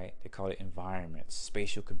 right? They called it environments,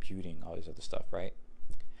 spatial computing, all this other stuff, right?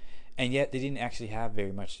 And yet they didn't actually have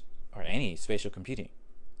very much or any spatial computing.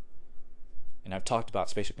 And I've talked about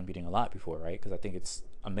spatial computing a lot before, right? Because I think it's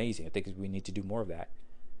amazing. I think we need to do more of that.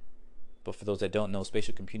 But for those that don't know,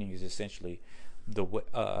 spatial computing is essentially the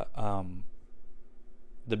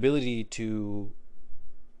ability to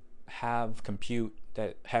have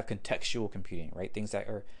contextual computing, right? Things that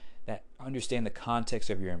understand the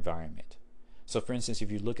context of your environment. So for instance,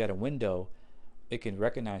 if you look at a window, it can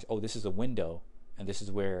recognize, oh, this is a window, and this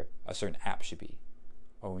is where a certain app should be.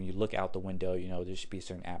 Or when you look out the window, there should be a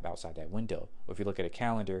certain app outside that window. Or if you look at a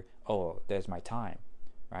calendar, oh, there's my time,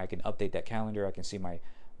 right? I can update that calendar. I can see my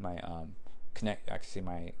I can see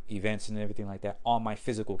my events and everything like that on my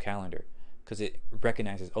physical calendar, because it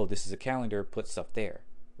recognizes, oh, this is a calendar, put stuff there,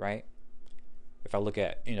 right? If I look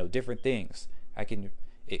at different things,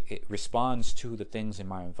 it responds to the things in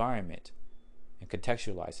my environment and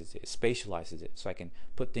contextualizes it, spatializes it, so I can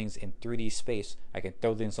put things in 3D space. I can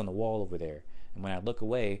throw things on the wall over there, and when I look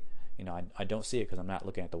away, I don't see it because I'm not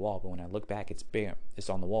looking at the wall. But when I look back, it's bam, it's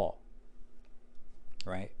on the wall,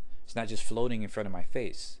 right? It's not just floating in front of my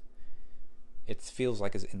face. It feels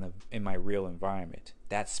like it's in my real environment.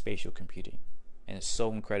 That's spatial computing, and it's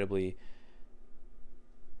so incredibly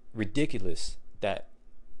ridiculous that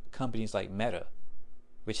companies like Meta,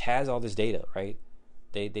 which has all this data, right?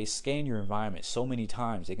 They scan your environment so many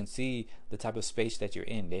times. They can see the type of space that you're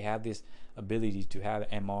in. They have this ability to have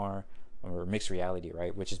MR, or mixed reality,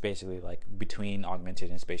 right? Which is basically like between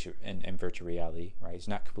augmented and spatial and virtual reality, right? It's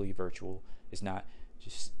not completely virtual. It's not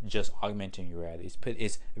just augmenting your reality.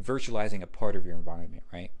 It's virtualizing a part of your environment,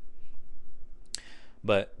 right?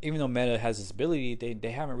 But even though Meta has this ability,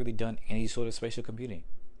 they haven't really done any sort of spatial computing.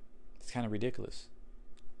 It's kind of ridiculous.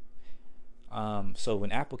 So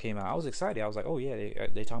when Apple came out, I was excited. I was like, oh yeah,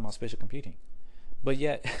 they talking about spatial computing. But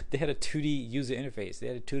yet they had a 2D user interface. They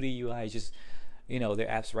had a 2D UI, just their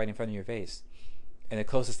apps right in front of your face. And the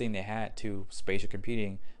closest thing they had to spatial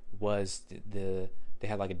computing was they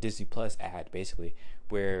had like a Disney Plus ad basically,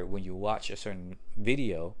 where when you watch a certain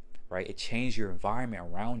video, right, it changed your environment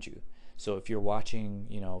around you. So if you're watching,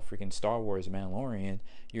 freaking Star Wars Mandalorian,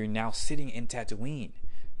 you're now sitting in Tatooine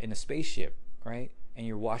in a spaceship, right? And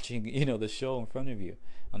you're watching, the show in front of you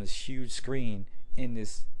on this huge screen in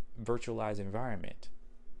this virtualized environment,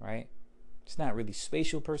 right? It's not really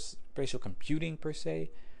spatial computing per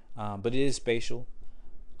se, but it is spatial,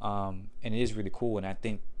 and it is really cool. And I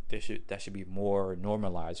think that should be more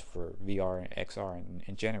normalized for VR and XR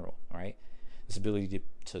in general, right? This ability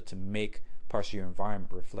to make parts of your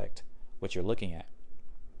environment reflect what you're looking at.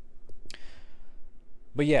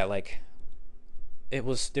 But yeah, like there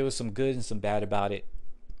was some good and some bad about it.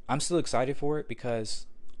 I'm still excited for it because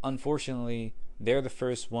unfortunately they're the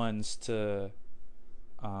first ones to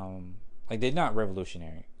they're not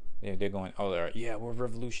revolutionary. They're going, yeah, we're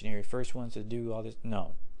revolutionary, first ones to do all this.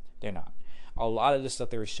 No, they're not. A lot of the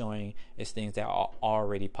stuff they were showing is things that are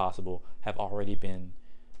already possible, have already been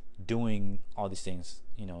doing all these things,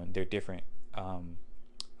 in their different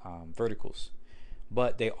verticals.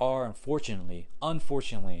 But they are unfortunately,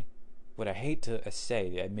 what I hate to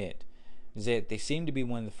admit, is that they seem to be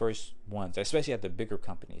one of the first ones, especially at the bigger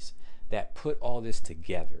companies, that put all this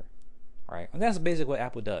together, right? And that's basically what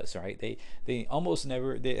Apple does, right? They almost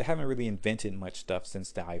never, they haven't really invented much stuff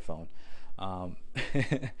since the iPhone.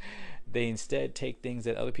 They instead take things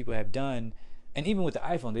that other people have done, and even with the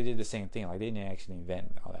iPhone, they did the same thing. Like they didn't actually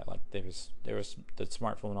invent all that. Like there was the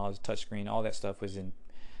smartphone, all this touchscreen, all that stuff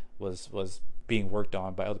was being worked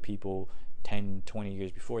on by other people 10, 20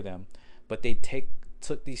 years before them. But they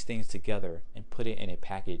took these things together and put it in a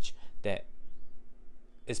package that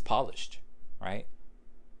is polished, right?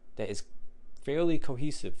 That is fairly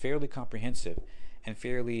cohesive, fairly comprehensive, and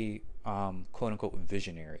fairly quote unquote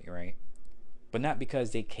visionary, right? But not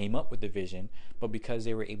because they came up with the vision, but because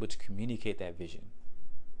they were able to communicate that vision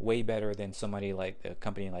way better than somebody like a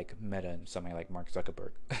company like Meta and somebody like Mark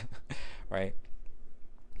Zuckerberg, right?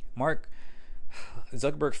 Mark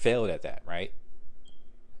Zuckerberg failed at that, right?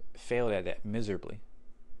 Failed at that miserably.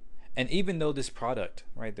 And even though this product,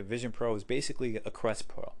 right, the Vision Pro is basically a Quest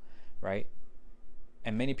Pro, right?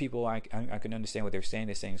 And many people, I can understand what they're saying.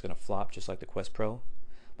 They're saying it's going to flop just like the Quest Pro.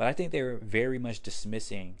 But I think they're very much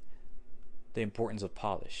dismissing the importance of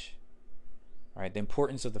polish, right? The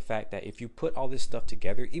importance of the fact that if you put all this stuff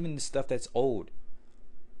together, even the stuff that's old,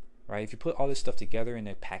 right? If you put all this stuff together in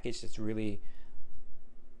a package that's really,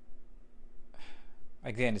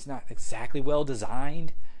 again, it's not exactly well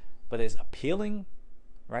designed, but it's appealing,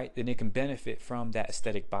 right? Then it can benefit from that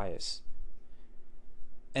aesthetic bias.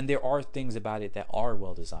 And there are things about it that are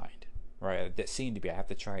well designed, right? That seem to be. I have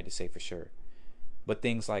to try it to say for sure. But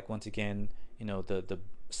things like, once again, the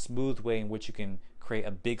smooth way in which you can create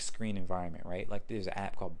a big screen environment, right? Like there's an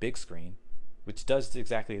app called Big Screen, which does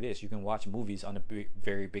exactly this. You can watch movies on a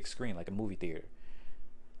very big screen, like a movie theater,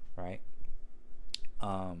 right?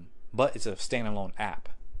 But it's a standalone app,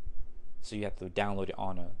 so you have to download it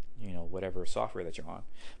on a whatever software that you're on.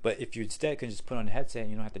 But if you instead can just put on a headset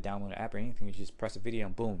and you don't have to download an app or anything, you just press a video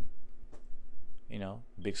and boom,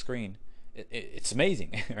 big screen. It's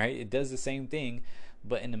amazing, right? It does the same thing,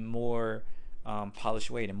 but in a more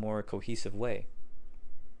polished way, in a more cohesive way.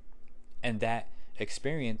 And that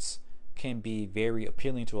experience can be very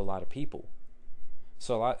appealing to a lot of people.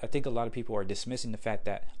 So I think a lot of people are dismissing the fact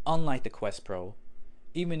that, unlike the Quest Pro,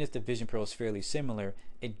 even if the Vision Pro is fairly similar,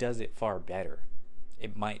 it does it far better.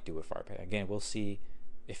 It might do it far better. Again, we'll see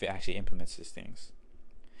if it actually implements these things.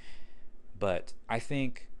 But I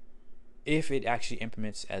think if it actually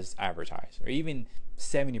implements as advertised, or even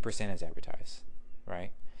 70% as advertised,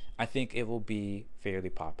 right, I think it will be fairly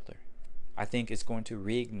popular. I think it's going to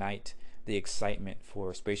reignite the excitement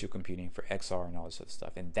for spatial computing, for XR and all this other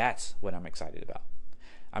stuff. And that's what I'm excited about.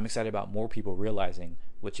 I'm excited about more people realizing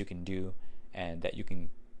what you can do, and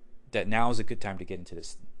that now is a good time to get into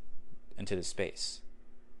this space,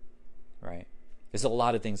 right? There's a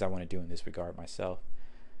lot of things I want to do in this regard myself.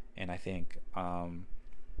 And I think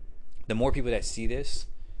the more people that see this,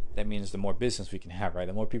 that means the more business we can have, right?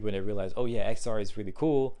 The more people that realize, oh yeah, XR is really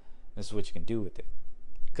cool. This is what you can do with it.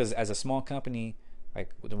 Because as a small company,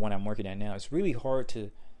 like the one I'm working at now, it's really hard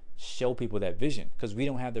to show people that vision because we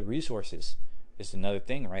don't have the resources. It's another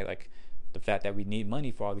thing, right? Like the fact that we need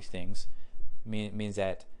money for all these things means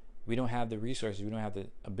that we don't have the resources. We don't have the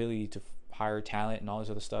ability to hire talent and all this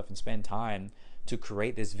other stuff and spend time to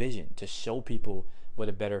create this vision, to show people what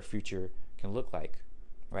a better future can look like,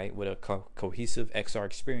 right? What a cohesive XR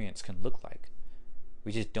experience can look like.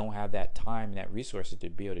 We just don't have that time and that resources to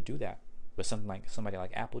be able to do that. But somebody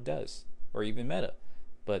like Apple does. or even Meta.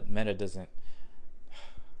 But Meta doesn't.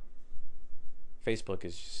 Facebook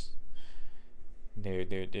is just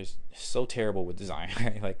they're just so terrible with design,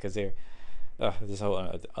 right? Like, cause they're this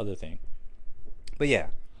whole other thing. But yeah,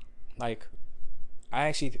 like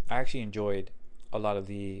I actually enjoyed a lot of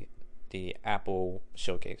the Apple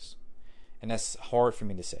showcase, and that's hard for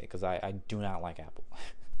me to say because I do not like Apple.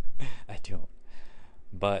 I don't.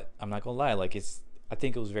 But I'm not gonna lie, like I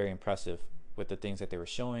think it was very impressive with the things that they were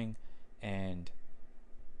showing, and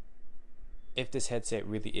if this headset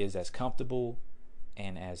really is as comfortable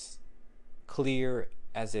and as clear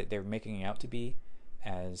as they're making it out to be,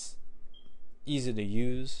 as easy to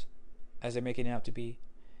use as they're making it out to be,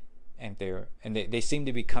 and they seem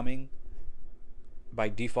to be coming by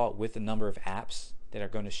default with a number of apps that are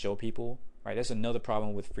going to show people. Right, that's another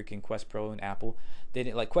problem with freaking Quest Pro and Apple. They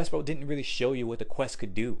didn't, like, Quest Pro didn't really show you what the Quest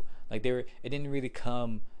could do. Like it didn't really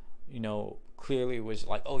come, clearly. It was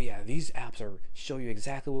like, oh yeah, these apps are show you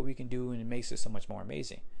exactly what we can do, and it makes it so much more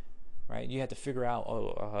amazing. Right, you have to figure out,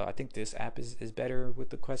 I think this app is better with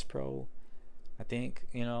the Quest Pro. I think,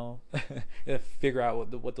 you have to figure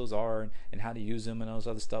out what those are, and how to use them and all those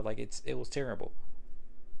other stuff. Like it was terrible.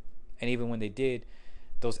 And even when they did,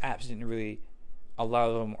 those apps didn't really. A lot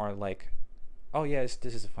of them are like, oh yeah,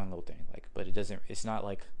 this is a fun little thing. Like, but it's not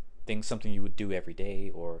like something you would do every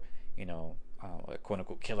day, or a quote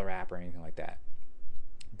unquote killer app or anything like that.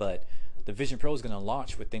 But the Vision Pro is going to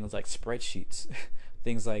launch with things like spreadsheets,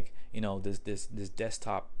 things like this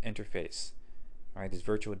desktop interface, right? This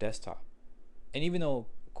virtual desktop. And even though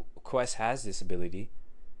Quest has this ability,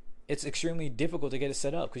 it's extremely difficult to get it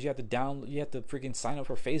set up because you have to freaking sign up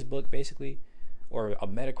for Facebook basically, or a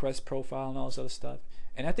MetaQuest profile and all this other stuff.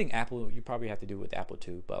 And I think Apple, you probably have to do it with Apple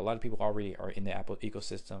too, but a lot of people already are in the Apple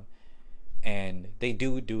ecosystem, and they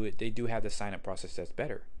do it. They do have the sign up process that's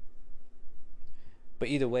better. But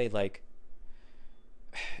either way, like,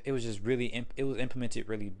 it was just really it was implemented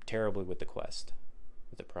really terribly with the Quest,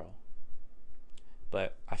 with the Pro.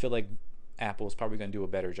 But I feel like Apple's probably going to do a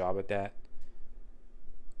better job at that.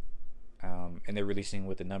 And they're releasing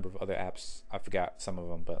with a number of other apps. I forgot some of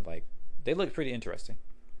them, but like, they look pretty interesting.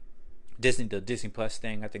 The Disney Plus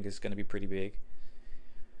thing, I think, is going to be pretty big.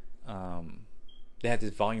 They have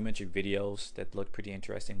this volumetric videos that look pretty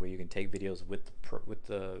interesting, where you can take videos with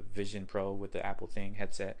the Vision Pro, with the Apple thing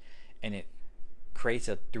headset, and it creates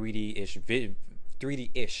a 3D-ish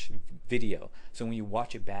video. So when you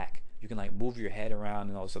watch it back, you can like move your head around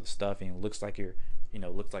and all this other stuff, and it looks like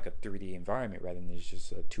looks like a 3D environment rather than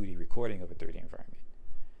just a 2D recording of a 3D environment,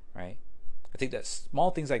 right? I think that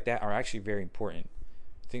small things like that are actually very important.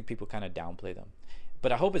 I think people kind of downplay them,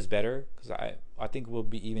 but I hope it's better, because I think it will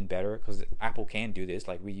be even better because Apple can do this.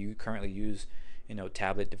 Like, we currently use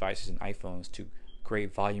tablet devices and iPhones to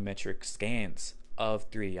create volumetric scans of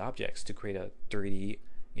 3D objects to create a 3D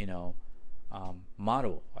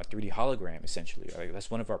model, a 3D hologram essentially. Like, that's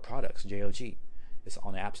one of our products, JOG. It's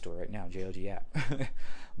on the App Store right now, JOG app.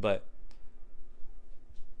 But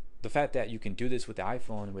the fact that you can do this with the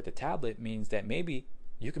iPhone and with the tablet means that maybe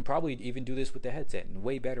you can probably even do this with the headset, and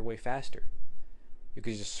way better, way faster. You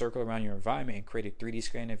could just circle around your environment and create a 3D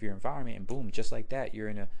scan of your environment, and boom, just like that, you're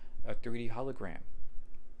in a 3D hologram.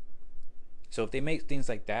 So if they make things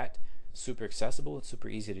like that super accessible and super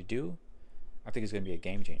easy to do, I think it's going to be a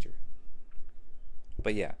game changer.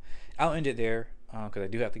 But yeah, I'll end it there because I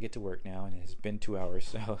do have to get to work now, and it's been 2 hours.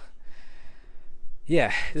 So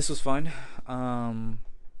yeah, this was fun.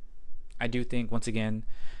 I do think, once again,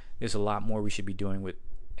 there's a lot more we should be doing with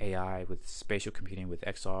AI, with spatial computing, with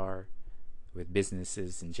XR, with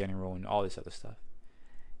businesses in general, and all this other stuff.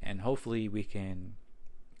 And hopefully we can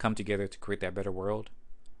come together to create that better world.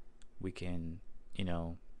 We can,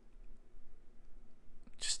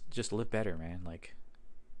 just live better, man. Like,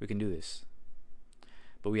 we can do this.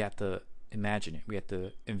 But we have to imagine it. We have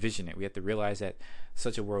to envision it. We have to realize that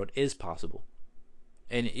such a world is possible.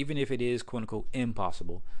 And even if it is, quote unquote,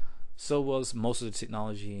 impossible, so was most of the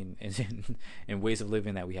technology and ways of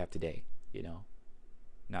living that we have today,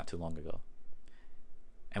 not too long ago.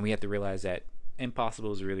 And we have to realize that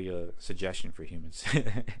impossible is really a suggestion for humans.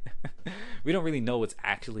 We don't really know what's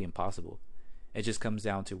actually impossible. It just comes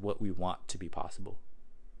down to what we want to be possible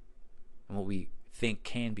and what we think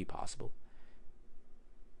can be possible.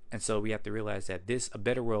 And so we have to realize that a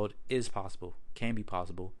better world is possible, can be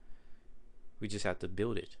possible. We just have to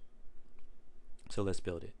build it. So let's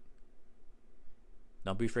build it.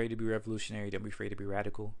 Don't be afraid to be revolutionary. Don't be afraid to be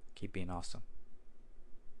radical. Keep being awesome.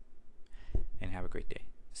 And have a great day.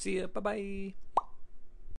 See ya. Bye-bye.